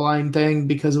colorblind thing,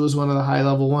 because it was one of the high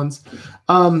level ones.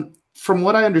 From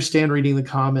what I understand reading the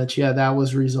comments, that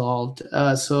was resolved.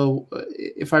 So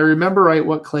if I remember right,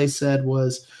 what Clay said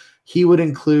was he would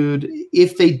include,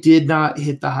 if they did not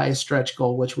hit the highest stretch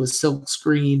goal, which was silk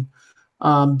screen,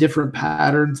 different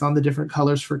patterns on the different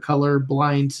colors for color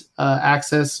blind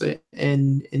access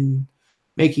and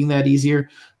making that easier.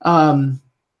 From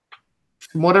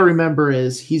what I remember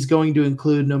is he's going to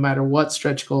include, no matter what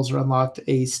stretch goals are unlocked,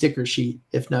 a sticker sheet,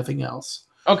 if nothing else.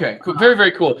 Okay, cool. Very,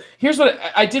 very cool. Here's what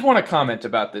I did want to comment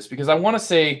about this, because I want to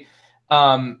say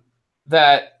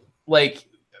that like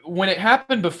when it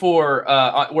happened before,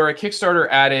 where a Kickstarter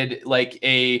added like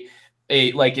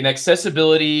an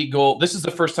accessibility goal. This is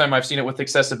the first time I've seen it with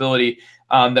accessibility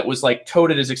that was like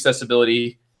touted as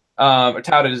accessibility, or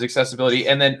touted as accessibility.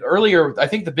 And then earlier, I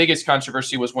think the biggest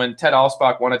controversy was when Ted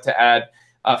Alspach wanted to add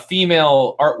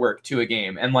female artwork to a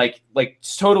game and like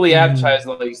totally advertise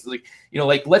like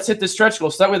let's hit this stretch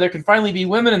goal so that way there can finally be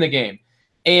women in the game.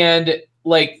 And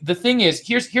like the thing is,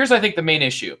 here's I think the main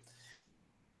issue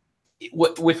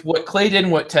with what Clay did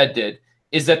and what Ted did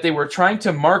is that they were trying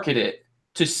to market it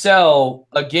to sell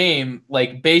a game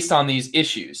like based on these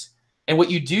issues. And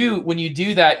what you do when you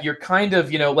do that, you're kind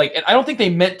of, and I don't think they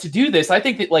meant to do this. I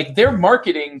think that like they're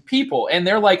marketing people and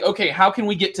they're like, okay, how can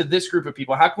we get to this group of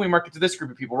people? How can we market to this group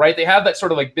of people, right? They have that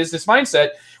sort of like business mindset,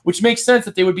 which makes sense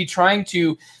that they would be trying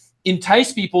to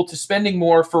entice people to spending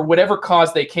more for whatever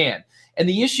cause they can. And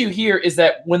the issue here is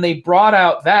that when they brought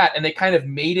out that and they kind of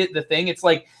made it the thing, it's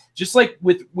like, just like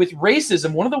with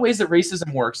racism, one of the ways that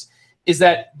racism works is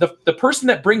that the person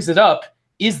that brings it up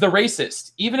is the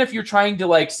racist. Even if you're trying to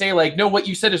like say like, no, what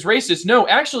you said is racist. No,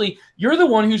 actually, you're the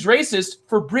one who's racist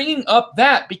for bringing up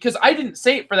that because I didn't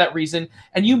say it for that reason.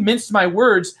 And you minced my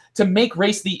words to make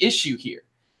race the issue here.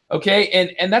 Okay.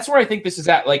 And that's where I think this is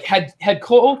at. Like had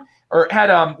Cole or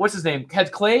had, what's his name?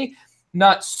 Had Clay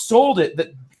not sold it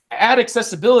that add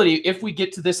accessibility, if we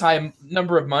get to this high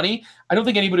number of money, I don't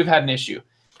think anybody would have had an issue.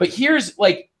 But here's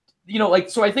like,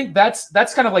 so I think that's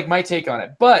kind of like my take on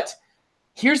it. But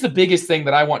here's the biggest thing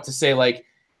that I want to say, like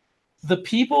the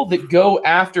people that go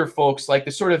after folks like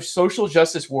the sort of social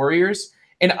justice warriors,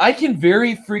 and I can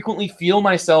very frequently feel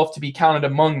myself to be counted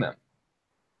among them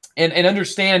and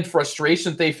understand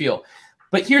frustration they feel.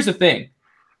 But here's the thing,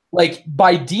 like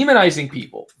by demonizing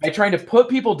people, by trying to put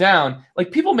people down,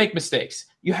 like people make mistakes.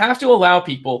 You have to allow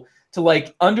people to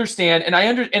like understand. And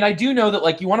I do know that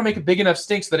like you want to make a big enough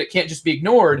stink so that it can't just be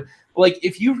ignored. But, like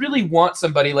if you really want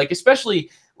somebody, like especially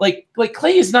like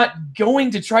Clay is not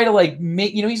going to try to like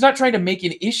make, he's not trying to make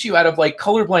an issue out of like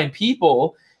colorblind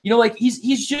people, like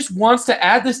he's just wants to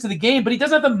add this to the game, but he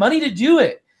doesn't have the money to do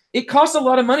it. It costs a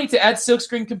lot of money to add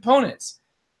silkscreen components.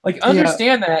 Like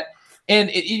understand that. And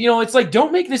it's like,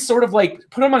 don't make this sort of like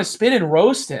put him on a spin and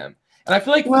roast him. And I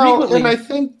feel like and I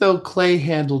think though Clay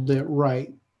handled it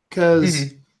right.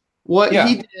 because what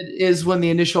he did is when the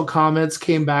initial comments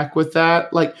came back with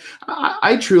that, like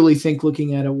I truly think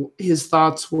looking at it, his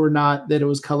thoughts were not that it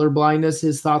was color blindness.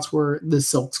 His thoughts were the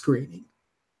silk screening.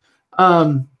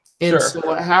 And so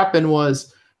what happened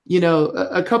was,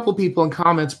 a couple people in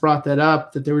comments brought that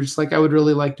up, that they were just like, I would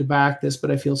really like to back this,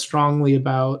 but I feel strongly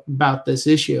about this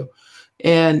issue.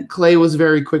 And Clay was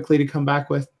very quickly to come back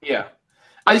with,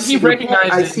 I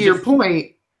see your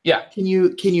point. Yeah. Can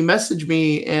you message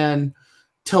me and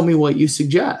tell me what you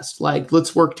suggest? Like,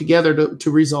 let's work together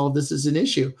to resolve this as an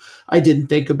issue. I didn't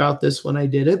think about this when I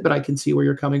did it, but I can see where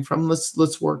you're coming from.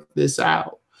 Let's work this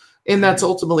out. And that's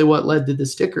ultimately what led to the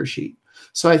sticker sheet.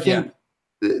 So I think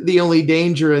the only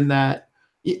danger in that,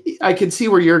 I can see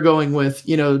where you're going with,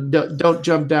 don't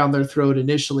jump down their throat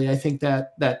initially. I think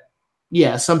that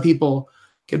some people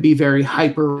can be very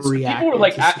hyper reactive. People were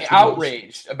like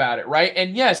outraged about it, right?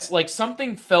 And yes, like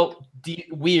something felt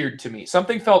weird to me.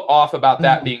 Something felt off about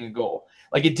that being a goal.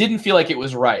 Like it didn't feel like it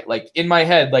was right. Like in my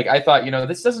head, like I thought,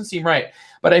 this doesn't seem right.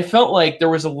 But I felt like there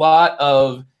was a lot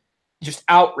of just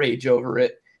outrage over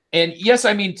it. And yes,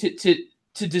 I mean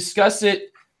to discuss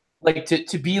it, like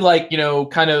to be like,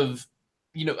 kind of,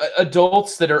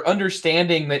 adults that are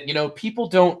understanding that, people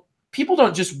don't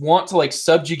just want to like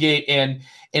subjugate and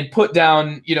put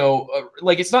down,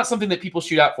 like it's not something that people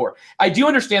shoot out for. I do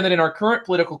understand that in our current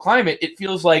political climate, it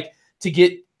feels like to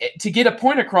get a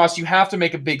point across, you have to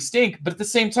make a big stink. But at the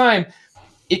same time,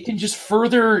 it can just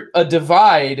further a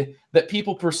divide that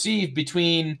people perceive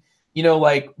between,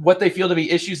 like what they feel to be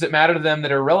issues that matter to them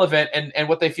that are relevant and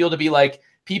what they feel to be like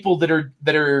people that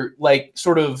are like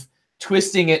sort of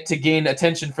twisting it to gain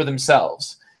attention for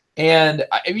themselves. And,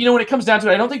 when it comes down to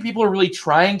it, I don't think people are really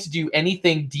trying to do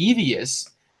anything devious.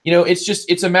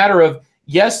 It's a matter of,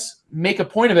 yes, make a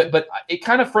point of it. But it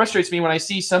kind of frustrates me when I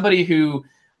see somebody who,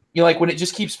 like when it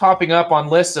just keeps popping up on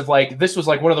lists of like, this was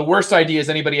like one of the worst ideas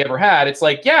anybody ever had. It's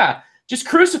like, yeah, just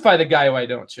crucify the guy, why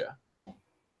don't you?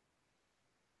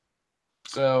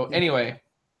 So anyway,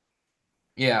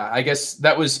 yeah, I guess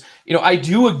that was, I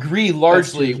do agree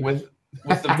largely with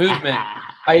the movement.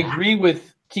 I agree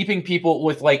with keeping people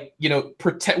with like,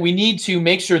 we need to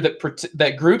make sure that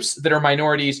that groups that are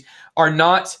minorities are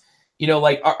not,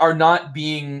 are not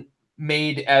being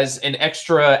made as an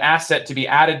extra asset to be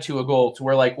added to a goal to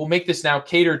where like, we'll make this now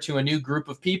cater to a new group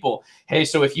of people. Hey,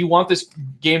 so if you want this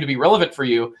game to be relevant for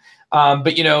you,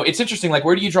 but it's interesting, like,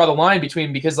 where do you draw the line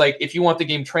between, because like, if you want the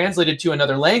game translated to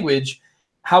another language,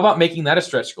 how about making that a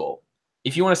stretch goal?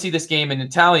 If you want to see this game in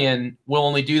Italian, we'll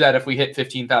only do that if we hit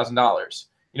 $15,000,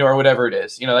 or whatever it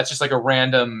is. That's just like a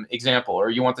random example. Or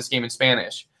you want this game in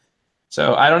Spanish.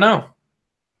 So I don't know.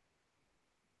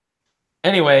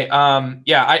 Anyway,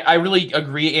 I really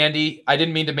agree, Andy. I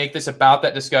didn't mean to make this about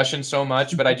that discussion so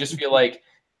much, but I just feel like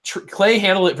Clay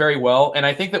handled it very well. And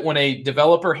I think that when a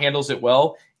developer handles it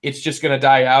well, it's just going to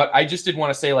die out. I just did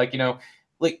want to say, like,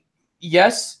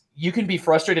 yes, you can be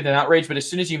frustrated and outraged, but as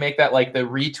soon as you make that, like the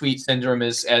retweet syndrome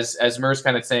is, as Mer's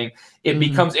kind of saying, it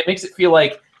makes it feel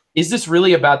like, is this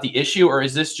really about the issue, or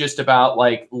is this just about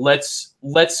like, let's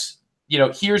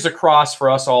here's a cross for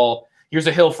us all. Here's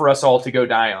a hill for us all to go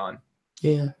die on.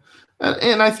 Yeah.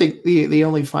 And I think the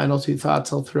only final two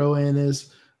thoughts I'll throw in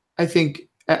is, I think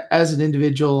as an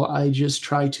individual, I just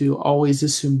try to always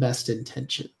assume best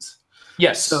intentions.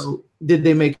 Yes. So did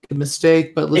they make a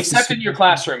mistake? But except in your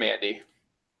classroom, Andy.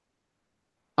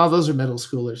 Oh, those are middle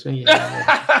schoolers.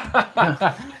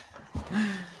 Yeah.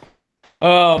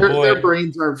 Oh, their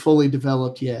brains aren't fully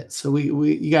developed yet, so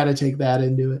you got to take that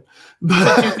into it.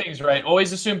 But two things, right?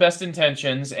 Always assume best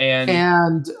intentions,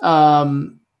 and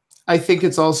I think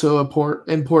it's also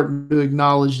important to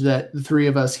acknowledge that the three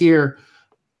of us here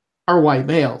are white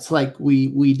males. Like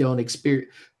we don't experience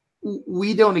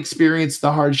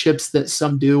the hardships that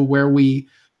some do.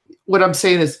 What I'm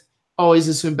saying is, always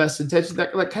assume best intentions.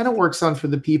 That kind of works on for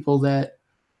the people that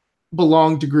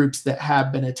belong to groups that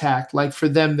have been attacked. Like for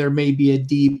them, there may be a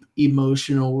deep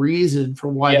emotional reason for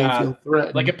why they feel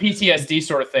threatened. Like a PTSD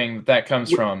sort of thing that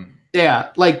comes from.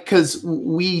 Yeah, like, because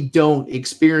we don't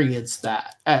experience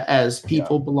that as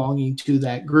people belonging to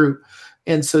that group.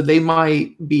 And so they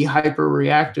might be hyper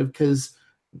reactive because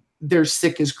they're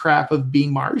sick as crap of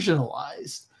being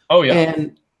marginalized. Oh, yeah.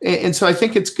 And so I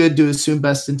think it's good to assume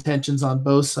best intentions on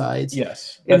both sides.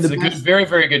 Yes. That's a good, very,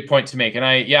 very good point to make.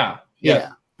 And yeah.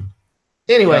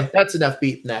 Anyway, that's enough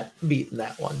beating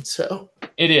that one. So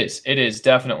it is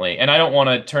definitely. And I don't want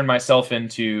to turn myself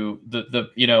into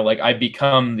the like I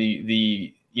become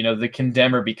the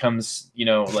condemner becomes,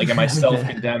 like, am I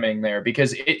self-condemning there?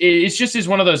 Because it's just is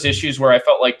one of those issues where I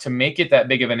felt like to make it that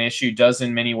big of an issue does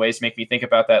in many ways make me think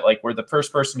about that. Like, we're the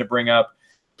first person to bring up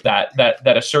that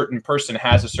a certain person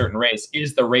has a certain race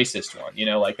is the racist one. You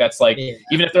know, like that's like,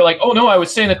 even if they're like, oh no, I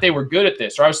was saying that they were good at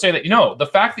this, or I was saying that, you know, the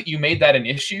fact that you made that an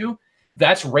issue,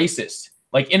 that's racist,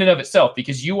 like in and of itself,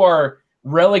 because you are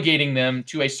relegating them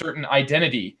to a certain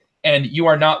identity, and you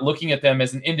are not looking at them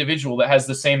as an individual that has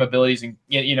the same abilities and,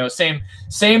 you know,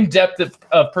 same depth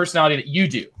of personality that you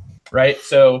do, right?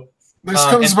 So this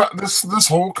comes back. This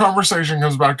whole conversation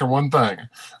comes back to one thing: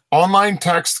 online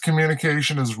text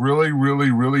communication is really,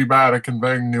 really, really bad at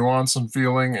conveying nuance and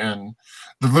feeling, and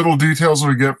the little details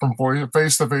we get from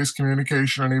face-to-face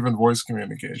communication and even voice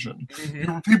communication.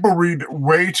 People read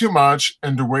way too much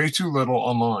into way too little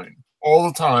online all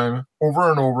the time,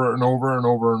 over and over and over and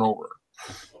over and over.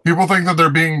 People think that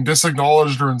they're being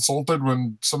disacknowledged or insulted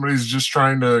when somebody's just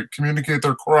trying to communicate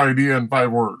their core idea in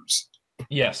 5 words.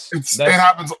 Yes. It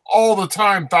happens all the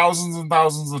time, thousands and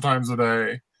thousands of times a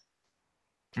day.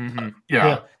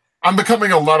 Yeah. I'm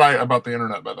becoming a Luddite about the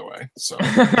internet, by the way. So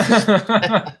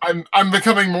I'm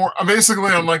becoming more,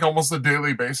 basically on like almost a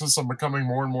daily basis, I'm becoming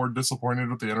more and more disappointed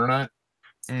with the internet.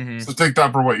 So take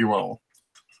that for what you will.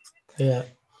 Yeah.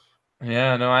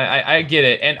 Yeah, no, I get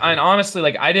it. And honestly,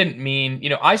 like, I didn't mean, you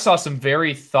know, I saw some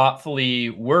very thoughtfully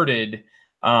worded,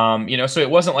 you know, so it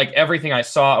wasn't like everything I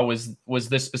saw was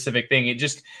this specific thing. It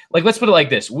just, like, let's put it like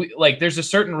this. There's a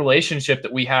certain relationship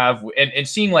that we have, and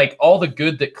seeing like all the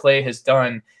good that Clay has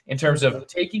done in terms of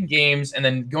taking games and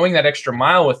then going that extra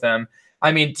mile with them.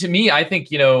 I mean, to me, I think,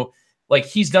 you know, like,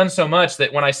 he's done so much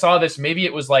that when I saw this, maybe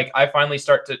it was like, I finally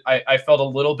I felt a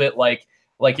little bit like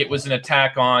it was an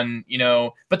attack on, you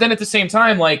know, but then at the same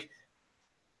time, like,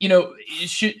 you know,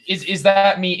 is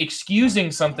that me excusing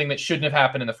something that shouldn't have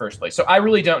happened in the first place? So I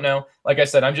really don't know. Like I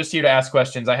said, I'm just here to ask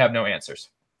questions. I have no answers.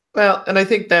 Well, and I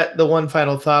think that the one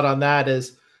final thought on that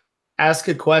is ask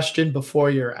a question before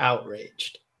you're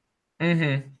outraged.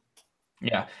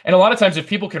 Yeah. And a lot of times if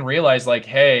people can realize like,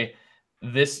 hey,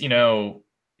 this, you know,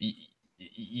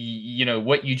 you know,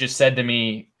 what you just said to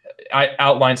me, I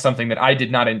outlined something that I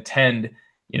did not intend.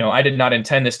 You know, I did not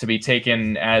intend this to be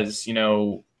taken as, you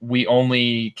know, we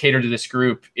only cater to this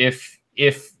group if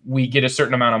we get a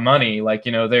certain amount of money. Like,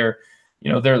 you know, they're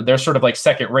sort of like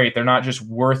second rate. They're not just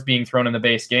worth being thrown in the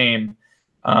base game.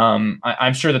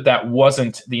 I'm sure that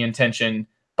wasn't the intention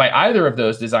by either of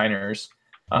those designers.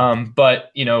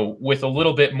 But, you know, with a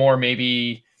little bit more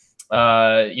maybe,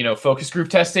 you know, focus group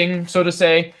testing, so to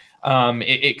say,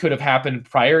 it could have happened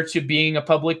prior to being a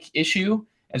public issue.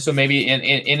 And so maybe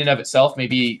in and of itself,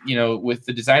 maybe, you know, with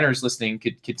the designers listening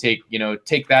could take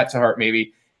that to heart.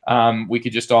 Maybe we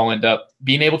could just all end up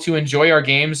being able to enjoy our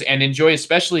games and enjoy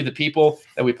especially the people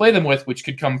that we play them with, which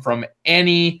could come from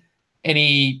any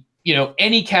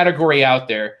category out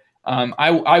there.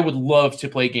 I would love to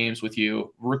play games with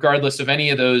you, regardless of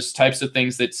any of those types of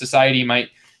things that society might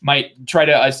try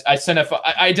to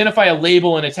identify a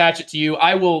label and attach it to you.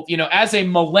 I will, you know, as a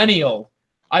millennial,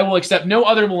 I will accept no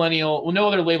other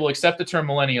label except the term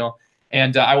millennial,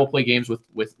 and I will play games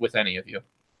with any of you,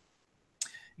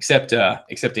 except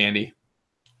Andy.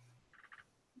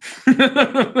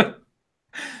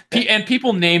 And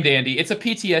people named Andy. It's a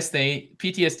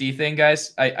PTSD thing,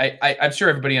 guys. I'm sure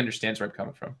everybody understands where I'm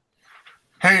coming from.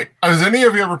 Hey, has any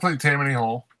of you ever played Tammany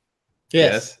Hall?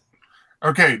 Yes.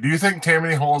 Okay, do you think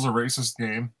Tammany Hall is a racist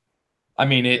game? I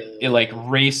mean, it like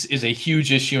race is a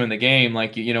huge issue in the game.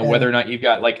 Like, you know, whether or not you've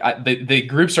got like the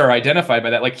groups are identified by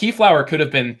that. Like Keyflower could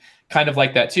have been kind of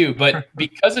like that too, but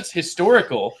because it's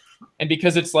historical and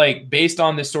because it's like based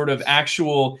on this sort of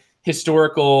actual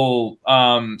historical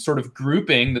sort of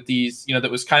grouping that these, you know,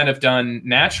 that was kind of done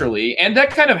naturally, and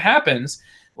that kind of happens.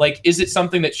 Like, is it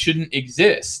something that shouldn't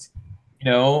exist?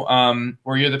 You know,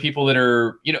 where you're the people that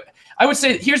are, you know, I would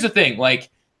say here's the thing,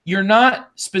 like, you're not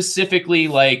specifically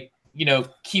like, you know,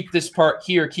 keep this part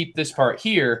here, keep this part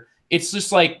here. It's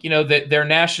just like, you know, that their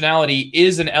nationality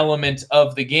is an element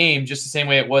of the game, just the same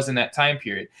way it was in that time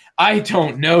period. I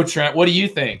don't know, Trent. What do you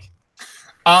think?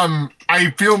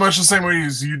 I feel much the same way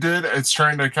as you did. It's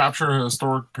trying to capture a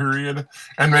historic period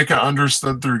and make it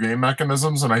understood through game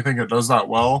mechanisms, and I think it does that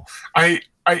well. I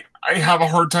have a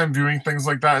hard time viewing things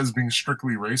like that as being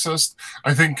strictly racist.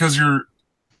 I think because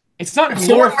it's not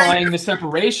glorifying the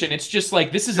separation. It's just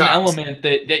like, this is an element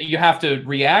that you have to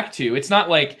react to. It's not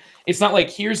like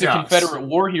here's a Confederate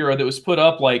war hero that was put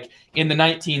up like in the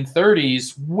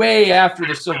 1930s, way after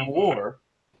the Civil War.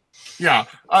 Yeah,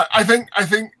 I think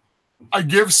I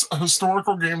give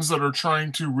historical games that are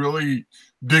trying to really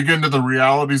dig into the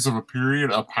realities of a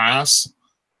period a pass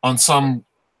on some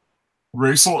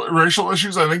racial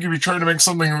issues. I think if you try to make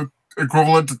something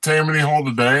equivalent to Tammany Hall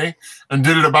today and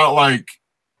did it about like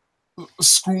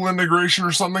school integration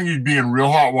or something, you'd be in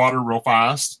real hot water real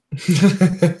fast.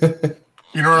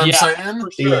 You know what I'm saying?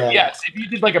 For sure. Yeah. Yes. If you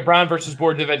did like a Brown versus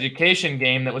Board of Education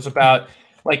game that was about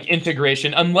like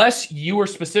integration, unless you were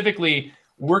specifically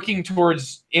working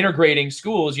towards integrating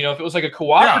schools, if it was like a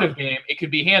cooperative game, it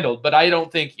could be handled. But I don't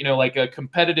think, like a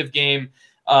competitive game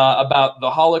about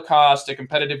the Holocaust, a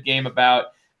competitive game about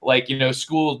like,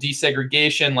 school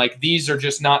desegregation, like these are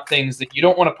just not things that you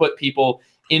don't want to put people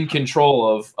in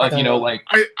control of like.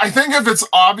 I think if it's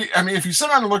obvious, I mean, if you sit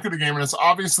down and look at a game and it's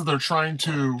obvious that they're trying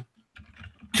to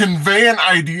convey an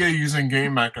idea using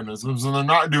game mechanisms, and they're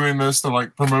not doing this to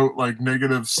like promote like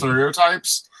negative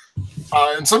stereotypes.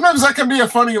 And sometimes that can be a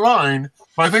funny line,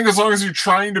 but I think as long as you're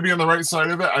trying to be on the right side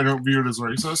of it, I don't view it as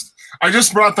racist. I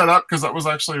just brought that up because that was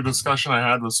actually a discussion I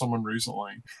had with someone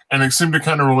recently, and it seemed to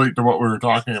kind of relate to what we were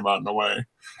talking about in a way.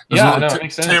 Yeah, no, it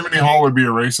makes sense. Tammany Hall would be a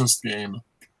racist game.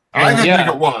 I didn't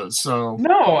think it was. So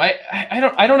no,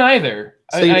 I don't either.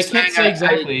 So I can't say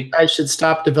exactly. I should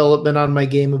stop development on my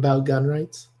game about gun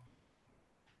rights.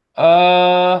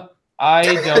 I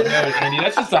don't know, Andy.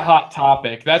 That's just a hot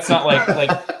topic. That's not like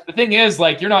the thing is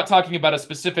like you're not talking about a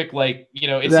specific like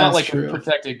it's not like a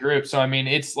protected group. So I mean,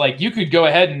 it's like you could go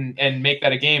ahead and make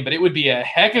that a game, but it would be a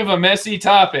heck of a messy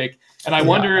topic. And I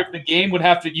wonder if the game would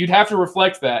you'd have to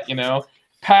reflect that.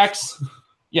 PAX.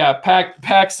 Yeah,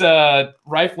 PAX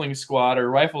rifling squad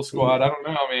or rifle squad. I don't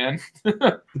know, man.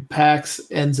 PAX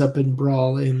ends up in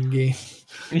brawl in game.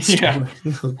 Yeah.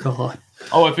 Oh god.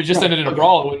 Oh, if it just ended in a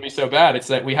brawl, it wouldn't be so bad. It's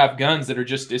that we have guns that are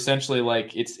just essentially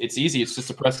like it's easy. It's just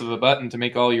a press of a button to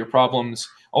make all of your problems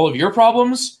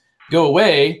go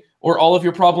away, or all of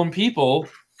your problem people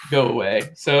go away.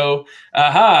 So,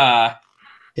 yeah.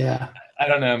 I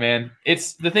don't know, man.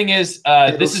 It's the thing is,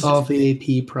 this is solve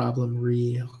the AP problem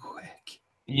real quick.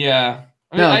 Yeah.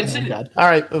 I mean, I'd say that. All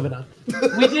right, moving on.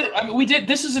 we did.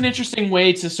 This is an interesting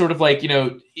way to sort of like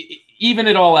even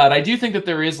it all out. I do think that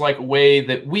there is like a way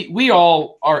that we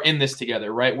all are in this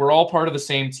together, right? We're all part of the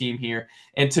same team here,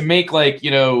 and to make like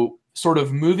sort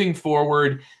of moving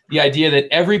forward the idea that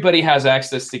everybody has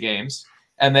access to games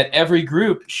and that every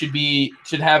group should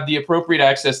have the appropriate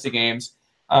access to games.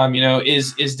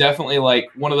 Is definitely like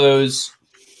one of those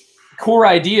core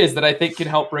ideas that I think can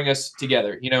help bring us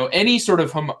together. Any sort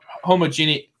of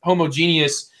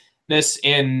homogeneousness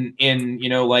in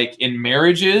like in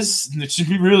marriages, it should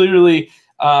be really, really,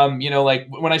 like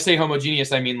when I say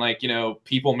homogeneous, I mean like,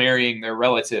 people marrying their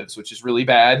relatives, which is really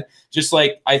bad. Just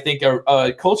like I think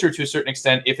a culture to a certain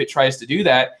extent, if it tries to do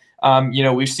that,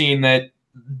 we've seen that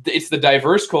it's the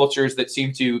diverse cultures that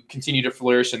seem to continue to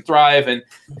flourish and thrive. And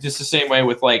just the same way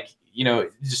with like,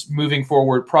 just moving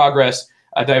forward progress,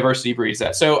 diversity breeds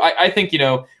that. So I think,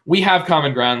 we have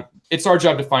common ground. It's our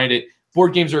job to find it.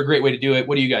 Board games are a great way to do it.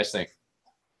 What do you guys think?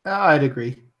 I'd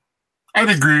agree. I'd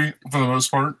agree for the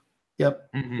most part. Yep.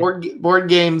 Mm-hmm. Board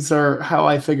games are how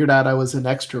I figured out I was an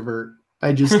extrovert.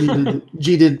 I just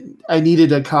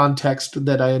needed a context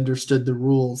that I understood the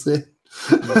rules.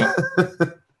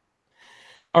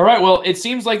 All right. Well, it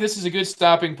seems like this is a good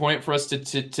stopping point for us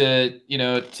to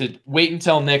wait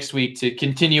until next week to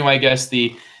continue, I guess,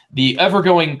 the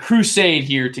ever-going crusade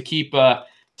here to keep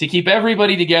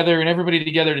everybody together and everybody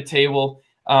together at a table,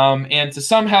 and to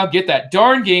somehow get that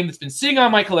darn game that's been sitting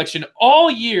on my collection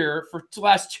all year for the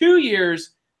last 2 years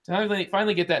to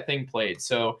finally get that thing played.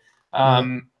 So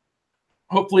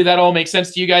hopefully that all makes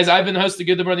sense to you guys. I've been the host of The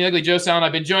Good, the Bad, and the Ugly, Joe Sound.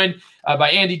 I've been joined by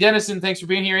Andy Dennison. Thanks for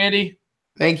being here, Andy.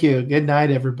 Thank you. Good night,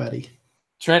 everybody.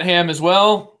 Trent Ham as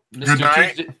well. Good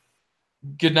night. Tuesday.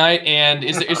 Good night. And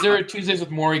is there a Tuesdays with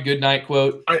Maury good night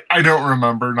quote? I don't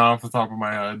remember, not off the top of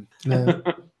my head. No.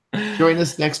 Join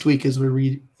us next week as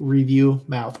we review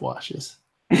mouthwashes.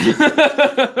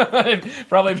 It'd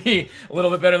probably be a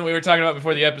little bit better than we were talking about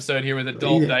before the episode here with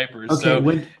adult diapers. Okay, so.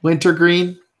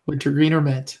 Wintergreen or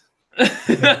mint? Well,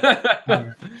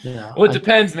 it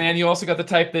depends, man. You also got the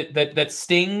type that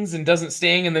stings and doesn't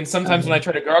sting, and then sometimes when I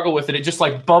try to gargle with it, it just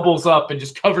like bubbles up and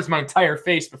just covers my entire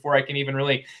face before I can even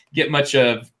really get much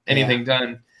of anything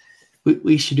done.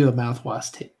 We should do a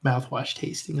mouthwash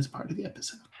tasting as part of the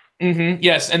episode. Mm-hmm.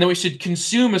 Yes, and then we should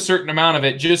consume a certain amount of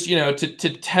it, just to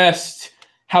test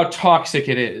how toxic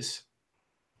it is.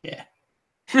 Yeah.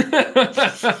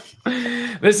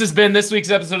 This has been this week's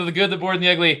episode of The Good, the Bored, and the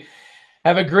Ugly.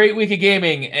 Have a great week of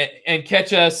gaming, and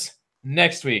catch us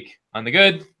next week on The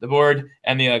Good, the Bored,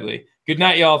 and the Ugly. Good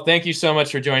night, y'all. Thank you so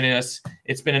much for joining us.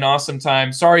 It's been an awesome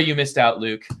time. Sorry you missed out,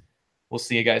 Luke. We'll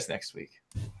see you guys next week.